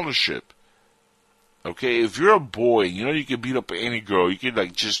scholarship. Okay, if you're a boy, you can beat up any girl. You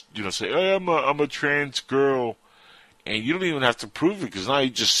can just say, "Hey, I'm a trans girl," and you don't even have to prove it, because now you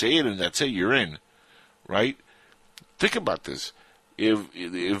just say it and that's it. You're in, right? Think about this.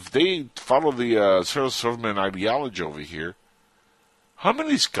 If they follow the Sarah Silverman ideology over here, how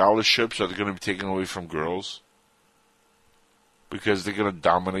many scholarships are they going to be taken away from girls? Because they're going to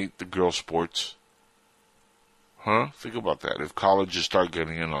dominate the girl sports. Huh? Think about that. If colleges start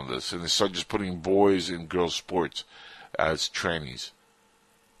getting in on this and they start just putting boys in girls' sports as trannies.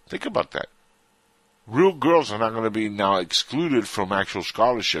 Think about that. Real girls are not going to be now excluded from actual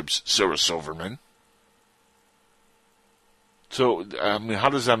scholarships, Sarah Silverman. So, how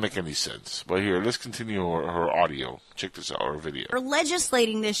does that make any sense? But here, let's continue her audio. Check this out, her video. We're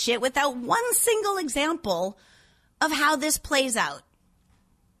legislating this shit without one single example of how this plays out.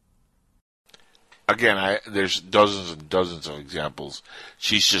 Again, there's dozens and dozens of examples.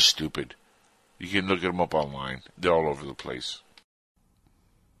 She's just stupid. You can look them up online. They're all over the place.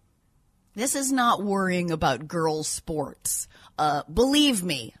 This is not worrying about girls' sports. Believe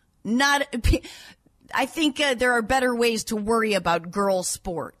me, not. I think there are better ways to worry about girls'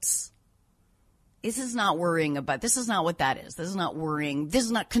 sports. This is not worrying about. This is not what that is. This is not worrying. This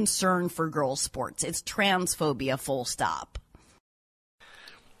is not concern for girls' sports. It's transphobia, full stop.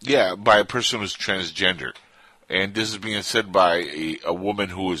 Yeah, by a person who's transgender. And this is being said by a woman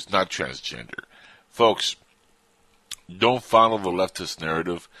who is not transgender. Folks, don't follow the leftist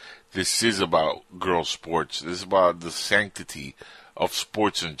narrative. This is about girls' sports. This is about the sanctity of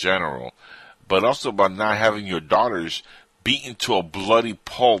sports in general. But also about not having your daughters beaten to a bloody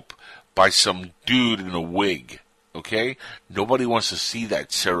pulp by some dude in a wig. Okay? Nobody wants to see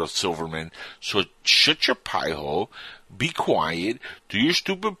that, Sarah Silverman. So shut your pie hole. Be quiet, do your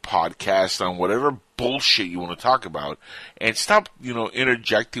stupid podcast on whatever bullshit you want to talk about, and stop,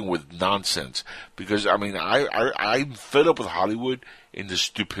 interjecting with nonsense. Because, I'm fed up with Hollywood and the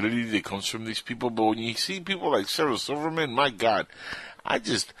stupidity that comes from these people, but when you see people like Sarah Silverman, my God,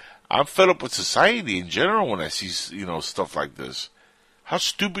 I'm fed up with society in general when I see, stuff like this. How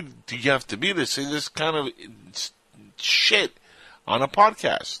stupid do you have to be to say this kind of shit on a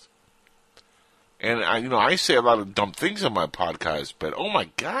podcast? And I say a lot of dumb things on my podcast, but oh my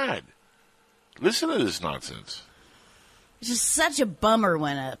God, listen to this nonsense. It's just such a bummer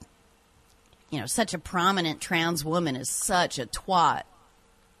when such a prominent trans woman is such a twat.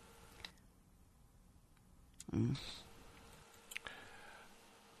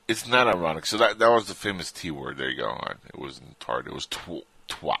 It's not ironic. So that was the famous T word. There you go. It wasn't tart. It was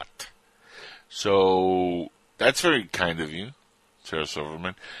twat. So that's very kind of you, Sarah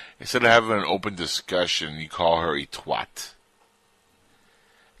Silverman. Instead of having an open discussion, you call her a twat.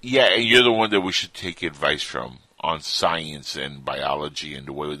 Yeah, and you're the one that we should take advice from on science and biology and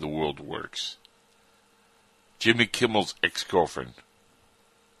the way the world works. Jimmy Kimmel's ex-girlfriend,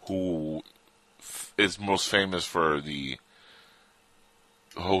 who is most famous for the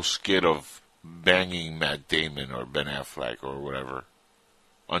whole skit of banging Matt Damon or Ben Affleck or whatever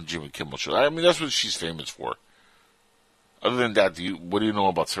on Jimmy Kimmel Show. That's what she's famous for. Other than that, what do you know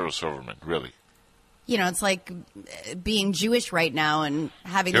about Sarah Silverman, really? It's like being Jewish right now and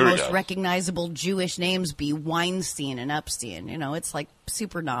having the most recognizable Jewish names be Weinstein and Epstein. It's like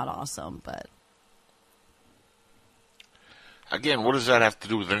super not awesome, but... Again, what does that have to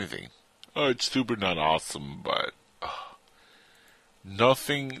do with anything? Oh, it's super not awesome, but...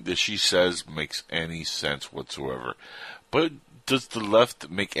 Nothing that she says makes any sense whatsoever. But does the left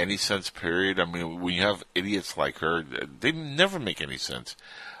make any sense, period? When you have idiots like her, they never make any sense.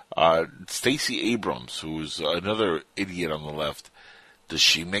 Stacey Abrams, who's another idiot on the left, does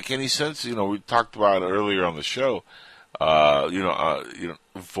she make any sense? We talked about earlier on the show,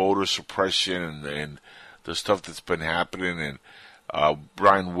 voter suppression and the stuff that's been happening, and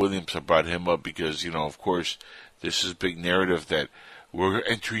Brian Williams, I brought him up because, of course, there's this big narrative that we're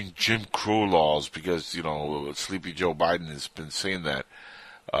entering Jim Crow laws because, Sleepy Joe Biden has been saying that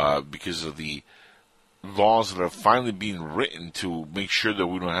because of the laws that are finally being written to make sure that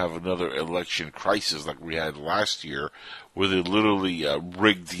we don't have another election crisis like we had last year, where they literally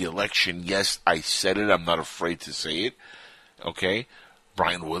rigged the election. Yes, I said it. I'm not afraid to say it. Okay?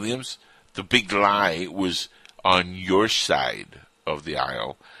 Brian Williams, the big lie was on your side of the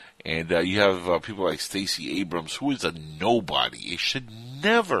aisle. And you have people like Stacey Abrams, who is a nobody. It should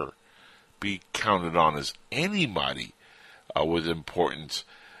never be counted on as anybody with importance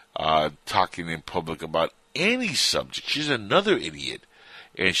talking in public about any subject. She's another idiot.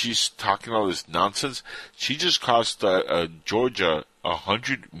 And she's talking all this nonsense. She just cost Georgia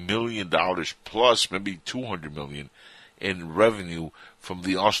 $100 million plus, maybe $200 million in revenue from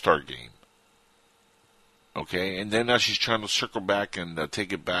the All-Star game. Okay, and then now she's trying to circle back and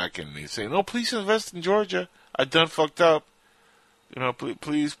take it back, and they say, "No, please invest in Georgia. I done fucked up.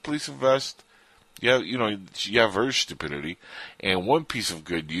 Please invest." Yeah, you have her stupidity. And one piece of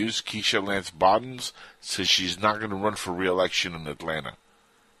good news: Keisha Lance Bottoms says she's not going to run for re-election in Atlanta.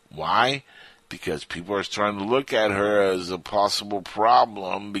 Why? Because people are trying to look at her as a possible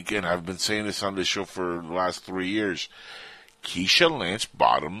problem. Again, I've been saying this on the show for the last 3 years. Keisha Lance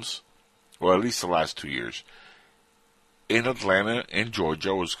Bottoms, or at least the last 2 years, in Atlanta and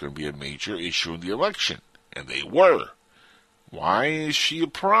Georgia was going to be a major issue in the election. And they were. Why is she a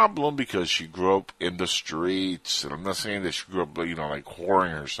problem? Because she grew up in the streets. And I'm not saying that she grew up, like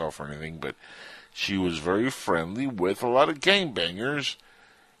whoring herself or anything, but she was very friendly with a lot of gangbangers.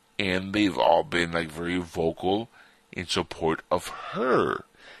 And they've all been very vocal in support of her.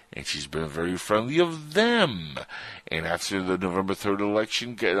 And she's been very friendly of them. And after the November 3rd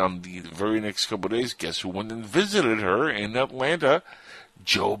election, on the very next couple of days, guess who went and visited her in Atlanta?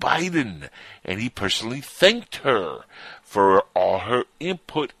 Joe Biden. And he personally thanked her for all her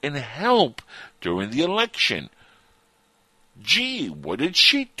input and help during the election. Gee, what did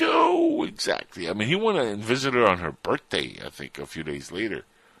she do exactly? I mean, he went and visited her on her birthday, I think, a few days later.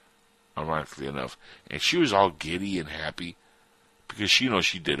 Ironically enough. And she was all giddy and happy because she knows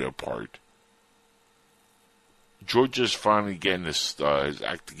she did her part. Georgia's finally getting his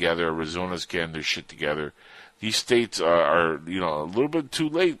act together. Arizona's getting their shit together. These states are a little bit too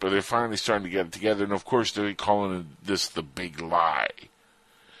late, but they're finally starting to get it together. And of course, they're calling this the big lie.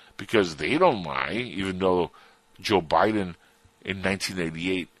 Because they don't lie, even though Joe Biden in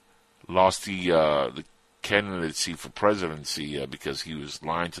 1988 lost the candidacy for presidency because he was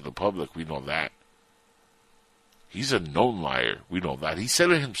lying to the public. We know that. He's a known liar. We know that. He said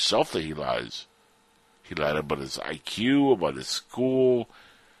it himself that he lies. He lied about his IQ, about his school.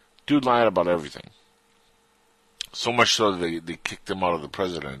 Dude lied about everything. So much so that they kicked him out of the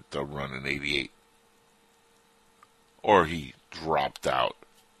president run in 88. Or he dropped out,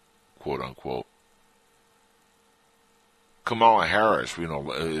 quote unquote. Kamala Harris, we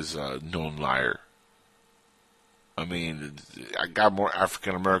know, is a known liar. I mean, I got more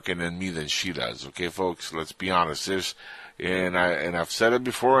African American in me than she does. Okay, folks, let's be honest. I've said it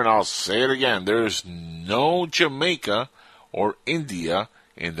before, and I'll say it again. There's no Jamaica or India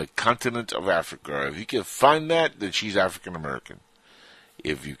in the continent of Africa. If you can find that, then she's African American.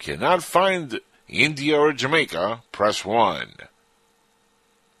 If you cannot find India or Jamaica, press 1.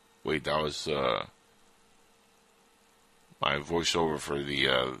 Wait, that was my voiceover for the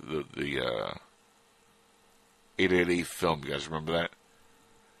 888 film. You guys remember that?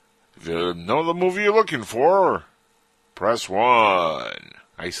 If you know the movie you're looking for, press 1.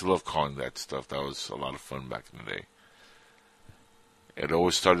 I used to love calling that stuff. That was a lot of fun back in the day. It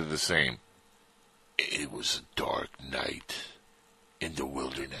always started the same. It was a dark night in the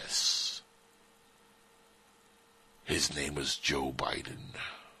wilderness. His name was Joe Biden.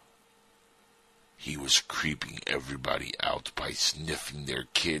 He was creeping everybody out by sniffing their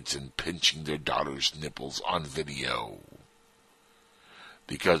kids and pinching their daughters' nipples on video.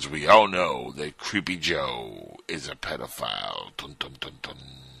 Because we all know that Creepy Joe is a pedophile. Dun, dun, dun, dun.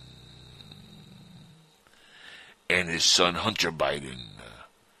 And his son Hunter Biden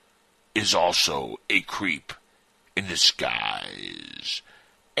is also a creep in disguise.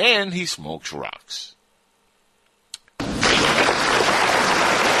 And he smokes rocks.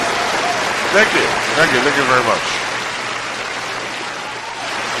 Thank you very much.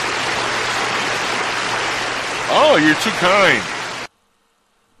 Oh, you're too kind.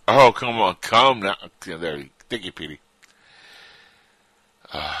 Oh, come on, come now. There, thank you, Petey.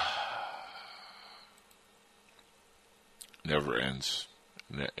 Never ends.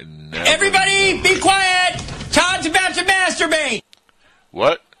 Never Everybody, ends. be quiet! Todd's about to masturbate!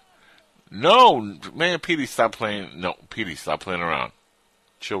 What? No, man, Petey, stop playing. No, Petey, stop playing around.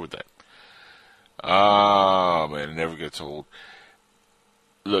 Chill with that. Oh, man, it never gets old.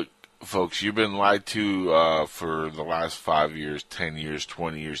 Look, folks, you've been lied to for the last 5 years, 10 years,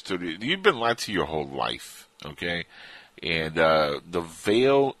 20 years, 30 years. You've been lied to your whole life, okay? And the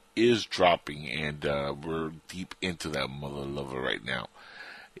veil is dropping, and we're deep into that mother lover right now.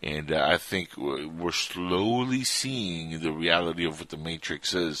 And I think we're slowly seeing the reality of what the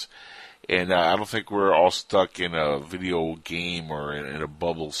Matrix is. And I don't think we're all stuck in a video game or in a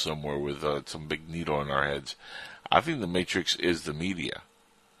bubble somewhere with some big needle in our heads. I think the Matrix is the media.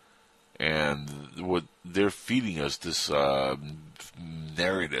 And what they're feeding us, this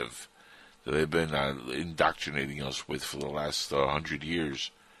narrative that they've been indoctrinating us with for the last 100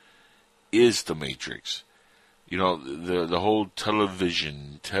 years, is the Matrix. You know, the whole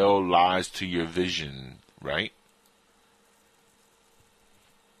television, tell lies to your vision, right?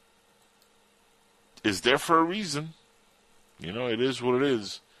 Is there for a reason. You know, it is what it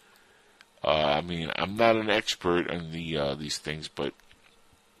is. I mean, I'm not an expert on these things, but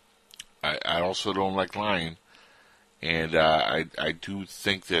I also don't like lying. And I do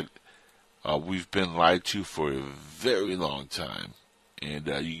think that we've been lied to for a very long time. And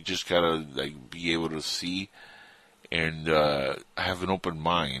you just gotta be able to see and have an open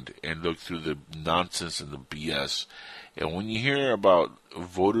mind and look through the nonsense and the BS. And when you hear about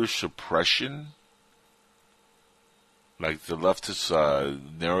voter suppression, like the leftist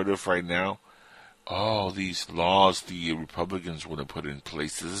narrative right now, oh, these laws the Republicans want to put in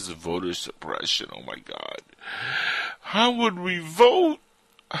place, this is voter suppression, oh my God. How would we vote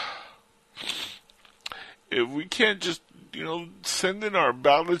if we can't just, send in our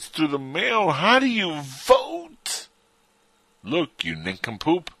ballots through the mail? How do you vote? Look, you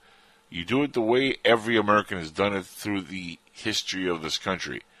nincompoop, you do it the way every American has done it through the history of this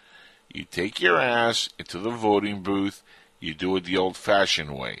country. You take your ass into the voting booth, you do it the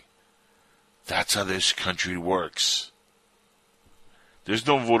old-fashioned way. That's how this country works. There's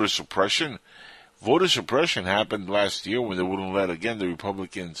no voter suppression. Voter suppression happened last year when they wouldn't let, again, the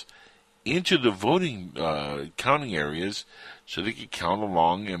Republicans into the voting counting areas so they could count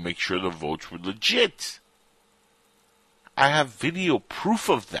along and make sure the votes were legit. I have video proof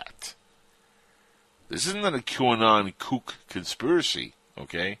of that. This isn't a QAnon kook conspiracy,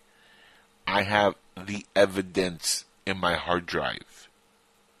 okay? I have the evidence in my hard drive.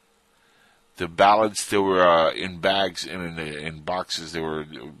 The ballots, they were in bags and in boxes. They were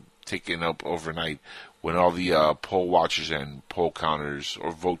taken up overnight when all the poll watchers and poll counters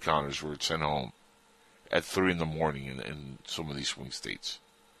or vote counters were sent home at 3 a.m. in some of these swing states.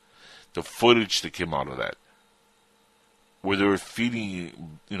 The footage that came out of that, where they were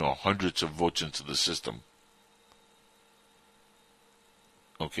feeding, hundreds of votes into the system.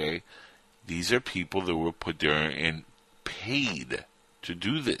 Okay? These are people that were put there and paid to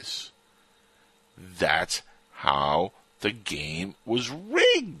do this. That's how the game was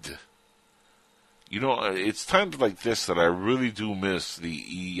rigged. It's times like this that I really do miss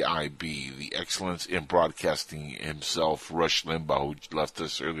the EIB, the Excellence in Broadcasting himself, Rush Limbaugh, who left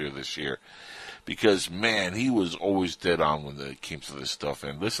us earlier this year. Because, man, he was always dead on when it came to this stuff.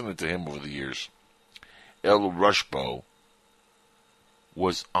 And listening to him over the years, El Rushbo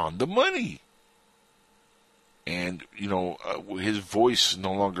was on the money. And, his voice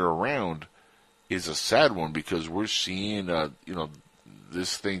no longer around is a sad one because we're seeing,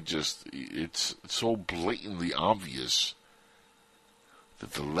 this thing it's so blatantly obvious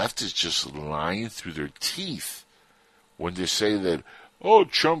that the left is just lying through their teeth when they say that, oh,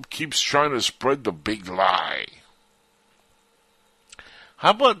 Trump keeps trying to spread the big lie. How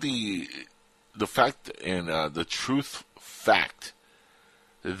about the fact and the truth fact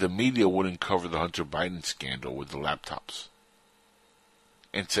that the media wouldn't cover the Hunter Biden scandal with the laptops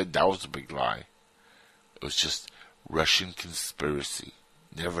and said that was the big lie? It was just Russian conspiracy.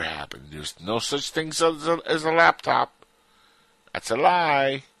 Never happened. There's no such thing as a laptop. That's a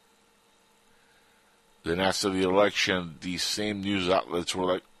lie. Then after the election, these same news outlets were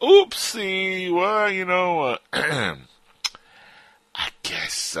like, oopsie, well, I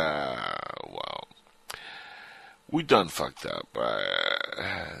guess, we done fucked up.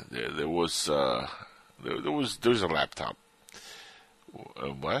 There's a laptop.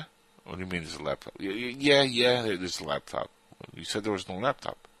 What? What do you mean there's a laptop? Yeah, there's a laptop. You said there was no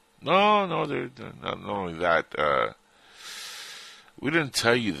laptop. No, not only that, we didn't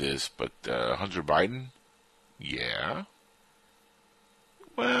tell you this, but Hunter Biden, yeah.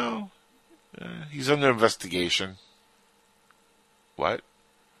 Well, he's under investigation. What?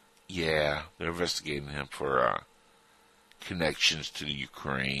 Yeah, they're investigating him for connections to the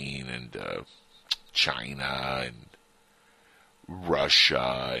Ukraine and China and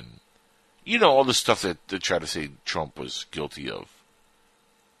Russia and all the stuff that they try to say Trump was guilty of.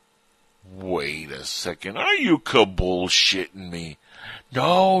 Wait a second. Are you bullshitting me?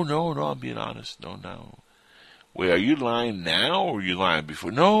 No, I'm being honest. No. Wait, are you lying now or are you lying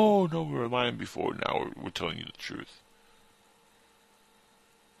before? No, we were lying before. Now we're telling you the truth.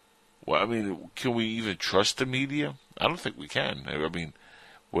 Well, I mean, can we even trust the media? I don't think we can. I mean,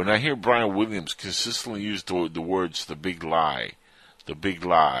 When I hear Brian Williams consistently use the words "the big lie,"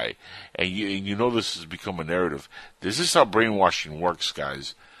 and you know this has become a narrative. This is how brainwashing works,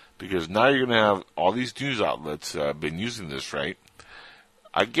 guys. Because now you're going to have all these news outlets been using this, right?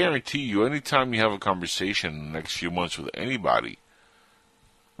 I guarantee you, anytime you have a conversation in the next few months with anybody,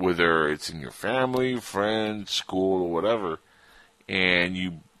 whether it's in your family, friends, school, or whatever, and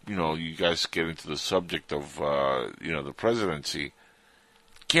you guys get into the subject of the presidency,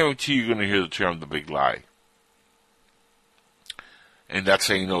 guarantee you're going to hear the term "the big lie," and that's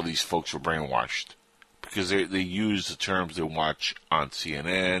how you know these folks were brainwashed. Because they use the terms they watch on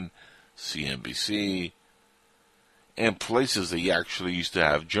CNN, CNBC, and places they actually used to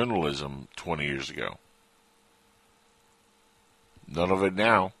have journalism 20 years ago. None of it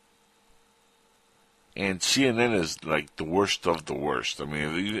now. And CNN is like the worst of the worst. I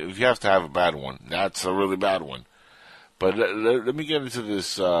mean, if you have to have a bad one, that's a really bad one. But let me get into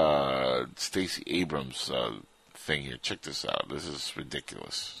this Stacey Abrams thing here. Check this out. This is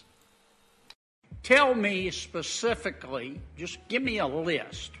ridiculous. Tell me specifically, just give me a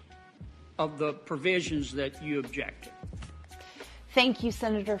list of the provisions that you objected. Thank you,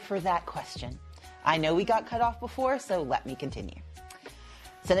 Senator, for that question. I know we got cut off before, so let me continue.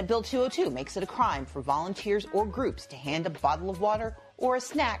 Senate Bill 202 makes it a crime for volunteers or groups to hand a bottle of water or a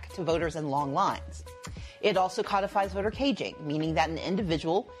snack to voters in long lines. It also codifies voter caging, meaning that an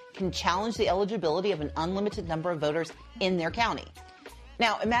individual can challenge the eligibility of an unlimited number of voters in their county.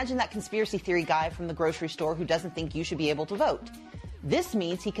 Now, imagine that conspiracy theory guy from the grocery store who doesn't think you should be able to vote. This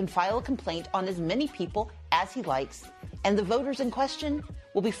means he can file a complaint on as many people as he likes, and the voters in question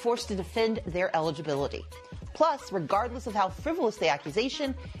will be forced to defend their eligibility. Plus, regardless of how frivolous the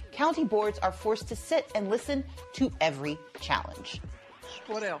accusation, county boards are forced to sit and listen to every challenge.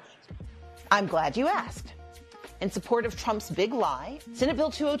 What else? I'm glad you asked. In support of Trump's big lie, Senate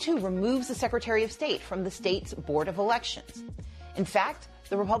Bill 202 removes the Secretary of State from the state's Board of Elections. In fact,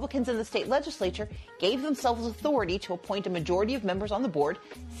 the Republicans in the state legislature gave themselves authority to appoint a majority of members on the board,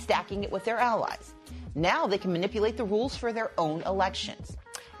 stacking it with their allies. Now they can manipulate the rules for their own elections.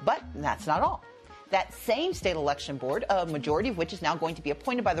 But that's not all. That same state election board, a majority of which is now going to be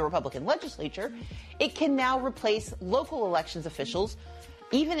appointed by the Republican legislature, it can now replace local elections officials,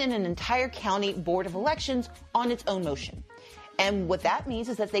 even in an entire county board of elections, on its own motion. And what that means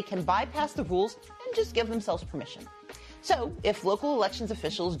is that they can bypass the rules and just give themselves permission. So, if local elections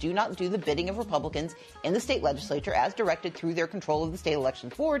officials do not do the bidding of Republicans in the state legislature as directed through their control of the state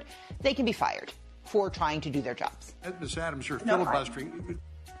elections board, they can be fired for trying to do their jobs. Ms. Adams, you're filibustering.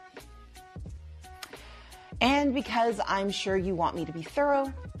 And because I'm sure you want me to be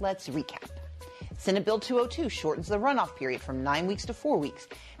thorough, let's recap. Senate Bill 202 shortens the runoff period from 9 weeks to 4 weeks,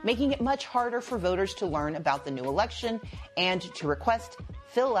 making it much harder for voters to learn about the new election and to request,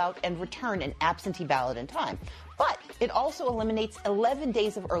 fill out, and return an absentee ballot in time. But it also eliminates 11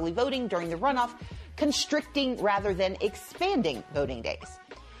 days of early voting during the runoff, constricting rather than expanding voting days.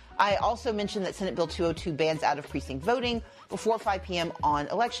 I also mentioned that Senate Bill 202 bans out-of-precinct voting before 5 p.m. on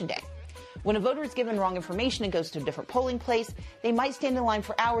Election Day. When a voter is given wrong information and goes to a different polling place, they might stand in line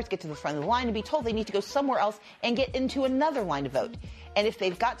for hours, get to the front of the line, and be told they need to go somewhere else and get into another line to vote. And if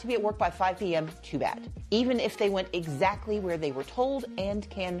they've got to be at work by 5 p.m., too bad. Even if they went exactly where they were told and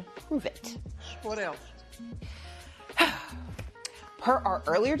can prove it. What else? Per our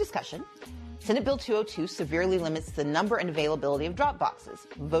earlier discussion, Senate Bill 202 severely limits the number and availability of drop boxes.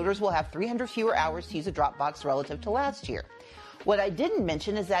 Voters will have 300 fewer hours to use a drop box relative to last year. What I didn't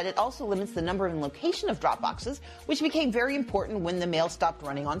mention is that it also limits the number and location of drop boxes, which became very important when the mail stopped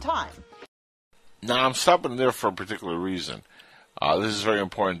running on time. Now, I'm stopping there for a particular reason. This is very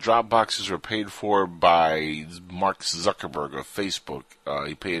important. Drop boxes were paid for by Mark Zuckerberg of Facebook.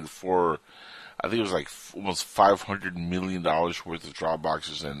 He paid for, I think it was like almost $500 million worth of drop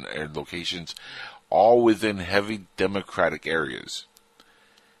boxes and locations, all within heavy Democratic areas.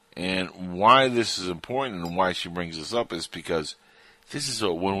 And why this is important and why she brings this up is because this is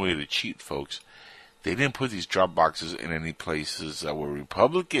one way to cheat, folks. They didn't put these drop boxes in any places where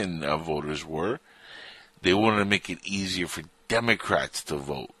Republican voters were. They wanted to make it easier for Democrats to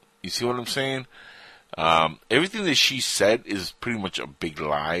vote. You see what I'm saying? Everything that she said is pretty much a big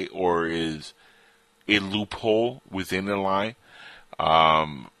lie or is a loophole within a lie.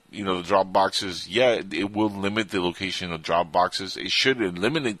 The drop boxes, yeah, it will limit the location of drop boxes. It should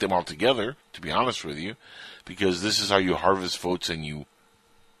eliminate them altogether, to be honest with you, because this is how you harvest votes and you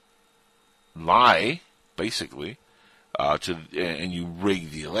lie, basically, and you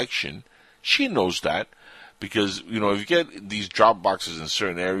rig the election. She knows that because, if you get these drop boxes in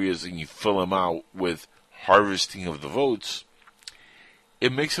certain areas and you fill them out with harvesting of the votes,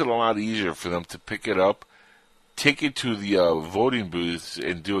 it makes it a lot easier for them to pick it up, take it to the voting booths,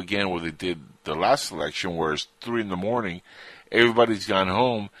 and do again what they did the last election, where it's 3 a.m, everybody's gone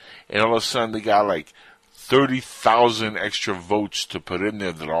home, and all of a sudden they got like 30,000 extra votes to put in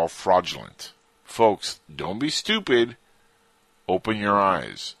there that are all fraudulent. Folks, don't be stupid. Open your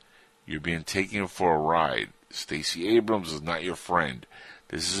eyes. You're being taken for a ride. Stacey Abrams is not your friend.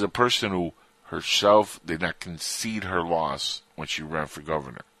 This is a person who herself did not concede her loss when she ran for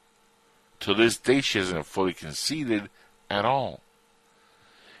governor. To this day, she hasn't fully conceded at all.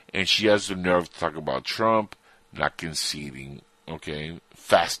 And she has the nerve to talk about Trump not conceding,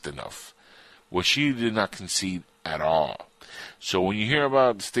 fast enough. Well, she did not concede at all. So when you hear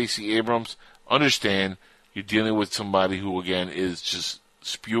about Stacey Abrams, understand you're dealing with somebody who, again, is just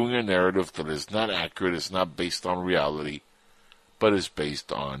spewing a narrative that is not accurate, it's not based on reality, but is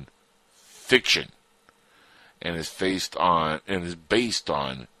based on fiction. And is based on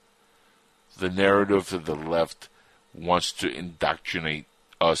the narrative that the left wants to indoctrinate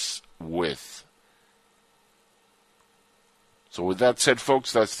us with. So with that said,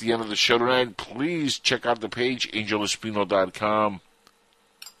 folks, that's the end of the show tonight. Please check out the page, angelespino.com.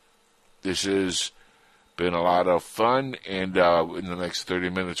 This has been a lot of fun, and in the next 30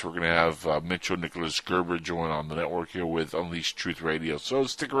 minutes, we're going to have Mitchell Nicholas Gerber join on the network here with Unleashed Truth Radio. So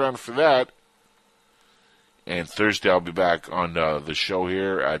stick around for that. And Thursday, I'll be back on the show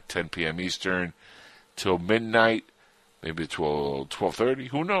here at 10 p.m. Eastern till midnight, maybe till 12:30.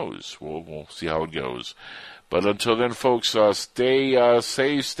 Who knows? We'll see how it goes. But until then, folks, stay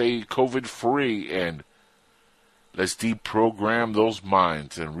safe, stay COVID-free, and let's deprogram those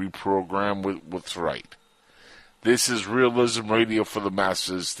minds and reprogram what's right. This is Realism Radio for the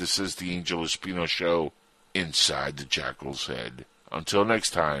masses. This is the Angel Espino Show, Inside the Jackal's Head. Until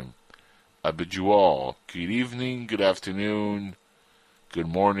next time, I bid you all good evening, good afternoon, good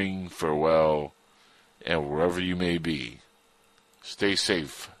morning, farewell, and wherever you may be, stay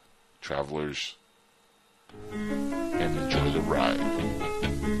safe, travelers, and enjoy the ride.